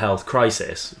mental health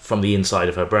crisis from the inside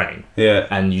of her brain. Yeah.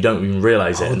 And you don't even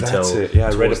realise it Oh, until that's it. Yeah, I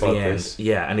read towards about the end. this.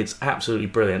 Yeah, and it's absolutely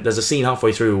brilliant. There's a scene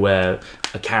halfway through where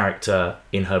a character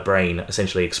in her brain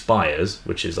essentially expires,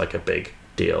 which is like a big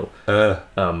deal.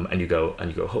 And you go,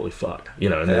 holy fuck, you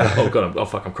know, and then, oh god, oh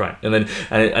fuck, I'm crying. And then,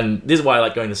 and this is why I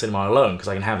like going to the cinema alone, because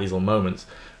I can have these little moments.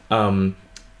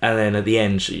 And then at the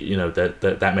end, you know,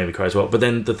 that made me cry as well. But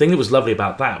then the thing that was lovely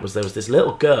about that was there was this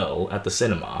little girl at the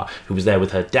cinema who was there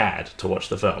with her dad to watch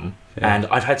the film. Yeah. And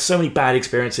I've had so many bad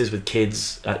experiences with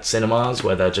kids at cinemas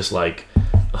where they're just like,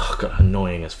 oh god,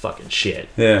 annoying as fucking shit.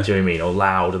 Yeah. Do you know what I mean? Or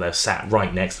loud, and they're sat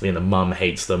right next to me, and the mum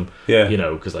hates them. Yeah. You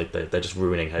know, because like they're just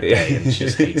ruining her day, and she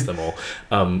just hates them all.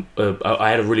 I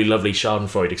had a really lovely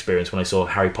Schadenfreude experience when I saw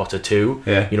Harry Potter 2.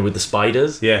 Yeah. You know, with the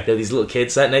spiders. Yeah. There are these little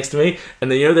kids sat next to me,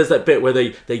 and then you know there's that bit where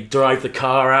they drive the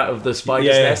car out of the spider's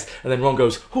nest, and then Ron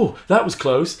goes, oh, that was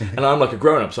close, and I'm like a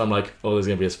grown up, so I'm like, oh, there's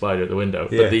gonna be a spider at the window,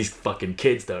 but these fucking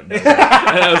kids don't know. And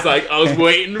I was like, I was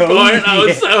waiting for it, and I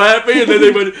was so happy, and then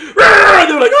they went, "Rah!" and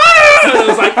they were like, "Ah!" and I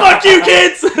was like, fuck you,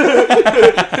 kids.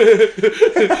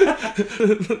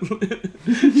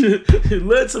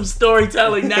 Learn some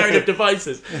storytelling, narrative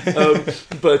devices.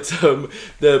 But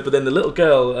then the little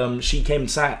girl, she came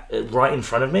and sat right in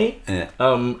front of me. Yeah.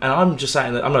 And I'm just sat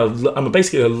in I'm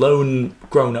basically a lone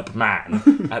grown-up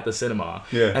man at the cinema.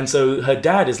 Yeah. And so her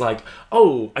dad is like,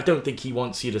 oh, I don't think he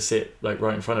wants you to sit like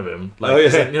right in front of him. Like, Oh,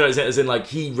 yeah. as in like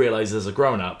he realizes as a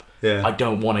grown-up, Yeah. I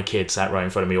don't want a kid sat right in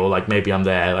front of me, or like maybe I'm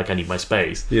there, like I need my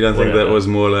space. You don't think Whatever. that was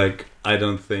more like, I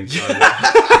don't think...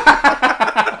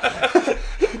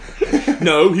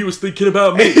 No, he was thinking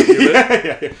about me.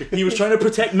 He was trying to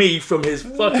protect me from his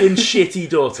fucking shitty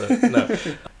daughter. No.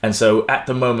 And so at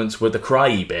the moments with the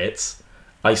cryy bits,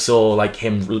 I saw like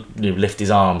him lift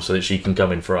his arm so that she can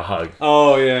come in for a hug.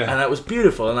 Oh, yeah. And that was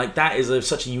beautiful. And like that is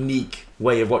such a unique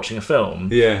way of watching a film.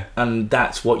 Yeah. And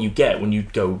that's what you get when you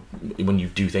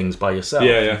do things by yourself.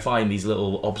 Yeah, yeah. You find these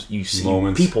little you see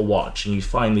Moments. people watch, and you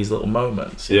find these little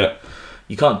moments. Yeah.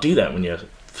 You can't do that when you're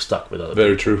stuck with other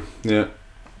Very true. Yeah.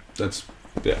 That's...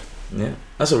 Yeah. people. Yeah.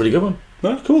 That's a really good one.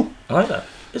 No, cool. I like that.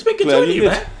 It's been good Glad talking to you you,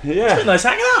 did. man. It's Yeah. been nice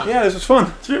hanging out. Yeah, this was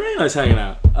fun. It's been really nice hanging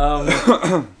out.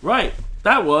 Right.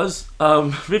 That was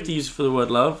 50 uses for the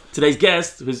word love. Today's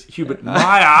guest was Hubert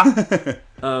Meyer.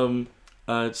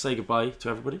 Say goodbye to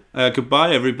everybody.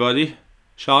 Goodbye, everybody.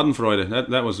 Schadenfreude.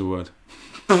 That was the word.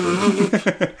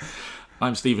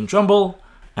 I'm Stephen Trumbull,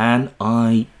 and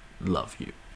I love you.